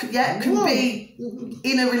can be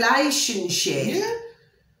in a relationship. Yeah.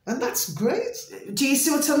 And that's great. Do you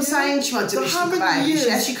see what I'm saying? You want to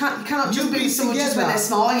yes, you cannot just be with someone just when they're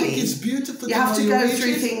smiling. I think it's beautiful. You have to go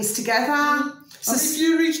through things together. So if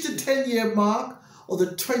you reach the 10-year mark or the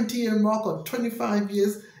 20-year mark or 25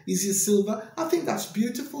 years is your silver, I think that's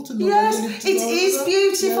beautiful to know. Yes, it is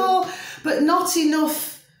beautiful, but not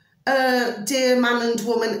enough dear man and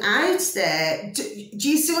woman out there. Do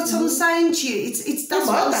you see what I'm saying to you? That's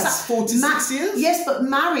what I'm saying. 46 years. Yes, but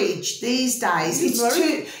marriage these days,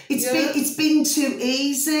 it's been too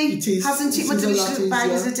easy. It is. Hasn't it? My delicious little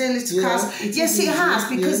babies, a dear little class. Yes, it has,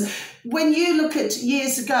 because when you look at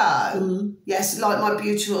years ago, yes, like my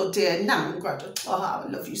beautiful dear Nan and Grandad, I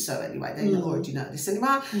love you so anyway, they already know this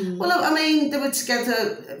anyway. Well, look, I mean, they were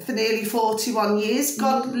together for nearly 41 years.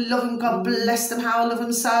 God love them, God bless them, how I love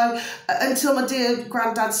them so. Until my dear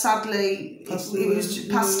Grandad sadly passed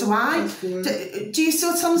away. Do you see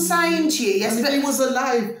what I'm saying to you? Yes, and if he was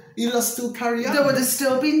alive, he'd have still carry on. They would have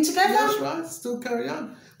still been together. That's right, still carry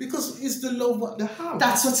on. Because it's the love what they have.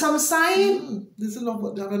 That's what I'm saying. There's a love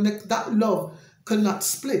what they have. And that love cannot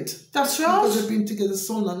split. That's right. Because they've been together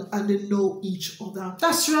so long and they know each other.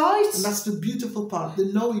 That's right. And that's the beautiful part. They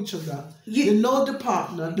know each other. They know the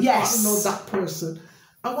partner. The partner knows that person.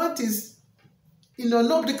 And what is, You know,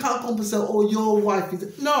 nobody can't come and say, oh, your wife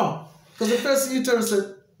is... No. Because the first thing you turn and say,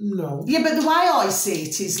 no. Yeah, but the way I see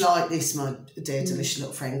it is like this, my dear delicious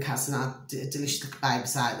little friend Cass and our delicious little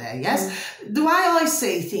babes out there, yes? The way I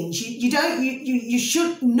see things, you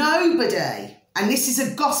should, nobody, and this is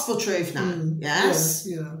a gospel truth now, yes?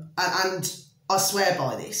 Yeah. And I swear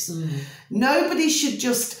by this. Nobody should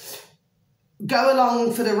just go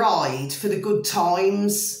along for the ride, for the good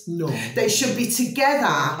times. No. They should be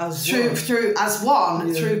together through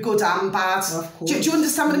good and bad. Of course. Do you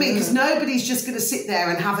understand what I mean? Because nobody's just going to sit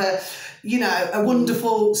there and have a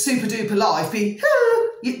wonderful super duper life.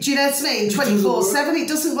 Do you know what I mean? 24/7. It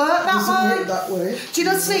doesn't work that way. Do you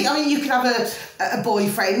know what I mean? I mean, you can have a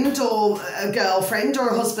boyfriend or a girlfriend or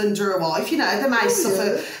a husband or a wife. You know, they may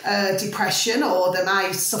suffer depression, or they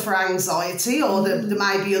may suffer anxiety, or there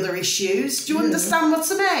may be other issues. Do you understand what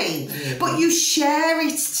I mean? Yeah. But you share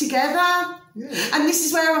it together. Yeah. And this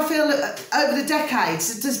is where I feel that over the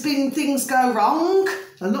decades there's been things go wrong.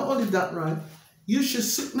 And not only that, right? You should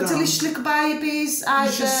sit down. My delicious little babies out there.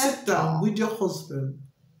 You should sit down with your husband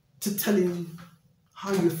to tell him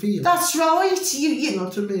how you feel. That's right. You know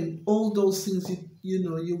what I mean? All those things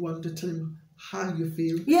you want to tell him how you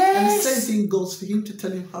feel. Yes. And the same thing goes for him to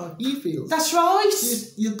tell him how he feels. That's right.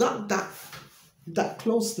 You got that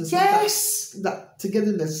closeness, yes, that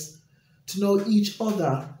togetherness to know each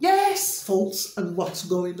other. Yes. Faults and what's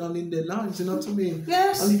going on in their lives, you know what I mean?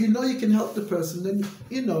 Yes. And if you know you can help the person, then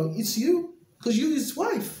it's you. Because you're his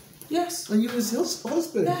wife. Yes. And you're his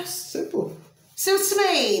husband. Yes. Simple. See what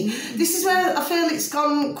I mean? This is where I feel it's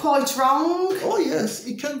gone quite wrong. Oh, yes,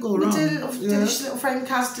 it can go wrong. Delicious little friend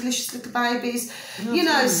Cass, delicious little babies. So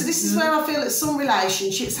this is where I feel that some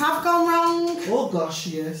relationships have gone wrong. Oh, gosh,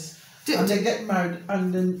 yes. And they get married,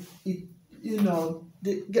 and then,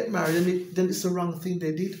 they get married, and then it's the wrong thing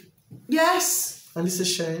they did. Yes. And it's a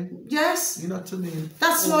shame. Yes. You know what I mean?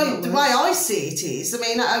 That's why the way I see it is, I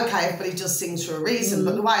mean, okay, everybody does things for a reason,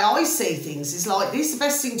 but the way I see things is like this: the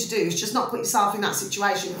best thing to do is just not put yourself in that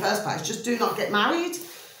situation in the first place. Just do not get married.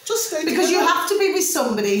 Just stay because together. You have to be with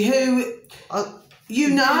somebody who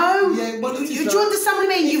Yeah, but do you understand what I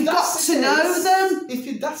mean? You've got to know them.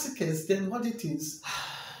 If that's the case, then what it is,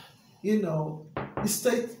 you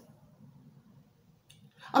stay.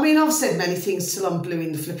 I mean, I've said many things till I'm blue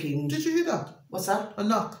in the flipping. Did you hear that? What's that? A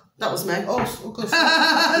knock. That was me. Oh, of course.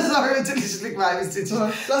 Sorry, delicious little babies,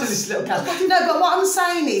 delicious little cat. No, but what I'm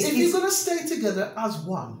saying is... If you're going to stay together as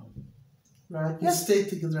one, right? Yes. You stay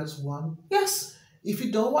together as one. Yes. If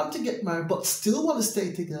you don't want to get married but still want to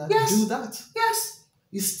stay together, yes. do that. Yes.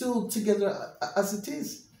 You're still together as it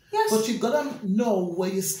is. Yes. But you've got to know where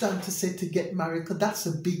you stand to say to get married, because that's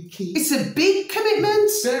a big key. It's a big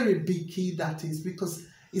commitment. Very big key, that is, because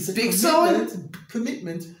it's a big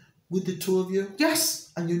commitment with the two of you.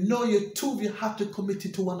 Yes. And your two of you have to commit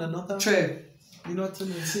it to one another. True. You know what I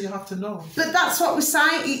mean? So you have to know. But that's what we're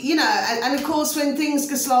saying, and of course when things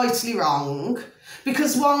go slightly wrong,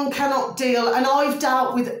 because one cannot deal, and I've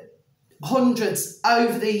dealt with hundreds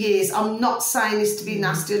over the years. I'm not saying this to be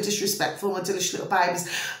nasty or disrespectful, my delicious little babies.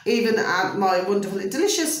 Even my wonderful and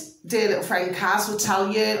delicious dear little friend Kaz will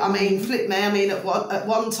tell you, I mean, flip me, I mean, at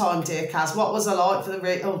one time, dear Kaz, what was I like for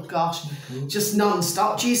the oh gosh, just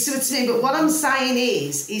non-stop. Do you see what I mean? But what I'm saying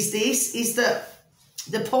is that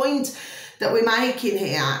the point that we're making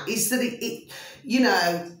here is that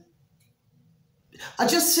I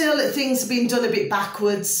just feel that things have been done a bit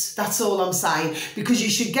backwards. That's all I'm saying. Because you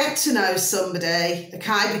should get to know somebody,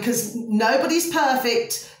 okay? Because nobody's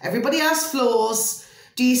perfect. Everybody has flaws.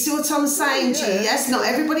 Do you see what I'm saying to you? Yes, not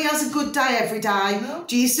everybody has a good day every day. No.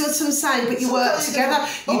 Do you see what I'm saying? But you work together.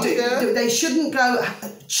 They shouldn't go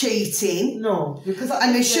cheating. No,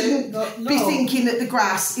 and they shouldn't be thinking that the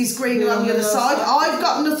grass is greener on the other side. I've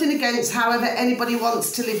got nothing against however anybody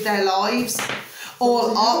wants to live their lives.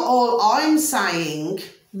 All I'm saying,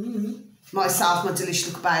 myself, my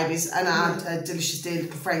delicious little babies, and our delicious dear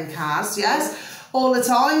little friend Kaz, yes, all that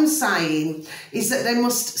I'm saying is that they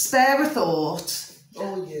must spare a thought.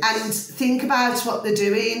 Oh, yes. And think about what they're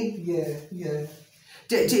doing. Yeah.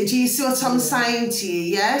 Do you see what I'm saying to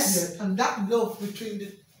you? Yes. Yeah. And that love between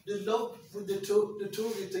the love with the two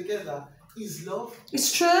of you together is love.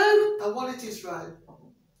 It's true. And what it is, right?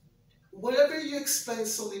 Whenever you explain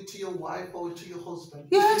something to your wife or to your husband,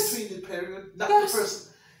 yes, between the period, not the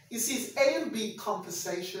person, it's A and B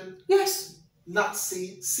conversation. Yes. not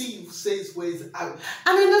see says ways out.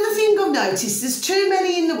 And another thing I've noticed, there's too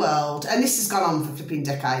many in the world, and this has gone on for flipping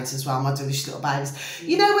decades as well, my delicious little babies.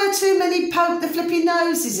 You know where too many poke the flipping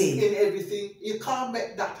noses in? In everything. You can't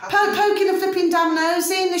make that happen. Poking a flipping damn nose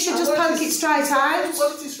in, they should just poke it straight out.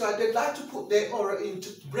 Well, it is right. They'd like to put their aura in to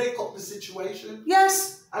break up the situation.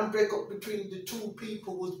 Yes. And break up between the two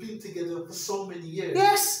people who's been together for so many years.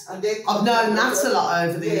 Yes. And they I've known that a lot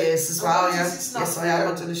over the years as well, and yeah. Yes, I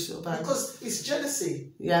have, my delicious little baby. because it's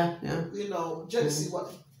jealousy. Yeah, yeah. You know, jealousy,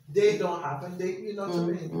 what they don't have, and they, you know what I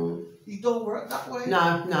mean? It don't work that way.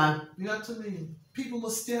 No, no. You know what I mean? People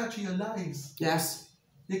must stay out of your lives. Yes.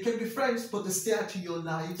 They can be friends, but they stay out of your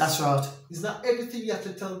lives. That's right. It's not everything you have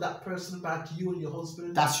to tell that person about you and your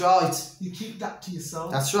husband. That's right. You keep that to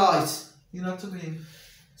yourself. That's right. You know what I mean?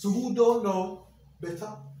 So who don't know, better.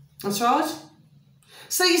 That's right.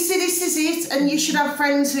 So you see, this is it, and you should have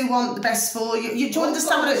friends who want the best for you. Do you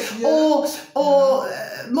understand what it? Yeah. Or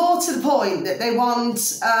more to the point, that they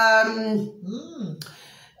want.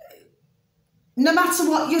 No matter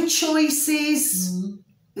what your choice is.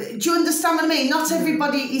 Do you understand what I mean? Not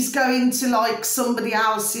everybody is going to like somebody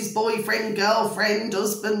else's boyfriend, girlfriend,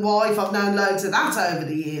 husband, wife. I've known loads of that over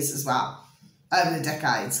the years as well. Over the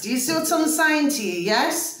decades. Do you see what I'm saying to you?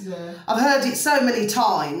 Yes? Yeah. I've heard it so many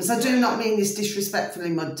times. I do not mean this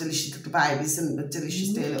disrespectfully, my delicious little babies and my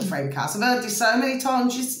delicious dear little friend Cass. I've heard this so many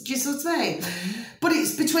times, do you see what I mean? But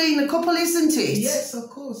it's between a couple, isn't it? Yes, of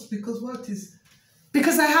course, because what is...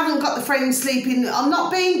 Because they haven't got the friends sleeping... I'm not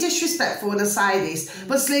being disrespectful when I say this,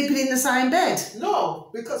 but sleeping in the same bed. No,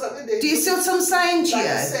 because at the end of the day... Do you see what I'm saying to you? Like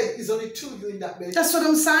I said, there's only two of you in that bed. That's what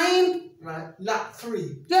I'm saying. Right? Not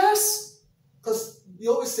three. Yes. Because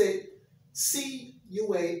you always say, see your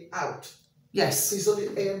way out. Yes. So it's only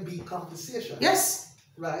A and B conversation. Yes.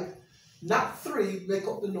 Right? Not three, make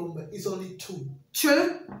up the number, it's only two.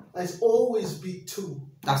 True. And it's always be two.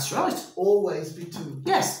 That's right. Always be two.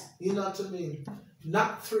 Yes. You know what I mean?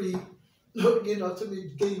 Not three, you know what I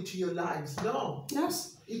mean, get into your lives. No.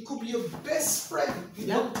 Yes. It could be your best friend. You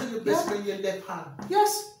Yeah. don't tell your best friend your left hand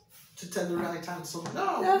Yes. to tell the right hand. So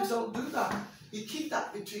no, Yeah. you don't do that. You keep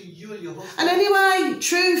that between you and your husband. And anyway,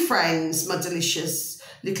 true friends, my delicious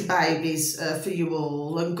little babies, for you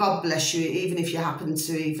all, and God bless you, even if you happen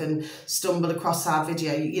to even stumble across our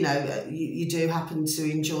video, you know, you do happen to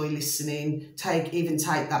enjoy listening, take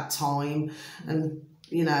that time, and,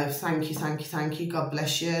 you know, thank you, God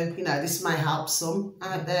bless you. You know, this may help some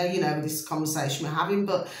out there, you know, with this conversation we're having,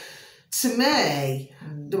 but to me,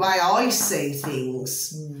 the way I see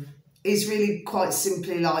things is really quite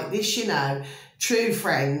simply like this, you know. True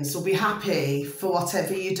friends will be happy for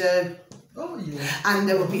whatever you do. Oh, yeah. And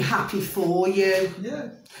they will be happy for you. Yeah.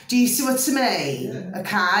 Do you see what I mean? Yeah.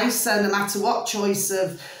 Okay, so no matter what choice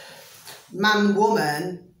of man,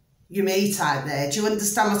 woman you meet out there, do you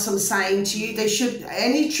understand what I'm saying to you?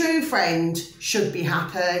 Any true friend should be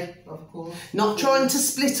happy. Of course. Not trying to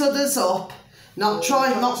split others up. Not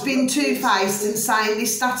being two-faced and saying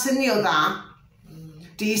this, that and the other.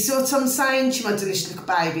 Do you see what I'm saying to you, my delicious little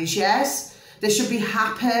babies? Yes? They should be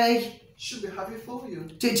happy. Should be happy for you.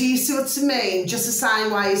 Do you see what I mean? Just the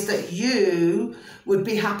same ways that you would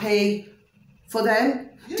be happy for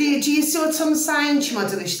them. Yeah. Do you see what I'm saying to you, my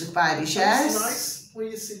delicious little babies? Yes? It's nice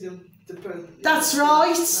when you see them, the person. That's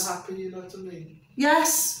right. They're happy, you know what I mean?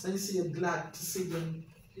 Yes. And you see you're glad to see them,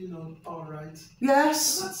 you know, all right.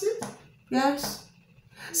 Yes. And that's it. Yes.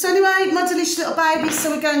 So anyway, my delicious little babies,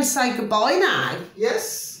 so we're going to say goodbye now.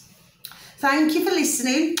 Yes. Thank you for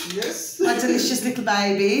listening. Yes. My delicious little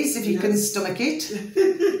babies, if you can stomach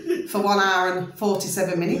it, for 1 hour and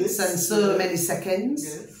 47 minutes and so many seconds.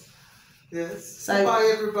 Yes. Yes. So,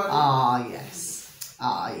 bye, everybody. Ah, yes.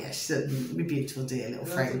 Ah, yes. My beautiful dear little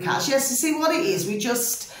friend Cash. Yes, you see what it is. We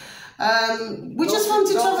just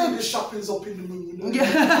wanted to have the shopping's up in the moon.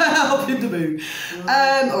 Yeah, up in the moon.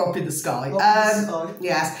 Or up in the sky.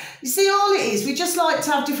 Yes. You see, all it is, we just like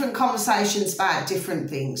to have different conversations about different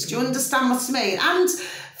things. Do you understand what I mean? And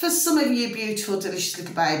for some of you beautiful, delicious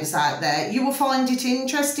little babies out there, you will find it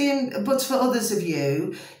interesting, but for others of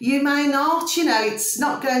you, you may not. You know, it's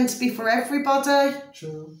not going to be for everybody.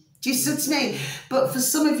 True. Do you see what I mean? But for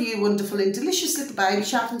some of you wonderful and delicious little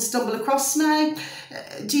babies, you happen to stumble across me.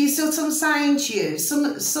 Do you see what I'm saying to you?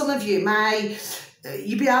 Some of you may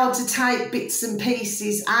you be able to take bits and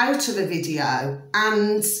pieces out of a video,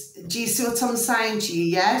 and do you see what I'm saying to you?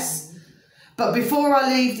 Yes. But before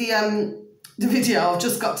I leave the video, I've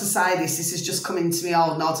just got to say this. This is just coming to me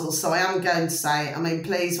old noddle, so I am going to say, I mean,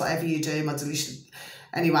 please, whatever you do, my delicious.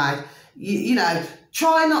 Anyway, you know.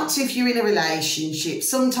 Try not to, if you're in a relationship,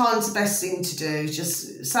 sometimes the best thing to do is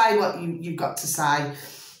just say what you've got to say.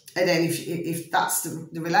 And then if that's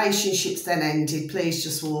the relationship's then ended, please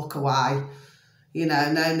just walk away. You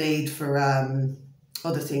know, no need for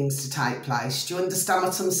other things to take place. Do you understand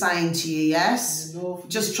what I'm saying to you? Yes?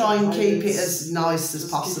 Just try and keep it as nice as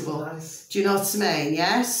possible. Do you know what I mean?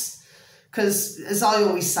 Yes? Because as I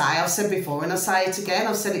always say, I've said before and I say it again,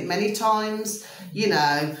 I've said it many times, you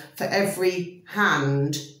know, for every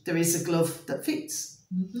hand there is a glove that fits.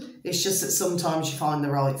 It's just that sometimes you find the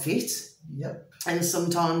right fit. Yep. And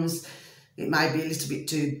sometimes it may be a little bit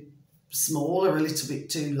too small or a little bit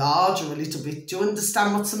too large or a little bit... Do you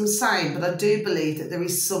understand what I'm saying? But I do believe that there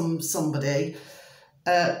is somebody,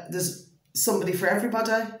 there's somebody for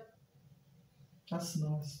everybody. That's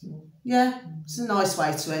nice too. Yeah, it's a nice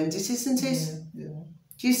way to end it, isn't it? Yeah.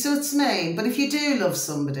 Do you see what I mean? But if you do love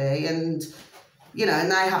somebody and, you know,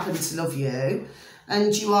 and they happen to love you,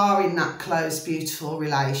 and you are in that close, beautiful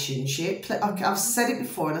relationship, I've said it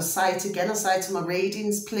before and I say it again, I say it to my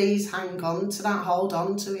readings, please hang on to that, hold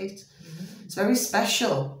on to it. It's very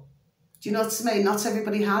special. Do you know what I mean? Not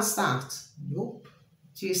everybody has that. Nope.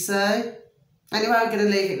 Do you see? Anyway, I'm going to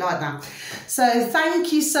leave it like that. So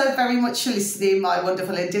thank you so very much for listening, my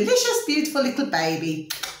wonderful and delicious, beautiful little baby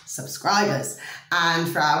subscribers. And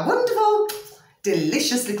for our wonderful,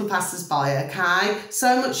 delicious little passers-by, okay?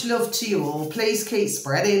 So much love to you all. Please keep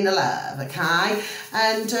spreading the love, okay?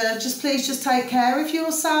 And please just take care of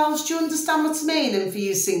yourselves. Do you understand what I mean? And for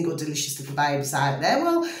you single, delicious little babies out there,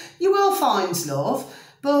 well, you will find love,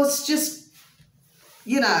 but just,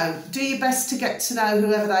 you know, do your best to get to know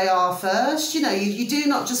whoever they are first. You know, you do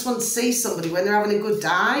not just want to see somebody when they're having a good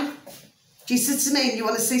day. Do you see what I mean? You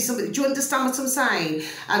want to see somebody, do you understand what I'm saying?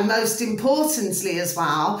 And most importantly as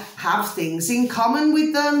well, have things in common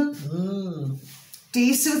with them. Do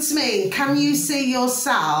you see what I mean? Can you see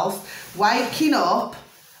yourself waking up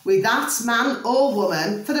with that man or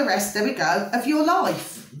woman for the rest, there we go, of your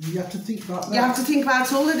life? You have to think about that. You have to think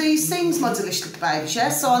about all of these things, my delicious little babies, yeah?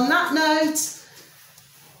 So on that note,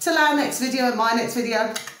 till our next video and my next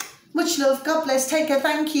video, much love, God bless, take care,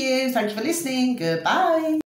 thank you for listening, goodbye.